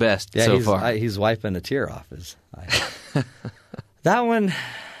one the best so far. He's wiping a tear off his eye. That one,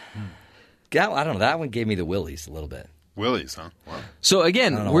 I don't know. That one gave me the willies a little bit. Willies, huh? Wow. So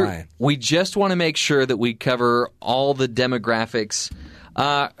again, we just want to make sure that we cover all the demographics.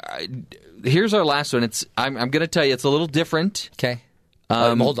 Here's our last one. I'm going to tell you it's a little different. Okay.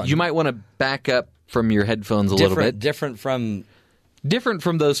 Hold on. You might want to back up from your headphones a little bit. Different from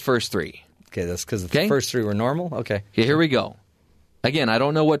those first three. Okay, that's because the first three were normal? Okay. Here we go. Again, I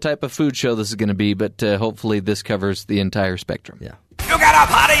don't know what type of food show this is going to be, but hopefully this covers the entire spectrum. Yeah. You got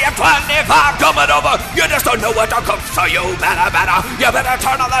a party of 25 coming over. You just don't know what to cook, so you better. You better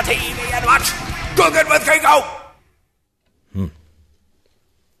turn on the TV and watch Cooking with Kiko.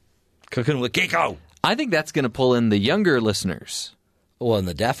 Cooking with Kiko. I think that's going to pull in the younger listeners. Well, and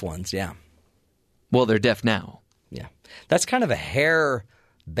the deaf ones, yeah. Well, they're deaf now. Yeah. That's kind of a hair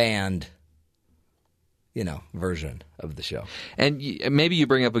band, version of the show. And maybe you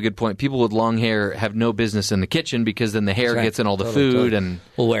bring up a good point. People with long hair have no business in the kitchen because then the hair gets in all the food. And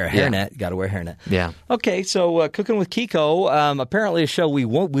we'll wear a hairnet. Got to wear a hairnet. Yeah. Okay, so Cooking with Kiko, apparently a show we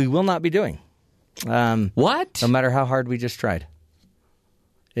will not be doing. What? No matter how hard we just tried.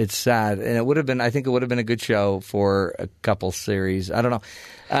 It's sad, and I think it would have been a good show for a couple series. I don't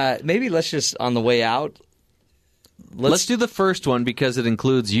know. Maybe let's just, on the way out, let's do the first one because it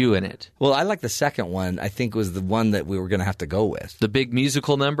includes you in it. Well, I like the second one. I think was the one that we were going to have to go with. The big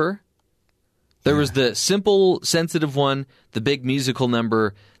musical number? There was the simple, sensitive one, the big musical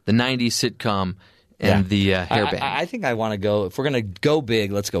number, the 90s sitcom, and the hair band. I think I want to go, if we're going to go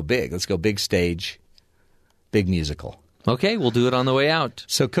big, let's go big. Let's go big stage, big musical. Okay, we'll do it on the way out.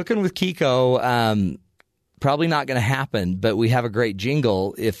 So Cooking with Kiko, probably not going to happen, but we have a great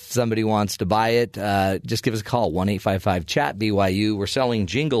jingle. If somebody wants to buy it, just give us a call, 1-855-CHAT-BYU. We're selling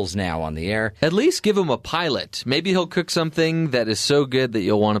jingles now on the air. At least give him a pilot. Maybe he'll cook something that is so good that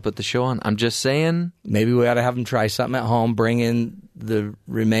you'll want to put the show on. I'm just saying. Maybe we ought to have him try something at home, bring in the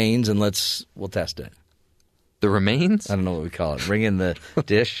remains, and we'll test it. The remains? I don't know what we call it. Bring in the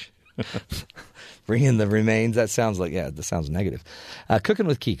dish. Bring in the remains. That sounds negative. Cooking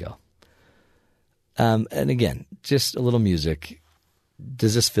with Kiko. And again, just a little music.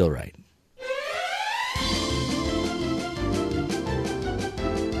 Does this feel right?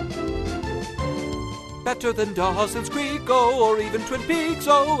 Better than Dawson's Creek, oh, or even Twin Peaks,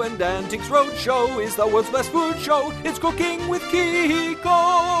 oh, and Antiques Roadshow is the world's best food show. It's Cooking with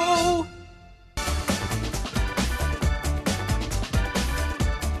Kiko.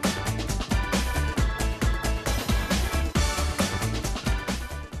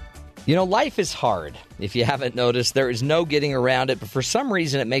 Life is hard. If you haven't noticed, there is no getting around it, but for some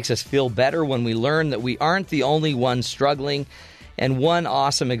reason it makes us feel better when we learn that we aren't the only ones struggling. And one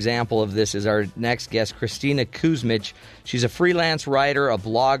awesome example of this is our next guest, Christina Kuzmich. She's a freelance writer, a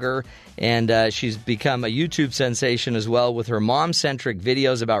blogger, and she's become a YouTube sensation as well with her mom-centric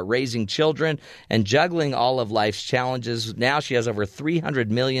videos about raising children and juggling all of life's challenges. Now she has over 300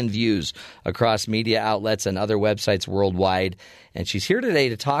 million views across media outlets and other websites worldwide. And she's here today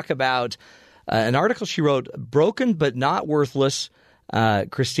to talk about an article she wrote, Broken But Not Worthless.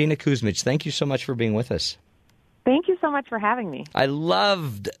 Christina Kuzmich, thank you so much for being with us. Thank you so much for having me. I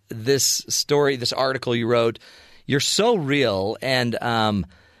loved this story, this article you wrote. You're so real, and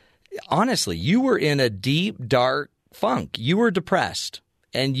honestly, you were in a deep, dark funk. You were depressed,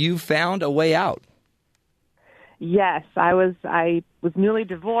 and you found a way out. Yes, I was newly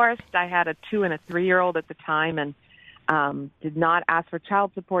divorced. I had a 2- and 3-year-old at the time, and did not ask for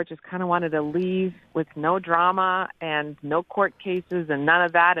child support, just kind of wanted to leave with no drama and no court cases and none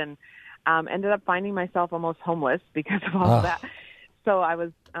of that, and ended up finding myself almost homeless because of all of that. So I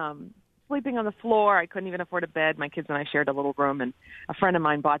was sleeping on the floor. I couldn't even afford a bed. My kids and I shared a little room, and a friend of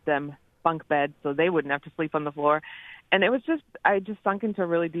mine bought them bunk beds so they wouldn't have to sleep on the floor. And it was I just sunk into a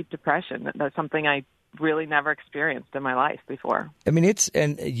really deep depression. That's something I really never experienced in my life before. I mean,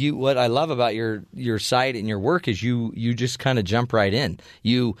 what I love about your site and your work is you just kind of jump right in.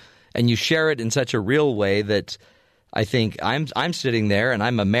 You share it in such a real way that I think I'm sitting there and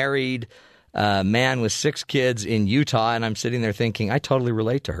I'm a married man with 6 kids in Utah, and I'm sitting there thinking, I totally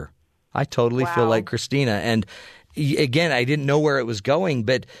relate to her. I totally feel like Christina. And again, I didn't know where it was going,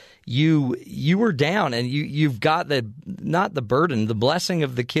 but you were down, and you've got not the burden, the blessing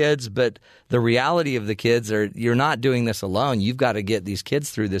of the kids, but the reality of the kids you're not doing this alone. You've got to get these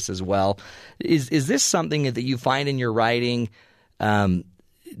kids through this as well. Is this something that you find in your writing?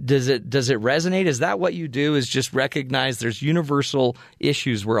 Does it resonate? Is that what you do, is just recognize there's universal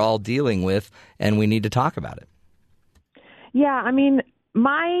issues we're all dealing with and we need to talk about it? Yeah, I mean,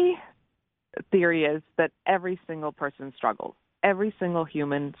 my theory is that every single person struggles. Every single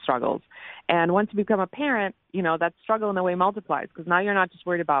human struggles. And once you become a parent, that struggle in a way multiplies, because now you're not just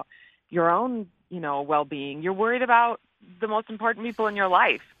worried about your own, well-being. You're worried about the most important people in your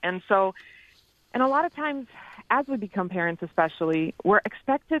life. And a lot of times, as we become parents especially, we're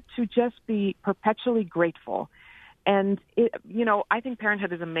expected to just be perpetually grateful. And, I think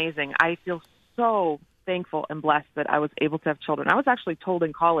parenthood is amazing. I feel so thankful and blessed that I was able to have children. I was actually told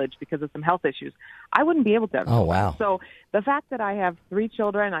in college, because of some health issues, I wouldn't be able to have children. Oh, wow. So the fact that I have 3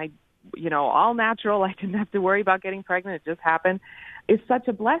 children, all natural, I didn't have to worry about getting pregnant, it just happened, is such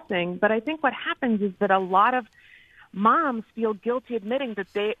a blessing. But I think what happens is that a lot of moms feel guilty admitting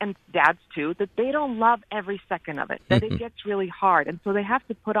that and dads too, that they don't love every second of it, that it gets really hard. And so they have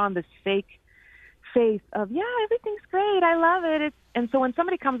to put on this fake face of, yeah, everything's great, I love it. And so when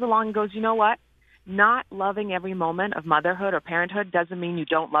somebody comes along and goes, you know what? Not loving every moment of motherhood or parenthood doesn't mean you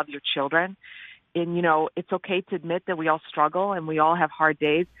don't love your children. And, it's okay to admit that we all struggle and we all have hard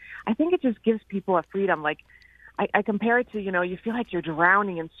days. I think it just gives people a freedom. Like, I compare it to, you feel like you're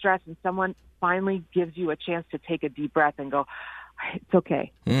drowning in stress, and someone finally gives you a chance to take a deep breath and go, it's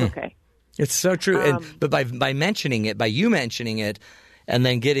okay. It's okay. It's so true. But by mentioning it, by you mentioning it, and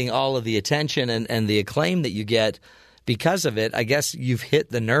then getting all of the attention and the acclaim that you get because of it, I guess you've hit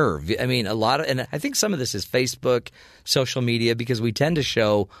the nerve. I mean, and I think some of this is Facebook, social media, because we tend to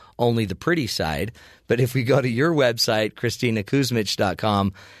show only the pretty side. But if we go to your website,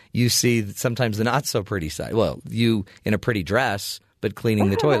 ChristinaKuzmich.com, you see sometimes the not so pretty side. Well, you in a pretty dress, but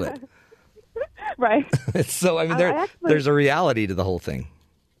cleaning the toilet. Right. So, I mean, there's a reality to the whole thing.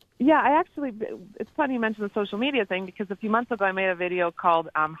 Yeah, it's funny you mentioned the social media thing, because a few months ago I made a video called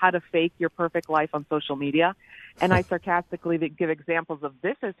How to Fake Your Perfect Life on Social Media. And I sarcastically give examples of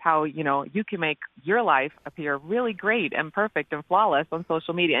this is how, you can make your life appear really great and perfect and flawless on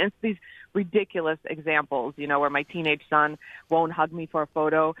social media. And it's these ridiculous examples, where my teenage son won't hug me for a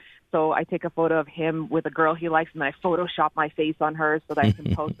photo. So I take a photo of him with a girl he likes, and I Photoshop my face on her so that I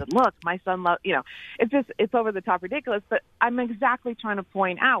can post it. Look, my son loves, it's over the top ridiculous. But I'm exactly trying to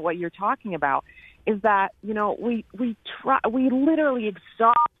point out what you're talking about is that, we literally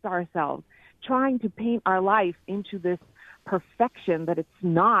exhaust ourselves trying to paint our life into this perfection that it's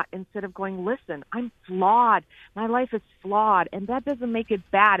not, instead of going, listen, I'm flawed. My life is flawed. And that doesn't make it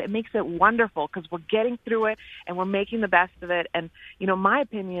bad. It makes it wonderful, because we're getting through it and we're making the best of it. And, my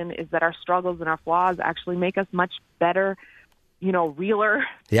opinion is that our struggles and our flaws actually make us much better, realer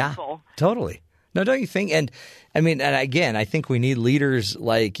people. Yeah, totally. No, don't you think? And I mean, and again, I think we need leaders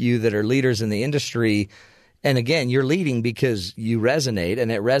like you that are leaders in the industry. And again, you're leading because you resonate,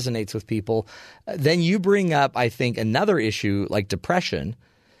 and it resonates with people. Then you bring up, I think, another issue like depression.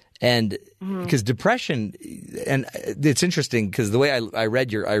 And because depression, and it's interesting because the way I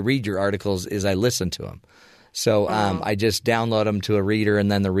read your articles is I listen to them. So I just download them to a reader,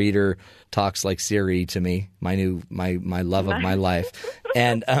 and then the reader talks like Siri to me, my love of my life.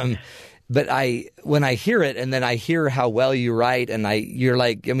 And but when I hear it, and then I hear how well you write, and you're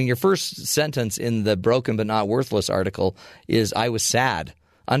like, I mean, your first sentence in the Broken But Not Worthless article is, I was sad.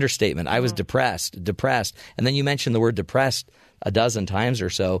 Understatement. I was depressed. And then you mentioned the word depressed a dozen times or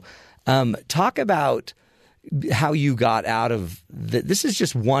so. Talk about how you got out of this is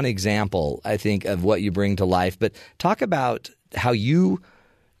just one example, I think, of what you bring to life. But talk about how you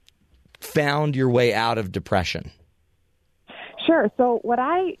found your way out of depression. Sure. So what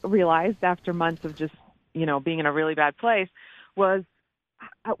I realized after months of just, being in a really bad place was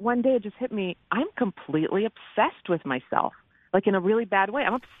one day it just hit me. I'm completely obsessed with myself. like in a really bad way.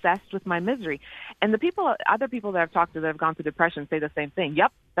 I'm obsessed with my misery. And other people that I've talked to that have gone through depression say the same thing.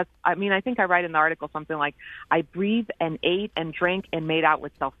 Yep. I think I write in the article something like, I breathed and ate and drank and made out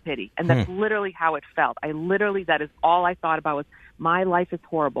with self-pity. And that's literally how it felt. That is all I thought about was, my life is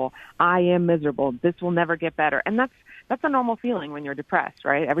horrible. I am miserable. This will never get better. And that's a normal feeling when you're depressed,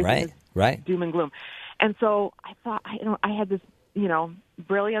 right? Everything is doom and gloom. And so I thought, I had this,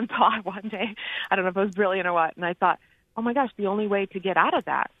 brilliant thought one day. I don't know if it was brilliant or what. And I thought, oh my gosh, the only way to get out of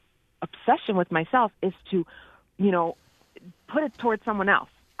that obsession with myself is to, put it towards someone else.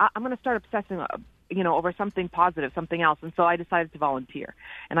 I'm going to start obsessing, over something positive, something else. And so I decided to volunteer.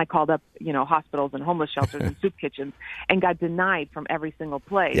 And I called up, hospitals and homeless shelters and soup kitchens and got denied from every single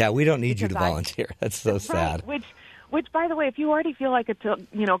place. Yeah, we don't need you to volunteer. That's so sad. Which, by the way, if you already feel like a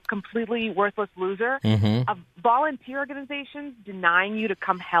completely worthless loser, a volunteer organizations denying you to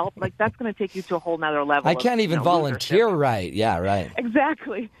come help, like that's going to take you to a whole nother level. I can't even volunteer right. Yeah, right.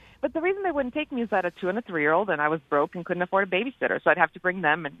 Exactly. But the reason they wouldn't take me is that a 2- and a 3-year-old, and I was broke and couldn't afford a babysitter, so I'd have to bring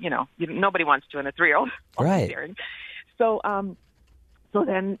them, and nobody wants 2- and a 3-year-old volunteering. Right. So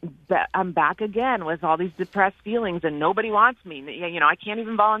then I'm back again with all these depressed feelings, and nobody wants me. I can't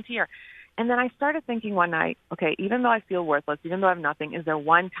even volunteer. And then I started thinking one night, okay, even though I feel worthless, even though I have nothing, is there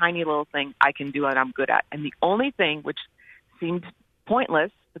one tiny little thing I can do and I'm good at? And the only thing, which seemed pointless,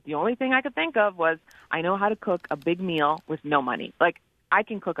 but the only thing I could think of was, I know how to cook a big meal with no money. Like, I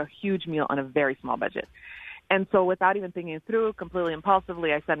can cook a huge meal on a very small budget. And so without even thinking it through, completely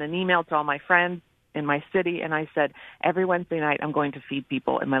impulsively, I sent an email to all my friends in my city, and I said, every Wednesday night I'm going to feed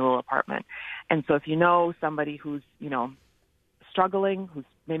people in my little apartment. And so if you know somebody who's, struggling, who's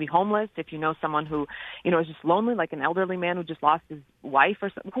maybe homeless, if you know someone who, is just lonely, like an elderly man who just lost his wife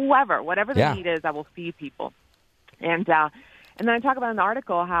or whatever the need is, I will feed people. And then I talk about in the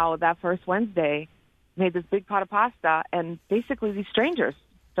article how that first Wednesday made this big pot of pasta, and basically these strangers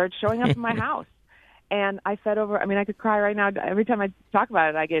started showing up in my house. And I fed over, I could cry right now. Every time I talk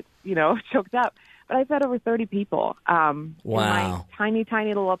about it, I get, choked up. But I fed over 30 people in my tiny, tiny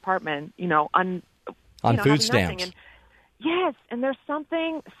little apartment, on food stamps. Yes, and there's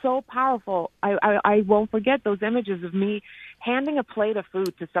something so powerful. I won't forget those images of me handing a plate of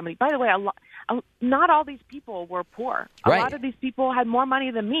food to somebody. By the way, not all these people were poor. A lot of these people had more money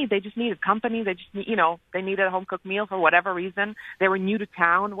than me. They just needed company. They just, they needed a home-cooked meal for whatever reason. They were new to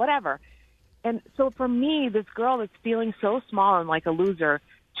town, whatever. And so for me, this girl that's feeling so small and like a loser,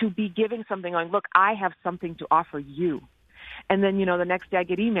 to be giving something like, look, I have something to offer you. And then, the next day I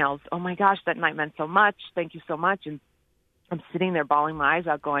get emails, oh my gosh, that night meant so much. Thank you so much. And I'm sitting there bawling my eyes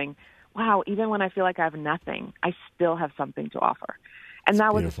out going, wow, even when I feel like I have nothing, I still have something to offer. And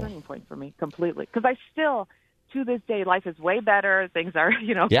that was a turning point for me completely. Because I still, to this day, life is way better. Things are,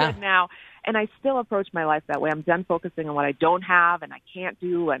 good now. And I still approach my life that way. I'm done focusing on what I don't have and I can't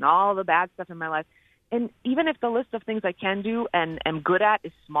do and all the bad stuff in my life. And even if the list of things I can do and am good at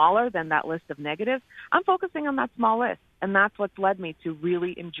is smaller than that list of negatives, I'm focusing on that small list. And that's what's led me to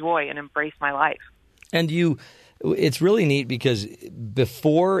really enjoy and embrace my life. And it's really neat because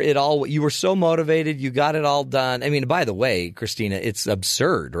before it all, you were so motivated, you got it all done. By the way, Christina, it's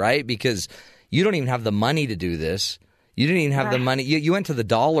absurd, right? Because you don't even have the money to do this. You didn't even have the money. You went to the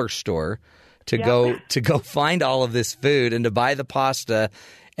dollar store to go find all of this food and to buy the pasta,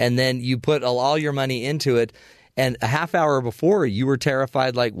 and then you put all your money into it. And a half hour before, you were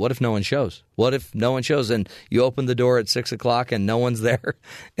terrified, like, what if no one shows? What if no one shows? And you open the door at 6 o'clock and no one's there.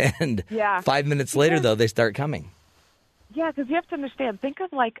 And 5 minutes later, though, they start coming. Yeah, because you have to understand, think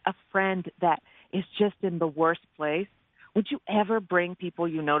of like a friend that is just in the worst place. Would you ever bring people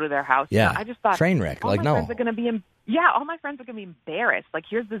to their house? Yeah, I just thought, train wreck. All my friends are going to be embarrassed. Like,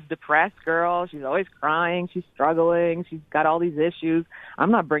 here's this depressed girl. She's always crying. She's struggling. She's got all these issues. I'm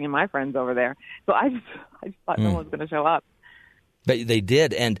not bringing my friends over there. So I just thought no one's going to show up. But they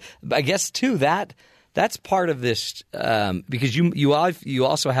did, and I guess too that's part of this because you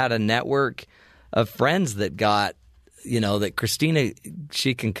also had a network of friends that got. That Christina,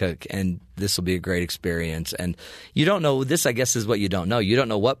 she can cook, and this will be a great experience. And you don't know, this I guess is what you don't know. You don't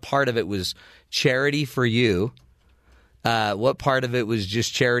know what part of it was charity for you, what part of it was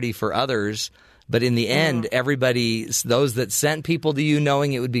just charity for others. But in the end, everybody, those that sent people to you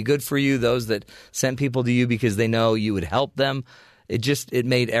knowing it would be good for you, those that sent people to you because they know you would help them, it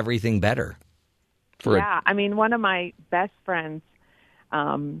made everything better. One of my best friends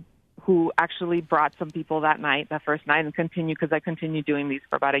who actually brought some people that first night, and continued, because I continued doing these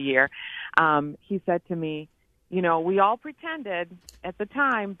for about a year. He said to me, we all pretended at the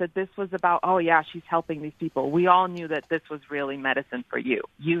time that this was about, oh yeah, she's helping these people. We all knew that this was really medicine for you.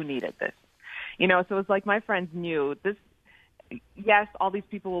 You needed this. So it was like my friends knew this. yes, all these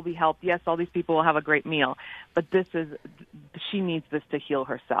people will be helped. Yes, all these people will have a great meal. But she needs this to heal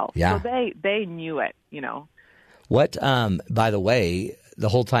herself. Yeah. So they knew it, you know. What, by the way, the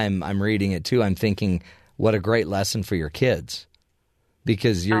whole time I'm reading it too, I'm thinking, what a great lesson for your kids.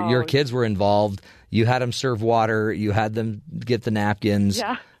 Because your kids were involved. You had them serve water. You had them get the napkins.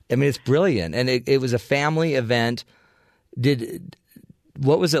 Yeah. I mean, it's brilliant. And it was a family event.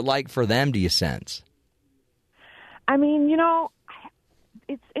 What was it like for them, do you sense? I mean, you know,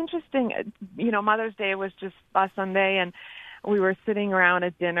 it's interesting. You know, Mother's Day was just last Sunday, and we were sitting around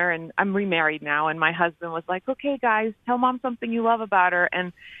at dinner, and I'm remarried now, and my husband was like, okay, guys, tell Mom something you love about her.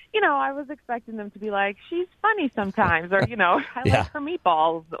 And, you know, I was expecting them to be like, she's funny sometimes, or, you know, I like her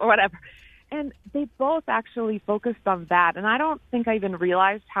meatballs or whatever. And they both actually focused on that. And I don't think I even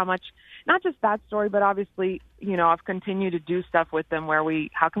realized how much, not just that story, but obviously, you know, I've continued to do stuff with them where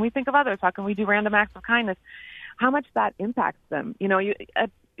how can we think of others? How can we do random acts of kindness? How much that impacts them. You know,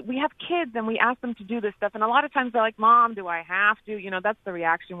 we have kids and we ask them to do this stuff. And a lot of times they're like, Mom, do I have to? You know, that's the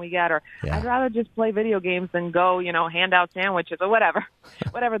reaction we get. Or I'd rather just play video games than go, you know, hand out sandwiches or whatever,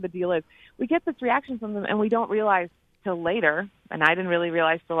 whatever the deal is. We get this reaction from them and we don't realize till later, and I didn't really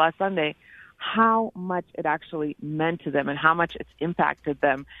realize till last Sunday, how much it actually meant to them and how much it's impacted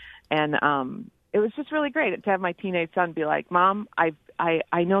them. And it was just really great to have my teenage son be like, Mom, I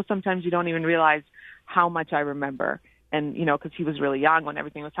know sometimes you don't even realize how much I remember. And, you know, because he was really young when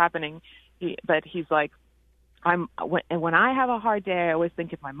everything was happening. But he's like, when I have a hard day, I always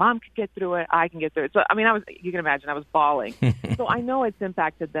think if my mom could get through it, I can get through it. So, I mean, you can imagine I was bawling. So I know it's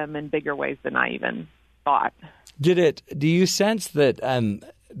impacted them in bigger ways than I even thought. Do you sense that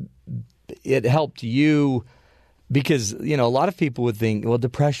it helped you? Because, you know, a lot of people would think, well,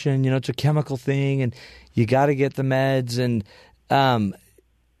 depression, you know, it's a chemical thing and you got to get the meds. And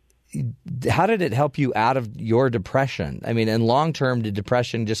how did it help you out of your depression? I mean, in long term, did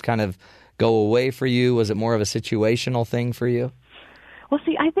depression just kind of go away for you? Was it more of a situational thing for you? Well,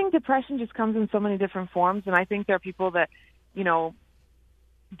 see, I think depression just comes in so many different forms. And I think there are people that, you know,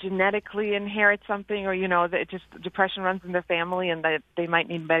 genetically inherit something, or, you know, that just depression runs in their family and that they might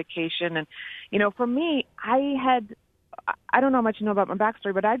need medication. And, you know, for me, I don't know how much you know about my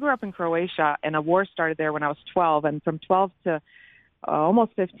backstory, but I grew up in Croatia and a war started there when I was 12. And from 12 to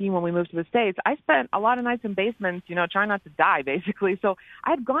almost 15 when we moved to the States, I spent a lot of nights in basements, you know, trying not to die, basically. So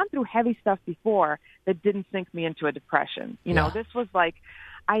I had gone through heavy stuff before that didn't sink me into a depression. You know, this was like,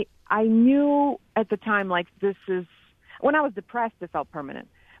 I knew at the time, like, this is, when I was depressed, it felt permanent.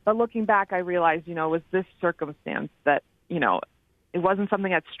 But looking back, I realized, you know, it was this circumstance that, you know, it wasn't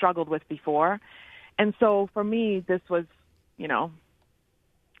something I'd struggled with before. And so for me, this was, you know,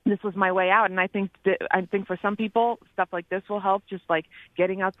 this was my way out. And I think for some people, stuff like this will help, just like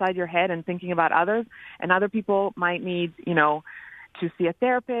getting outside your head and thinking about others. And other people might need, you know, to see a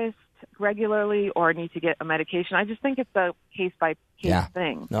therapist regularly or need to get a medication. I just think it's a case-by-case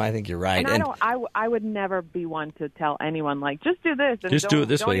thing. No, I think you're right. And I would never be one to tell anyone, like, just do this. And just do it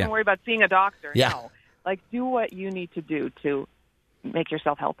this way. Don't even worry about seeing a doctor. Yeah. No. Like, do what you need to do to make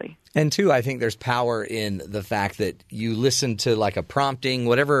yourself healthy. And two, I think there's power in the fact that you listen to like a prompting,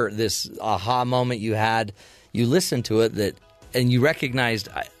 whatever this aha moment you had, you listen to it and you recognized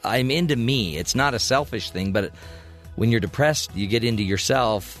I'm into me. It's not a selfish thing, but when you're depressed, you get into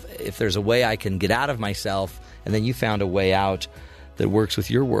yourself. If there's a way I can get out of myself, and then you found a way out that works with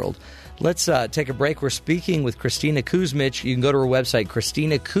your world. Let's take a break. We're speaking with Christina Kuzmic. You can go to her website,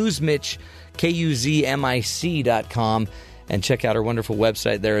 Christina Kuzmic, KUZMIC.com, and check out her wonderful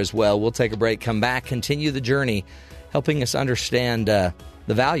website there as well. We'll take a break, come back, continue the journey, helping us understand the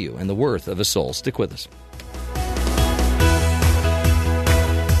value and the worth of a soul. Stick with us.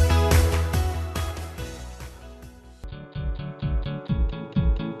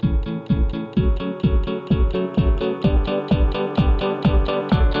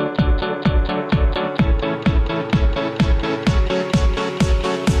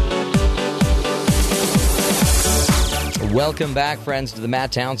 Welcome back, friends, to the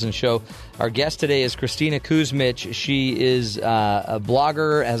Matt Townsend Show. Our guest today is Christina Kuzmic. She is a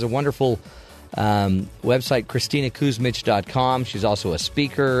blogger, has a wonderful website, ChristinaKuzmic.com. She's also a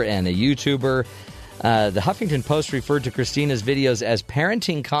speaker and a YouTuber. The Huffington Post referred to Christina's videos as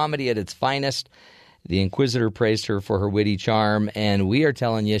parenting comedy at its finest. The Inquisitor praised her for her witty charm, and we are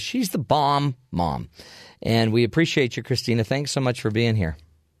telling you she's the bomb mom. And we appreciate you, Christina. Thanks so much for being here.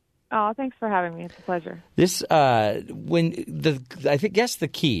 Oh, thanks for having me. It's a pleasure. This, I guess the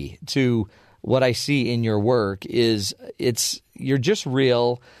key to what I see in your work is you're just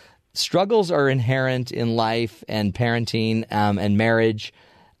real. Struggles are inherent in life and parenting and marriage.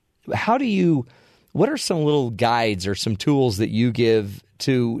 How do you What are some little guides or some tools that you give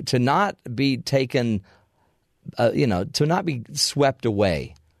to not be taken, to not be swept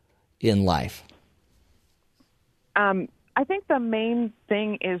away in life? I think the main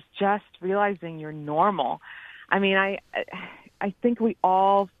thing is just realizing you're normal. I mean, I think we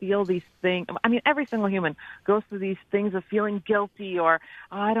all feel these things. I mean, every single human goes through these things of feeling guilty or,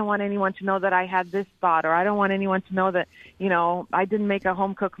 oh, I don't want anyone to know that I had this thought, or I don't want anyone to know that, I didn't make a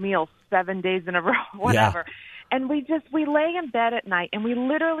home-cooked meal 7 days in a row, whatever. Yeah. And we lay in bed at night and we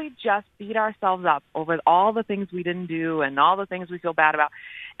literally just beat ourselves up over all the things we didn't do and all the things we feel bad about.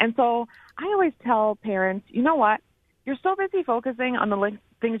 And so I always tell parents, you know what? You're so busy focusing on the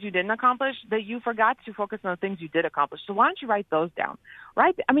things you didn't accomplish that you forgot to focus on the things you did accomplish. So why don't you write those down,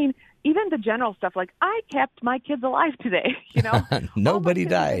 right? I mean, even the general stuff like, I kept my kids alive today, Nobody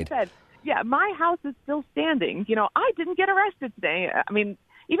died. Yeah, my house is still standing. I didn't get arrested today. I mean,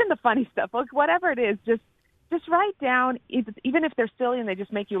 even the funny stuff, like whatever it is, just write down, even if they're silly and they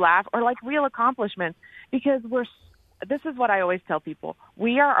just make you laugh, or like real accomplishments, because this is what I always tell people.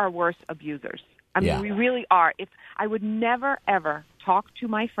 We are our worst abusers. I mean, we really are. I would never, ever talk to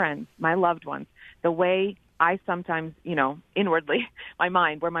my friends, my loved ones, the way I sometimes, inwardly,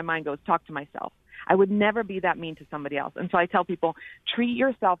 where my mind goes, talk to myself. I would never be that mean to somebody else. And so I tell people, treat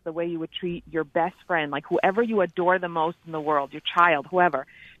yourself the way you would treat your best friend, like whoever you adore the most in the world, your child, whoever.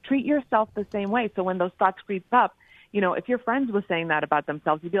 Treat yourself the same way. So when those thoughts creep up, if your friends were saying that about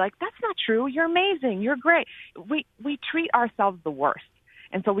themselves, you'd be like, that's not true. You're amazing. You're great. We treat ourselves the worst.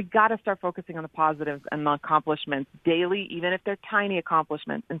 And so we got to start focusing on the positives and the accomplishments daily, even if they're tiny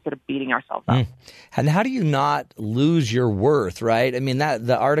accomplishments, instead of beating ourselves up. And how do you not lose your worth, right? I mean,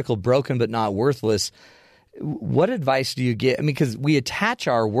 the article, Broken But Not Worthless, what advice do you get? I mean, because we attach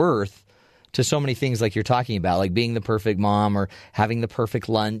our worth to so many things like you're talking about, like being the perfect mom or having the perfect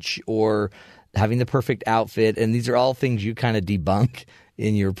lunch or having the perfect outfit. And these are all things you kind of debunk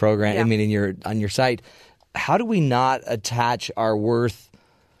in your program, on your site. How do we not attach our worth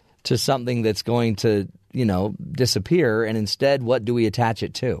to something that's going to, disappear, and instead, what do we attach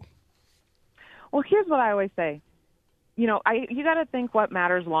it to? Well, here's what I always say. You got to think what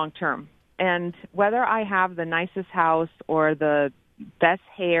matters long term. And whether I have the nicest house or the best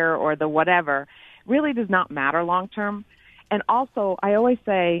hair or the whatever really does not matter long term. And also, I always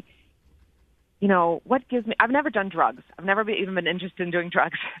say, what gives me – I've never done drugs. I've never even been interested in doing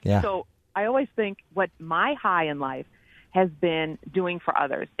drugs. Yeah. So I always think what my high in life has been doing for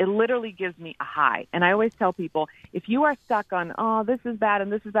others. It literally gives me a high. And I always tell people, if you are stuck on, oh, this is bad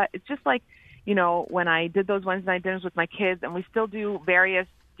and this is that, it's just like, when I did those Wednesday night dinners with my kids and we still do various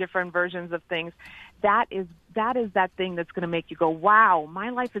different versions of things, that is that thing that's going to make you go, wow,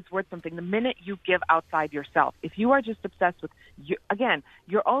 my life is worth something. The minute you give outside yourself, if you are just obsessed with,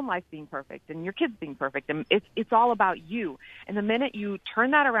 your own life being perfect and your kids being perfect, and it's all about you. And the minute you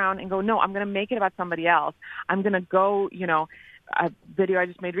turn that around and go, no, I'm going to make it about somebody else. I'm going to go, a video I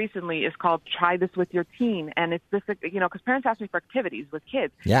just made recently is called Try This With Your Teen. And it's this, because parents ask me for activities with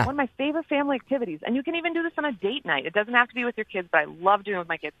kids. Yeah. One of my favorite family activities, and you can even do this on a date night. It doesn't have to be with your kids, but I love doing it with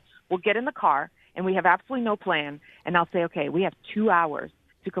my kids. We'll get in the car, and we have absolutely no plan, and I'll say, okay, we have 2 hours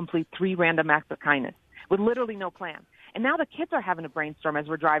to complete 3 random acts of kindness with literally no plan. And now the kids are having a brainstorm as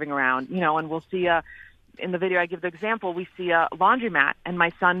we're driving around, and we'll see in the video I give the example, we see a laundromat, and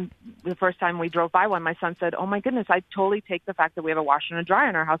my son, the first time we drove by one, my son said, oh my goodness, I totally take the fact that we have a washer and a dryer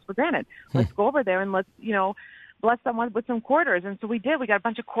in our house for granted. Let's go over there and let's, bless someone with some quarters. And so we did. We got a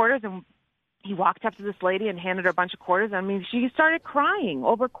bunch of quarters, and he walked up to this lady and handed her a bunch of quarters. I mean, she started crying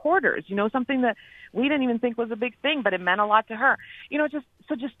over quarters, something that we didn't even think was a big thing, but it meant a lot to her.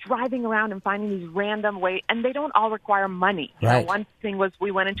 Just driving around and finding these random ways, and they don't all require money. Right. One thing was we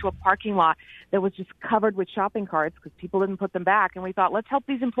went into a parking lot that was just covered with shopping carts because people didn't put them back, and we thought, let's help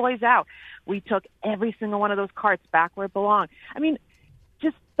these employees out. We took every single one of those carts back where it belonged. I mean,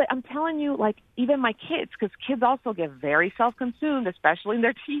 but I'm telling you, like, even my kids, because kids also get very self-consumed, especially in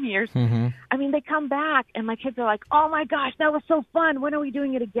their teen years. Mm-hmm. I mean, they come back, and my kids are like, oh, my gosh, that was so fun. When are we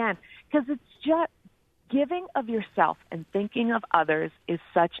doing it again? Because it's just giving of yourself and thinking of others is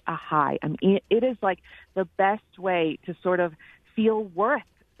such a high. I mean, it is like the best way to sort of feel worth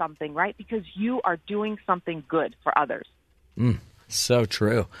something, right? Because you are doing something good for others. So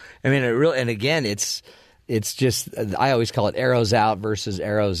true. I mean, and again, it's just, I always call it arrows out versus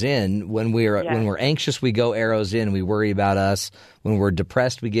arrows in. When we're anxious, we go arrows in. We worry about us. When we're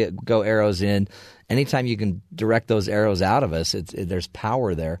depressed, we go arrows in. Anytime you can direct those arrows out of us, there's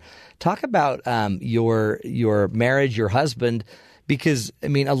power there. Talk about your marriage, your husband, because, I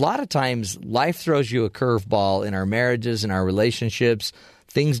mean, a lot of times life throws you a curveball in our marriages and our relationships.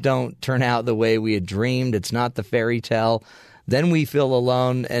 things don't turn out the way we had dreamed. It's not the fairy tale. Then we feel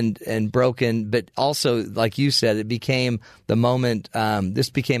alone and broken. But also, like you said, it became the moment. This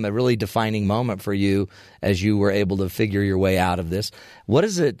became a really defining moment for you as you were able to figure your way out of this. What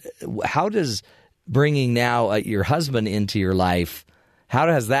is it? How does bringing now your husband into your life, how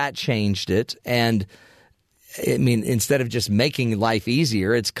has that changed it? And I mean, instead of just making life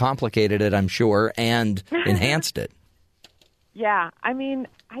easier, it's complicated it, I'm sure, and enhanced it. Yeah, I mean,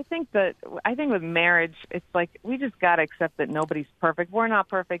 I think with marriage, it's like we just got to accept that nobody's perfect. We're not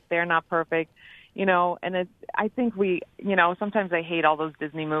perfect. They're not perfect. And I think sometimes I hate all those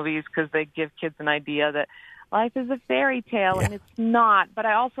Disney movies because they give kids an idea that life is a fairy tale, and it's not. But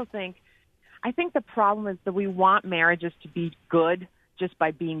I also think the problem is that we want marriages to be good just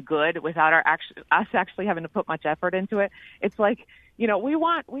by being good without us actually having to put much effort into it. It's like, we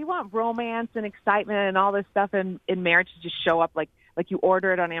want romance and excitement and all this stuff in marriage to just show up like you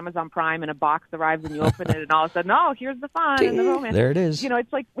order it on Amazon Prime and a box arrives and you open it and all of a sudden, oh, here's the fun and the romance. There it is.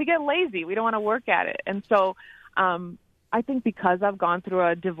 It's like we get lazy. We don't want to work at it. And so I think because I've gone through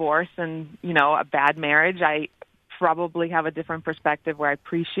a divorce and, a bad marriage, I probably have a different perspective where I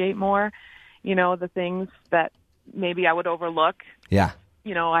appreciate more, the things that maybe I would overlook. Yeah.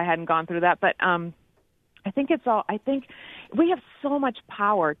 I hadn't gone through that. But I think we have so much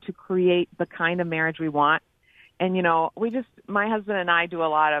power to create the kind of marriage we want. And, my husband and I do a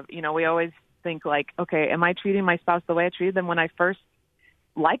lot of, we always think like, okay, am I treating my spouse the way I treated them when I first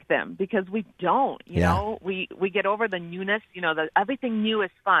liked them? Because we don't, you know, we get over the newness, everything new is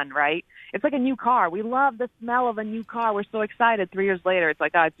fun, right? It's like a new car. We love the smell of a new car. We're so excited. 3 years later, it's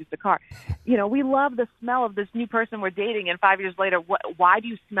like, oh, it's just a car. We love the smell of this new person we're dating. And 5 years later, why do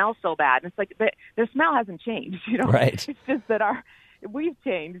you smell so bad? And it's like their smell hasn't changed, Right. It's just that we've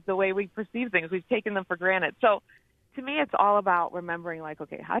changed the way we perceive things. We've taken them for granted. So to me, it's all about remembering, like,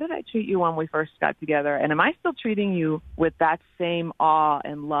 okay, how did I treat you when we first got together? And am I still treating you with that same awe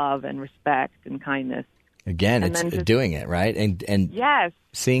and love and respect and kindness? Again, it's doing it, right? And yes,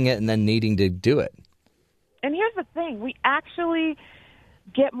 seeing it and then needing to do it. And here's the thing. We actually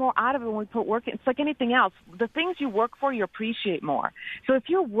get more out of it when we put work in. It's like anything else. The things you work for, you appreciate more. So if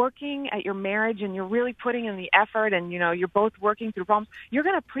you're working at your marriage and you're really putting in the effort and, you're both working through problems, you're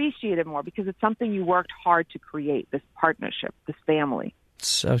going to appreciate it more because it's something you worked hard to create, this partnership, this family.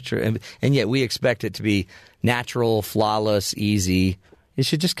 So true. And yet we expect it to be natural, flawless, easy. It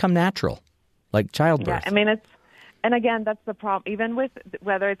should just come natural, like childbirth. Yeah, and again, that's the problem. Even with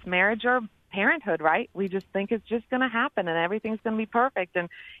whether it's marriage or parenthood, right? We just think it's just going to happen and everything's going to be perfect. And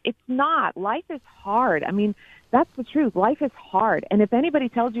it's not. Life is hard. That's the truth. Life is hard. And if anybody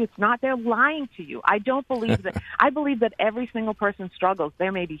tells you it's not, they're lying to you. I don't believe that. I believe that every single person struggles.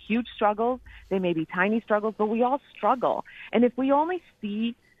 There may be huge struggles. There may be tiny struggles, but we all struggle. And if we only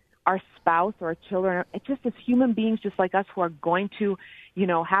see our spouse or our children, it's just as human beings just like us who are going to,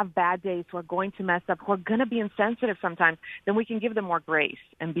 have bad days, who are going to mess up, who are going to be insensitive sometimes, then we can give them more grace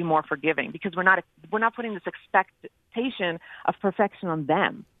and be more forgiving because we're not putting this expectation of perfection on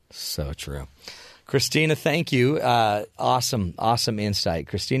them. So true. Christina, thank you. Awesome insight.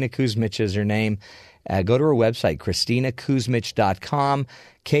 Christina Kuzmich is her name. Go to her website, ChristinaKuzmich.com,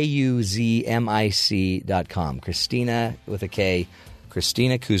 KUZMIC.com. Christina with a K,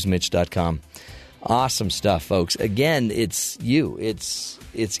 ChristinaKuzmich.com. Awesome stuff, folks. Again, it's you. It's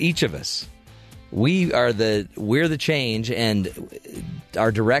each of us. We're the change, and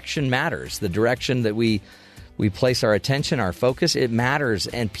our direction matters. The direction that we place our attention, our focus, it matters,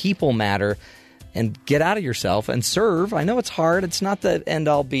 and people matter. And get out of yourself and serve. I know it's hard. It's not the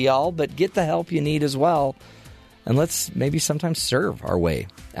end-all, be-all, but get the help you need as well. And let's maybe sometimes serve our way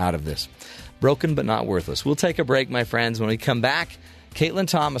out of this. Broken but not worthless. We'll take a break, my friends. When we come back, Caitlin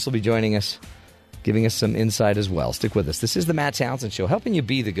Thomas will be joining us, giving us some insight as well. Stick with us. This is the Matt Townsend Show, helping you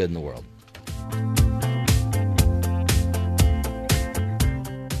be the good in the world.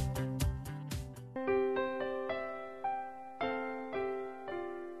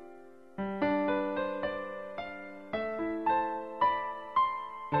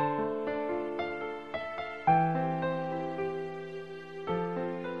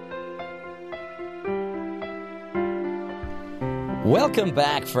 Welcome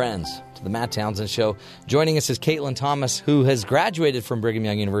back, friends, to the Matt Townsend Show. Joining us is Caitlin Thomas, who has graduated from Brigham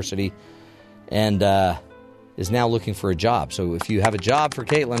Young University and is now looking for a job. So if you have a job for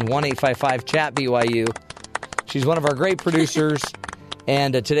Caitlin, 1-855-CHAT-BYU. She's one of our great producers,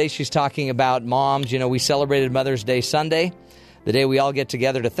 and today she's talking about moms. We celebrated Mother's Day Sunday, the day we all get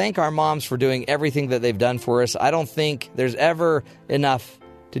together to thank our moms for doing everything that they've done for us. I don't think there's ever enough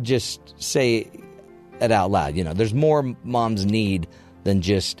to just say it out loud. There's more moms need than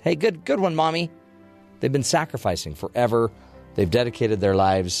just, hey, good one, Mommy. They've been sacrificing forever. They've dedicated their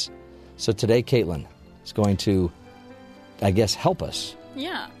lives. So today, Caitlin is going to, I guess, help us.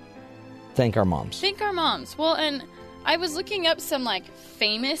 Yeah. Thank our moms. Thank our moms. Well, and I was looking up some,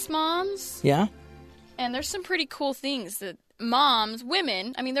 famous moms. Yeah? And there's some pretty cool things that moms,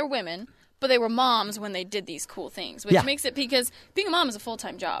 women, I mean, they're women, but they were moms when they did these cool things, which makes it, because being a mom is a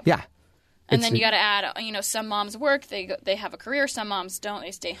full-time job. Yeah. And then you got to add, some moms work, they have a career, some moms don't,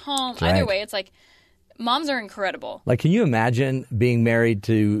 they stay home. Right. Either way, it's moms are incredible. Can you imagine being married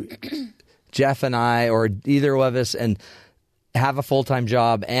to Jeff and I, or either of us, and have a full-time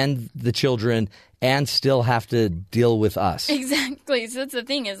job and the children and still have to deal with us? Exactly. So that's the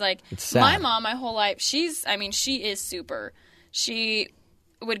thing is, it's sad. My mom, my whole life, she is super. She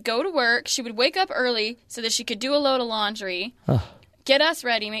would go to work. She would wake up early so that she could do a load of laundry, get us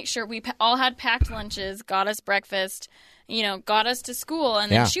ready, make sure we all had packed lunches, got us breakfast, got us to school.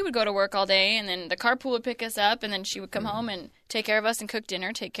 And then she would go to work all day, and then the carpool would pick us up, and then she would come home and take care of us and cook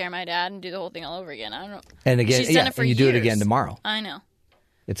dinner, take care of my dad, and do the whole thing all over again. I don't know. And again, she's done it for and you years. do it again tomorrow. I know.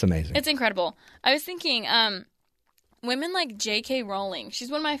 It's amazing. It's incredible. I was thinking, women like J.K. Rowling. She's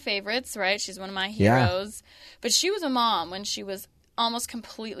one of my favorites, right? She's one of my heroes. But she was a mom when she was almost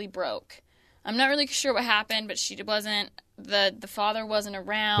completely broke. I'm not really sure what happened, but she wasn't. The father wasn't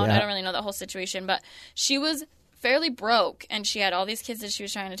around. Yeah. I don't really know the whole situation, but she was fairly broke, and she had all these kids that she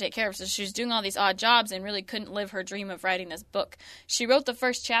was trying to take care of. So she was doing all these odd jobs and really couldn't live her dream of writing this book. She wrote the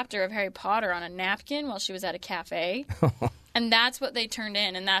first chapter of Harry Potter on a napkin while she was at a cafe. And that's what they turned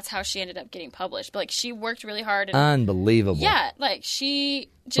in, and that's how she ended up getting published. But she worked really hard. And, unbelievable. Yeah, she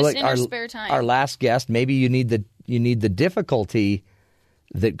just in her spare time. Our last guest, maybe you need the difficulty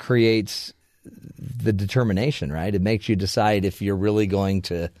that creates the determination, right? It makes you decide if you're really going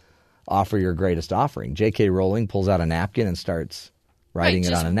to offer your greatest offering. J.K. Rowling pulls out a napkin and starts writing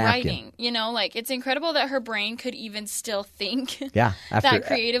it on a napkin. Writing. It's incredible that her brain could even still think after, that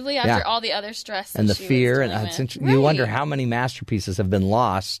creatively after all the other stress and that the she fear. was And dealing with. you wonder how many masterpieces have been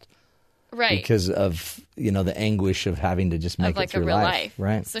lost because of the anguish of having to just make it through a real life.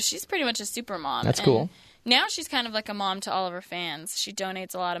 Right. So she's pretty much a super mom. That's cool. Now she's kind of like a mom to all of her fans. She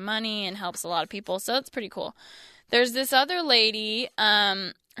donates a lot of money and helps a lot of people, so it's pretty cool. There's this other lady,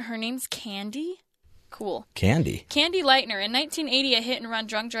 her name's Candy. Cool. Candy Lightner. In 1980, a hit-and-run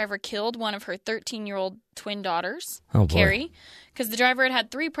drunk driver killed one of her 13-year-old twin daughters, oh, boy. Carrie, because the driver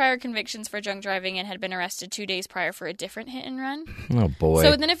had 3 prior convictions for drunk driving and had been arrested 2 days prior for a different hit-and-run. Oh, boy.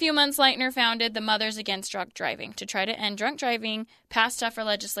 So within a few months, Lightner founded the Mothers Against Drunk Driving to try to end drunk driving, pass tougher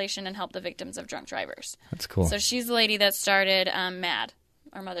legislation, and help the victims of drunk drivers. That's cool. So she's the lady that started MADD,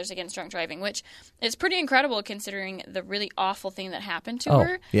 or Mothers Against Drunk Driving, which is pretty incredible considering the really awful thing that happened to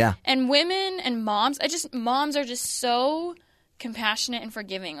her. Yeah. And women and moms, moms are just so compassionate and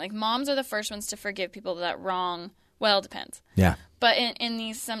forgiving. Moms are the first ones to forgive people that wrong. Well, it depends. Yeah. But in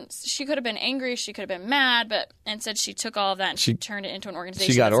these, she could have been angry, she could have been mad, but instead she took all of that and she turned it into an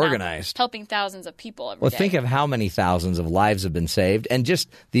organization. She got that's now organized, helping thousands of people every day. Think of how many thousands of lives have been saved, and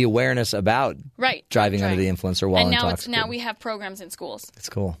just the awareness about driving under the influence or while intoxicated. And now we have programs in schools. It's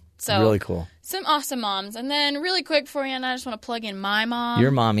cool. So really cool. Some awesome moms. And then really quick for you, and I just want to plug in my mom.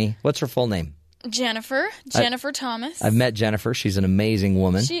 Your mommy. What's her full name? Jennifer Thomas. I've met Jennifer. She's an amazing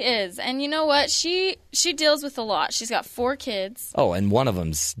woman. She is. And you know what? She deals with a lot. She's got 4 kids. Oh, and one of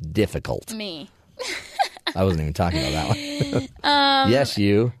them's difficult. Me. I wasn't even talking about that one. Yes,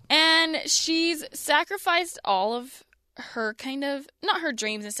 you. And she's sacrificed all of her kind of, not her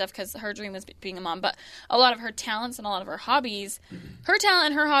dreams and stuff, because her dream was being a mom, but a lot of her talents and a lot of her hobbies. Her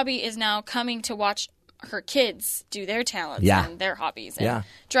talent and her hobby is now coming to watch her kids do their talents and their hobbies and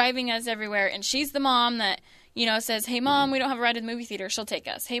driving us everywhere. And she's the mom that, says, hey, Mom, we don't have a ride to the movie theater. She'll take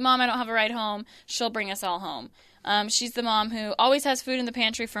us. Hey, Mom, I don't have a ride home. She'll bring us all home. She's the mom who always has food in the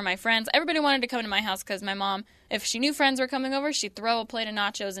pantry for my friends. Everybody wanted to come to my house because my mom, if she knew friends were coming over, she'd throw a plate of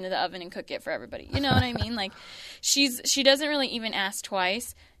nachos into the oven and cook it for everybody. You know what I mean? She doesn't really even ask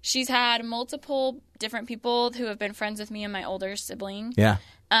twice. She's had multiple different people who have been friends with me and my older sibling. Yeah.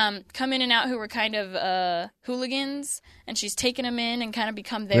 Come in and out who were kind of hooligans, and she's taken them in and kind of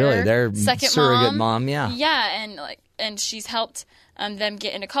become their second surrogate mom. Yeah, and she's helped them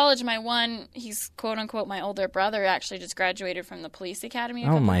get into college. My one, he's quote unquote my older brother, actually just graduated from the police academy a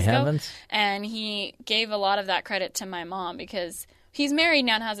couple my months ago, heavens! And he gave a lot of that credit to my mom because he's married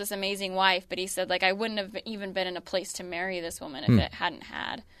now and has this amazing wife. But he said I wouldn't have even been in a place to marry this woman if it hadn't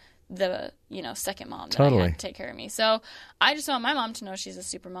had the second mom that I had to take care of me. So I just want my mom to know she's a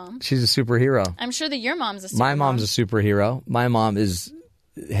super mom. She's a superhero. I'm sure that your mom's a super My mom's a superhero. My mom is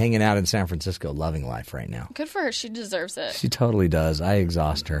hanging out in San Francisco, loving life right now. Good for her. She deserves it. She totally does. I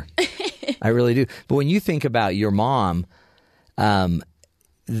exhaust her. I really do. But when you think about your mom,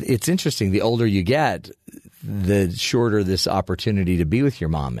 it's interesting. The older you get, the shorter this opportunity to be with your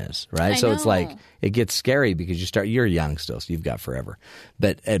mom is, right? So it's like it gets scary because you're young still, so you've got forever.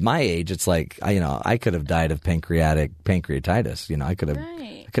 But at my age, it's like I could have died of pancreatitis. I could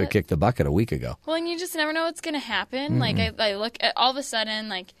have kicked the bucket a week ago. Well, and you just never know what's going to happen. Like I look at all of a sudden,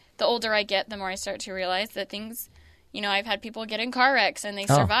 like the older I get, the more I start to realize that things. I've had people get in car wrecks and they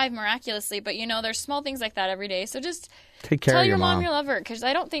survive miraculously. But there's small things like that every day. So just take care tell of your mom you love her, because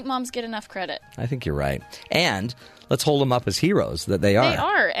I don't think moms get enough credit. I think you're right. And let's hold them up as heroes that they are. They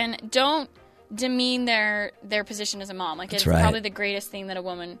are, and don't demean their position as a mom. Like, it's probably the greatest thing that a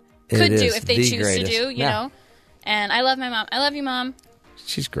woman could do if they choose to do. You know. And I love my mom. I love you, Mom.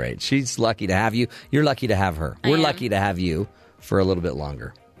 She's great. She's lucky to have you. You're lucky to have her. We're lucky to have you for a little bit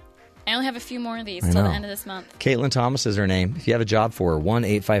longer. I only have a few more of these till the end of this month. Caitlin Thomas is her name. If you have a job for her,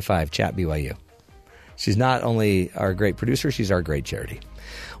 1-855-CHAT-BYU. She's not only our great producer, she's our great charity.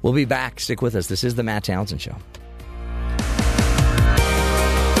 We'll be back. Stick with us. This is the Matt Townsend Show.